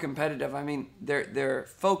non-competitive, I mean their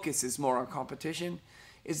focus is more on competition,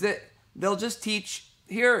 is that they'll just teach,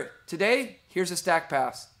 here, today, here's a stack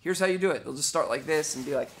pass. Here's how you do it. They'll just start like this and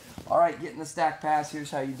be like, all right, get in the stack pass, here's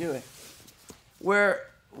how you do it.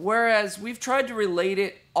 Whereas we've tried to relate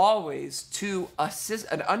it always to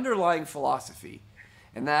an underlying philosophy,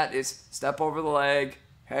 and that is step over the leg,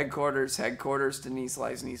 head quarters to knee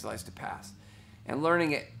slice to pass, and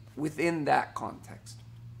learning it within that context.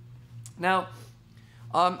 Now,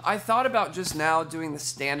 I thought about just now doing the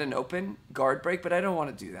stand and open guard break, but I don't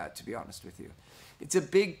want to do that, to be honest with you. It's a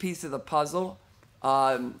big piece of the puzzle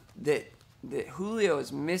that Julio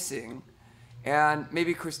is missing, and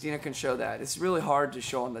maybe Christina can show that. It's really hard to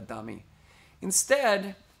show on the dummy.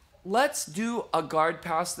 Instead, let's do a guard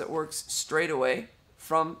pass that works straight away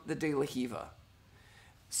from the De La Riva.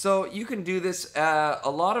 So you can do this a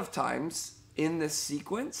lot of times in this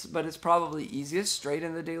sequence, but it's probably easiest straight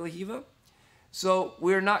in the De La Riva. So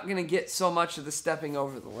we're not going to get so much of the stepping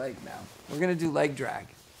over the leg now. We're going to do leg drag.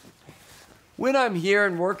 When I'm here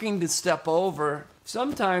and working to step over,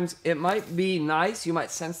 sometimes it might be nice, you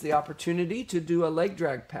might sense the opportunity to do a leg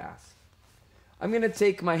drag pass. I'm going to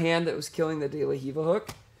take my hand that was killing the De La Riva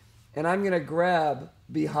hook, and I'm going to grab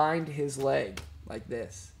behind his leg like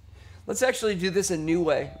this. Let's actually do this a new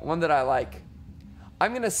way, one that I like.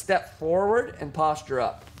 I'm going to step forward and posture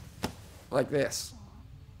up like this.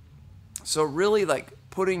 So really like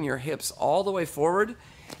putting your hips all the way forward,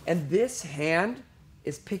 and this hand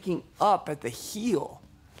is picking up at the heel.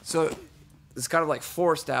 So it's kind of like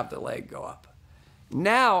forced to have the leg go up.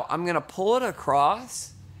 Now I'm going to pull it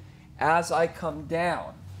across as I come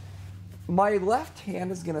down. My left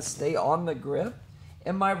hand is going to stay on the grip,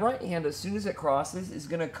 and my right hand, as soon as it crosses, is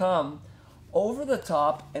going to come over the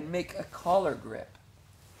top and make a collar grip.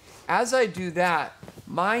 As I do that,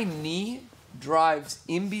 my knee drives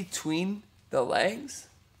in between the legs.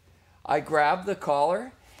 I grab the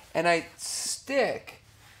collar and I stick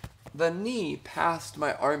the knee past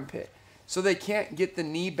my armpit so they can't get the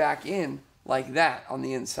knee back in like that on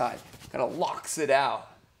the inside. Kind of locks it out.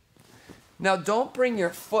 Now don't bring your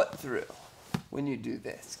foot through when you do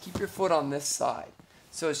this. Keep your foot on this side.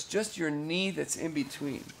 So it's just your knee that's in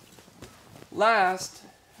between. Last,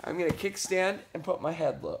 I'm going to kickstand and put my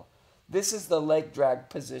head low. This is the leg drag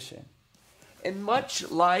position. And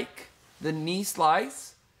much like the knee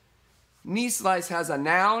slice has a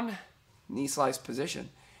noun, knee slice position,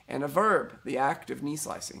 and a verb, the act of knee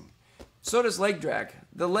slicing. So does leg drag.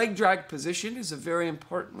 The leg drag position is a very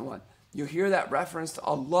important one. You hear that referenced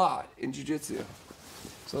a lot in Jiu-Jitsu.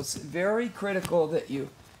 So it's very critical that you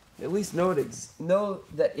at least know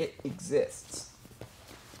that it exists.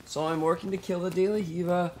 So I'm working to kill the De La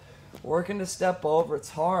Riva, working to step over. It's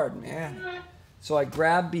hard, man. So I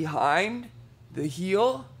grab behind the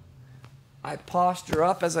heel. I posture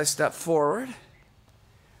up as I step forward.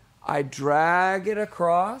 I drag it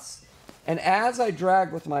across. And as I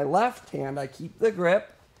drag with my left hand, I keep the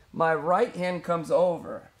grip. My right hand comes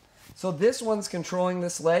over. So this one's controlling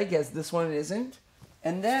this leg as this one isn't.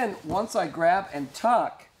 And then once I grab and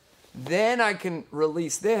tuck, then I can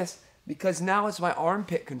release this because now it's my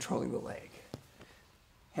armpit controlling the leg.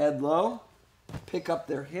 Head low, pick up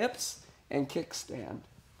their hips, and kickstand.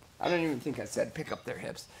 I don't even think I said pick up their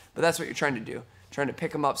hips, but that's what you're trying to do. Trying to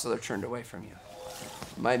pick them up so they're turned away from you.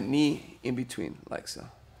 My knee in between, like so.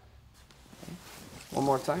 Okay. One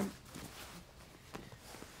more time.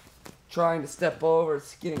 Trying to step over,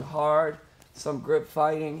 it's getting hard. Some grip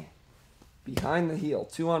fighting. Behind the heel,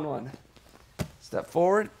 2-on-1. Step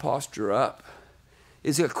forward, posture up.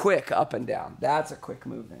 Is a quick up and down. That's a quick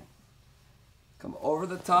movement. Come over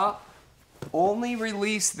the top. Only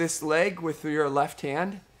release this leg with your left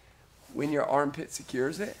hand when your armpit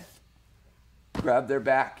secures it. Grab their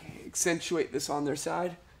back. Accentuate this on their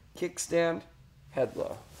side. Kickstand. Head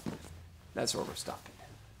low. That's where we're stopping.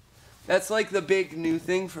 That's like the big new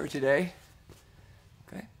thing for today.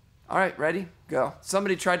 Okay. All right, ready? Go.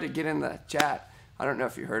 Somebody tried to get in the chat. I don't know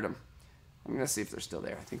if you heard them. I'm going to see if they're still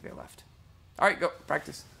there. I think they left. All right, go.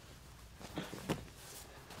 Practice.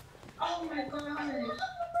 Oh my god.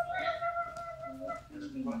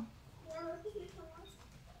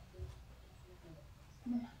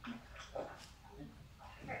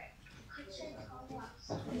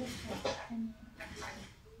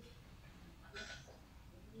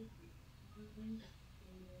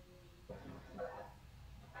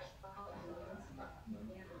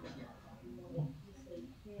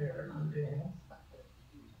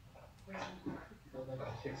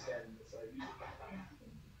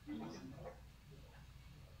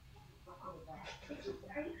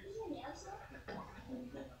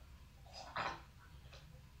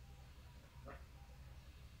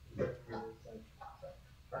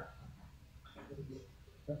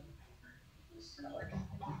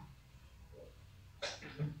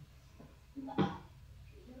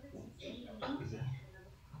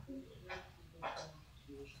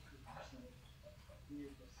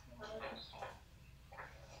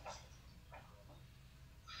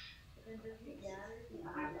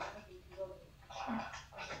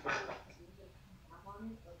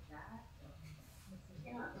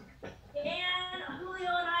 Dan, Julio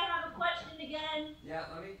and I have a question again. Yeah,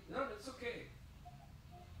 no, it's okay.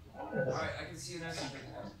 All right, I can see you next week.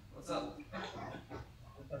 What's up?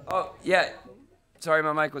 Oh, yeah. Sorry,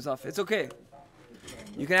 my mic was off. It's okay.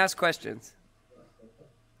 You can ask questions.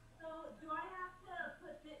 So, do I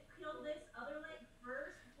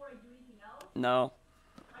No.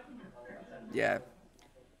 Yeah.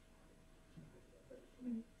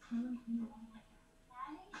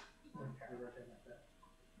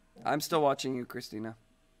 I'm still watching you, Christina.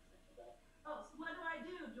 Oh, so what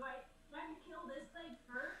do? Do I have to kill this leg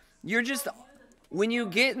first? You're just, when you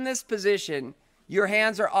get in this position, your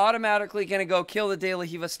hands are automatically going to go kill the De La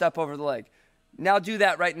Riva, step over the leg. Now do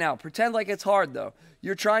that right now. Pretend like it's hard, though.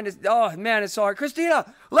 You're trying to, oh, man, it's so hard.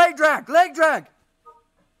 Christina, leg drag, leg drag.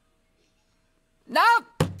 No.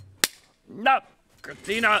 No.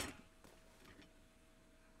 Christina.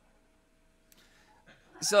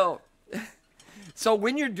 So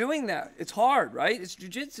when you're doing that, it's hard, right? It's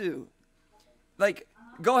jiu-jitsu. Like,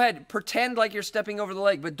 go ahead, pretend like you're stepping over the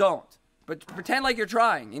leg, but don't. But pretend like you're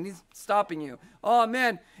trying, and he's stopping you. Oh,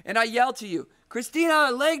 man, and I yell to you,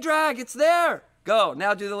 Christina, leg drag, it's there. Go,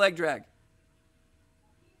 now do the leg drag.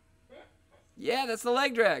 Yeah, that's the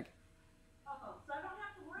leg drag. Oh, so I don't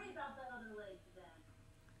have to worry about that other leg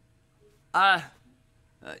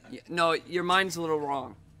then. No, your mind's a little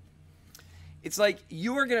wrong. It's like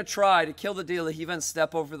you are going to try to kill the De La Riva and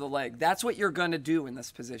step over the leg. That's what you're going to do in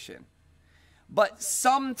this position. But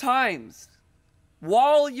sometimes,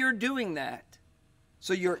 while you're doing that,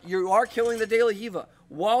 so you are killing the De La Riva.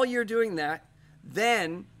 While you're doing that,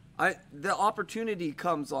 then the opportunity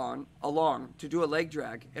comes along to do a leg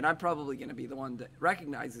drag, and I'm probably going to be the one that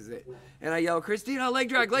recognizes it. And I yell, Christina, leg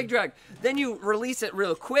drag, leg drag. Then you release it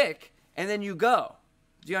real quick, and then you go.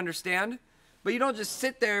 Do you understand? But you don't just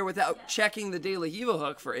sit there without checking the De La Riva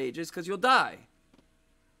hook for ages, because you'll die.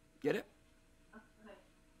 Get it?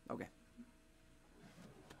 Okay.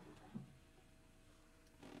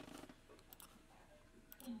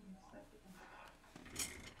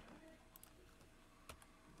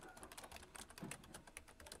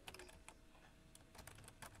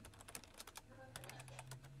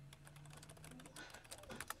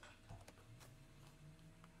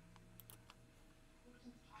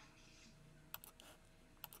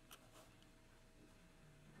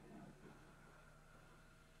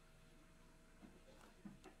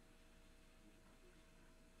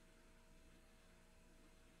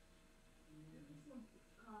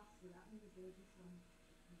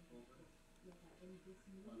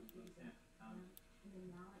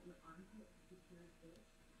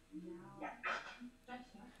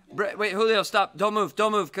 Wait, Julio, stop. Don't move,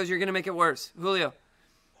 because you're going to make it worse. Julio,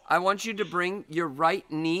 I want you to bring your right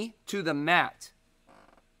knee to the mat.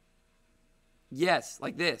 Yes,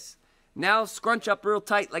 like this. Now scrunch up real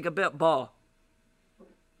tight like a bit ball.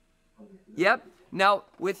 Yep. Now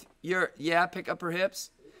with your, pick up her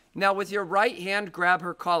hips. Now with your right hand, grab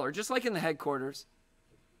her collar, just like in the headquarters.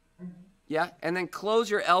 Yeah, and then close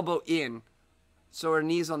your elbow in so her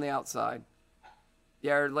knee's on the outside.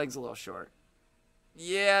 Yeah, her leg's a little short.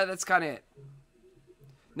 Yeah, that's kind of it.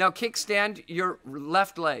 Now kickstand your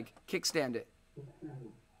left leg. Kickstand it.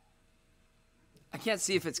 I can't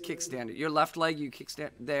see if it's kickstand it. Your left leg, you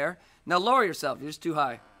kickstand there. Now lower yourself. You're just too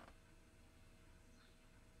high.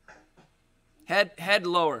 Head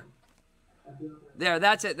lower. There,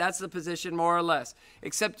 that's it. That's the position more or less.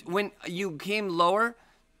 Except when you came lower,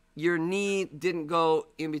 your knee didn't go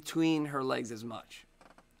in between her legs as much.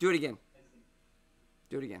 Do it again.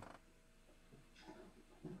 Do it again.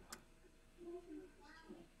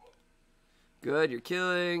 Good, you're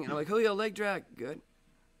killing. And I'm like, Julio, leg drag. Good.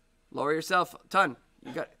 Lower yourself. Ton.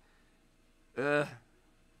 You got.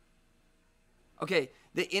 Okay,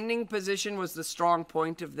 the ending position was the strong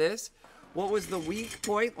point of this. What was the weak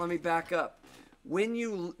point? Let me back up. When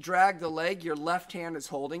you drag the leg, your left hand is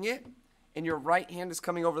holding it, and your right hand is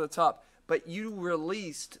coming over the top. But you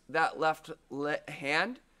released that left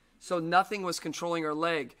hand, so nothing was controlling her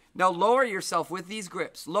leg. Now lower yourself with these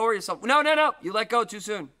grips. Lower yourself. No. You let go too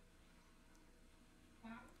soon.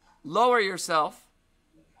 Lower yourself.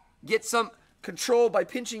 Get some control by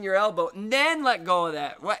pinching your elbow, and then let go of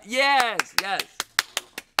that. What? Yes.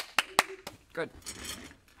 Good.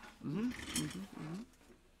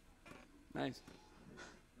 Nice.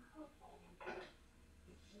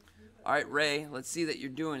 All right, Ray, let's see that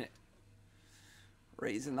you're doing it.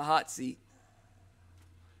 Ray's in the hot seat.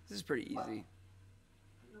 This is pretty easy.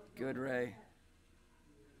 Good, Ray.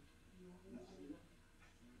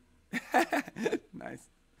 Nice.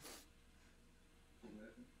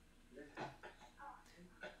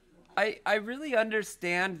 I really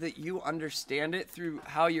understand that you understand it through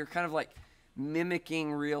how you're kind of like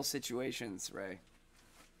mimicking real situations, Ray.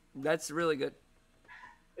 That's really good.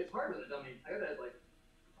 It's hard with a dummy. I gotta like.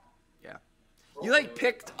 Yeah. You like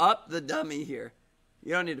picked up the dummy here.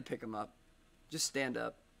 You don't need to pick him up. Just stand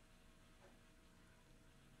up.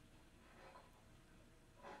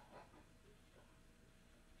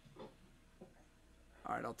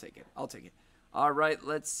 All right, I'll take it. I'll take it. All right,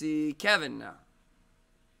 let's see. Kevin now.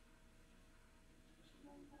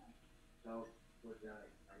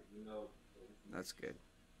 That's good.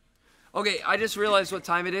 Okay, I just realized what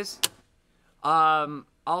time it is.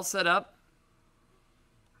 I'll set up.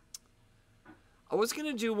 I was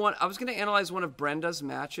gonna analyze one of Brenda's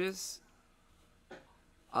matches.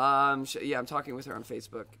 Yeah, I'm talking with her on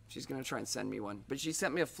Facebook. She's gonna try and send me one, but she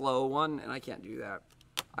sent me a flow one, and I can't do that.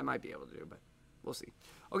 I might be able to do, but we'll see.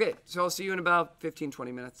 Okay, so I'll see you in about 15,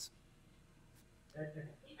 20 minutes.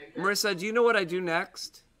 Marissa, do you know what I do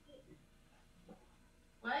next?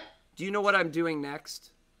 What? Do you know what I'm doing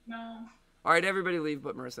next? No. All right, everybody leave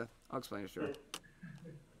but Marissa. I'll explain it to her.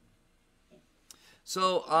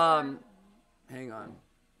 So, hang on.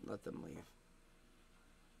 Let them leave.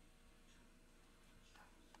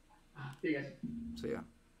 See you guys. So, yeah.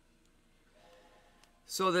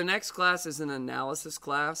 So, the next class is an analysis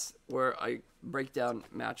class where I break down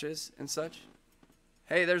matches and such.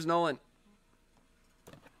 Hey, there's Nolan.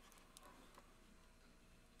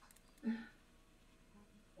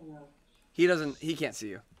 He can't see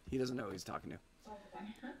you. He doesn't know who he's talking to.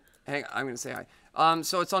 Hang on, I'm going to say hi.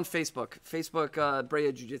 So it's on Facebook. Facebook,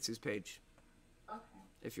 Brea Jiu-Jitsu's page. Okay.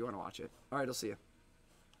 If you want to watch it. All right, I'll see you.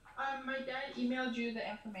 My dad emailed you the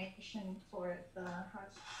information for the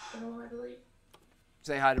hospital, I believe.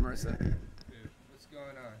 Say hi to Marissa. Dude, what's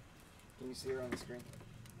going on? Can you see her on the screen?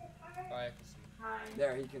 Oh, I can see. Hi.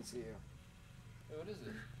 There, he can see you. Hey, what is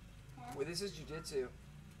it? Well, this is Jiu-Jitsu.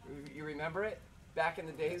 You remember it? Back in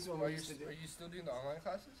the days when we used to do... Are you still doing the online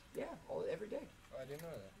classes? Yeah, every day. Oh, I didn't know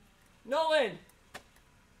that. Nolan!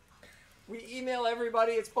 We email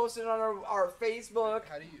everybody. It's posted on our Facebook,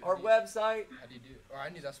 our website. How do you do it? Oh, I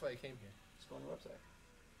knew that's why I came here. Just go on the website.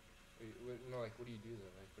 What do you do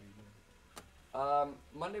though? Like, what do you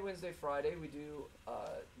do? Monday, Wednesday, Friday, we do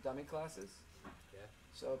dummy classes. Yeah.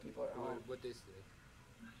 So people are home. What day's today?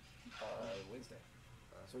 Wednesday.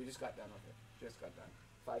 So we just got done with it. Just got done.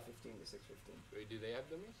 5:15 to 6:15. Wait, do they have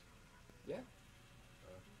dummies? Yeah.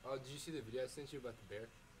 Oh, did you see the video I sent you about the bear?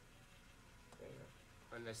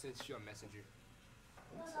 Yeah. And I sent you on Messenger.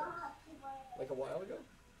 Like a while ago?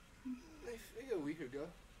 Like a week ago.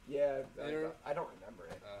 Yeah, I don't remember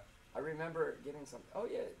it. I remember getting some. Oh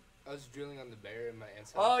yeah. I was drilling on the bear in my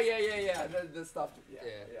aunt's house. Oh yeah. The stuff. Yeah,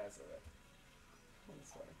 I saw that.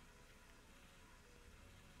 That's funny.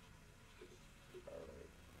 Alright.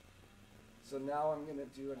 So now I'm gonna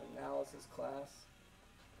do an analysis class.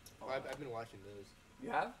 Oh, I've been watching those. You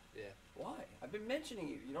have? Yeah. Why? I've been mentioning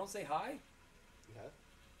you. You don't say hi? You have?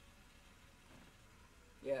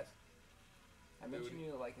 Yes. I mentioned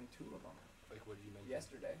you like in 2 of them. Like what did you mention?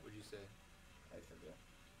 Yesterday. What did you say? I forget.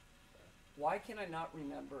 Why can I not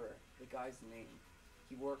remember the guy's name?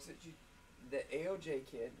 He works at the AOJ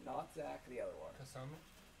kid, not Zach, the other one. Kasama?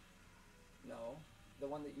 No, the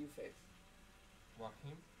one that you faced.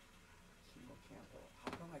 Joaquin? Kimo Campbell.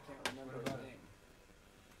 How come I can't remember What his about name?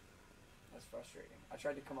 That's frustrating. I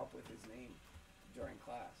tried to come up with his name during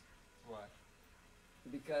class. Why?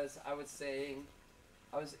 Because I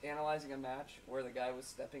was analyzing a match where the guy was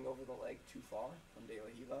stepping over the leg too far from De La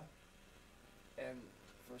Riva, and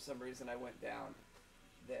for some reason I went down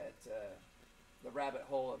that the rabbit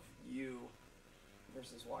hole of you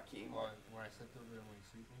versus Joaquin. Where I stepped over and when you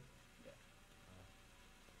sweep me? Yeah.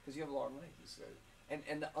 Because you have long legs. So,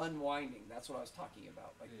 and the unwinding, that's what I was talking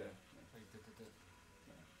about. Like yeah.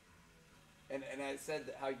 And I said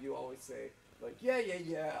that how you always say, like, yeah,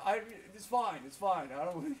 it's fine. I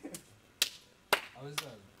don't. I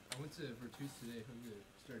went to Virtus today. I'm gonna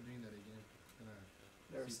start doing that again.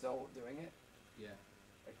 They're still doing it? Yeah.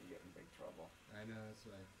 I could get in big trouble. I know, that's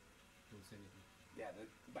why I don't say anything. Yeah,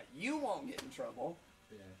 but you won't get in trouble.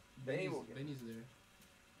 Yeah. Benny's there.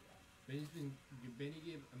 Yeah.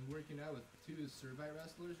 I'm working out with 2 Servite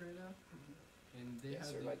wrestlers right now. And they have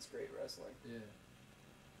Servite's great wrestling. Yeah.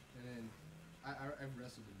 And then I've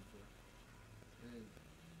wrestled him before. And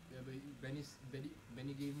yeah, but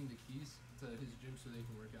Benny gave him the keys to his gym so they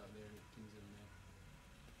can work out there at Kings MMA.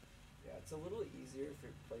 Yeah, it's a little easier for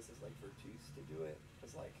places like Virtus to do it,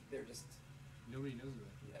 because like they're just nobody knows about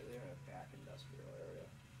it. Yeah, they're in a back industrial area.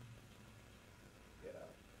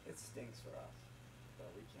 It stinks for us, but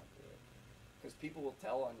we can't do it because people will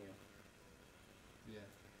tell on you. Yeah.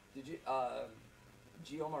 Did you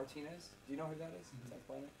Gio Martinez? Do you know who that is? Mm-hmm. Tenth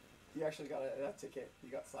Planet. He actually got a ticket. He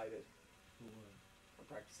got cited For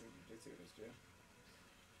practicing jiu-jitsu in his gym.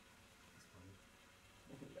 That's funny.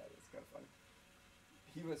 Yeah, it's kind of funny.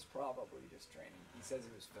 He was probably just training. He says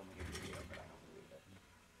he was filming a video, but I don't believe it.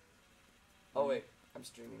 Oh wait, I'm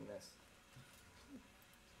streaming this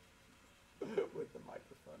with the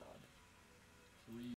microphone on. So what do you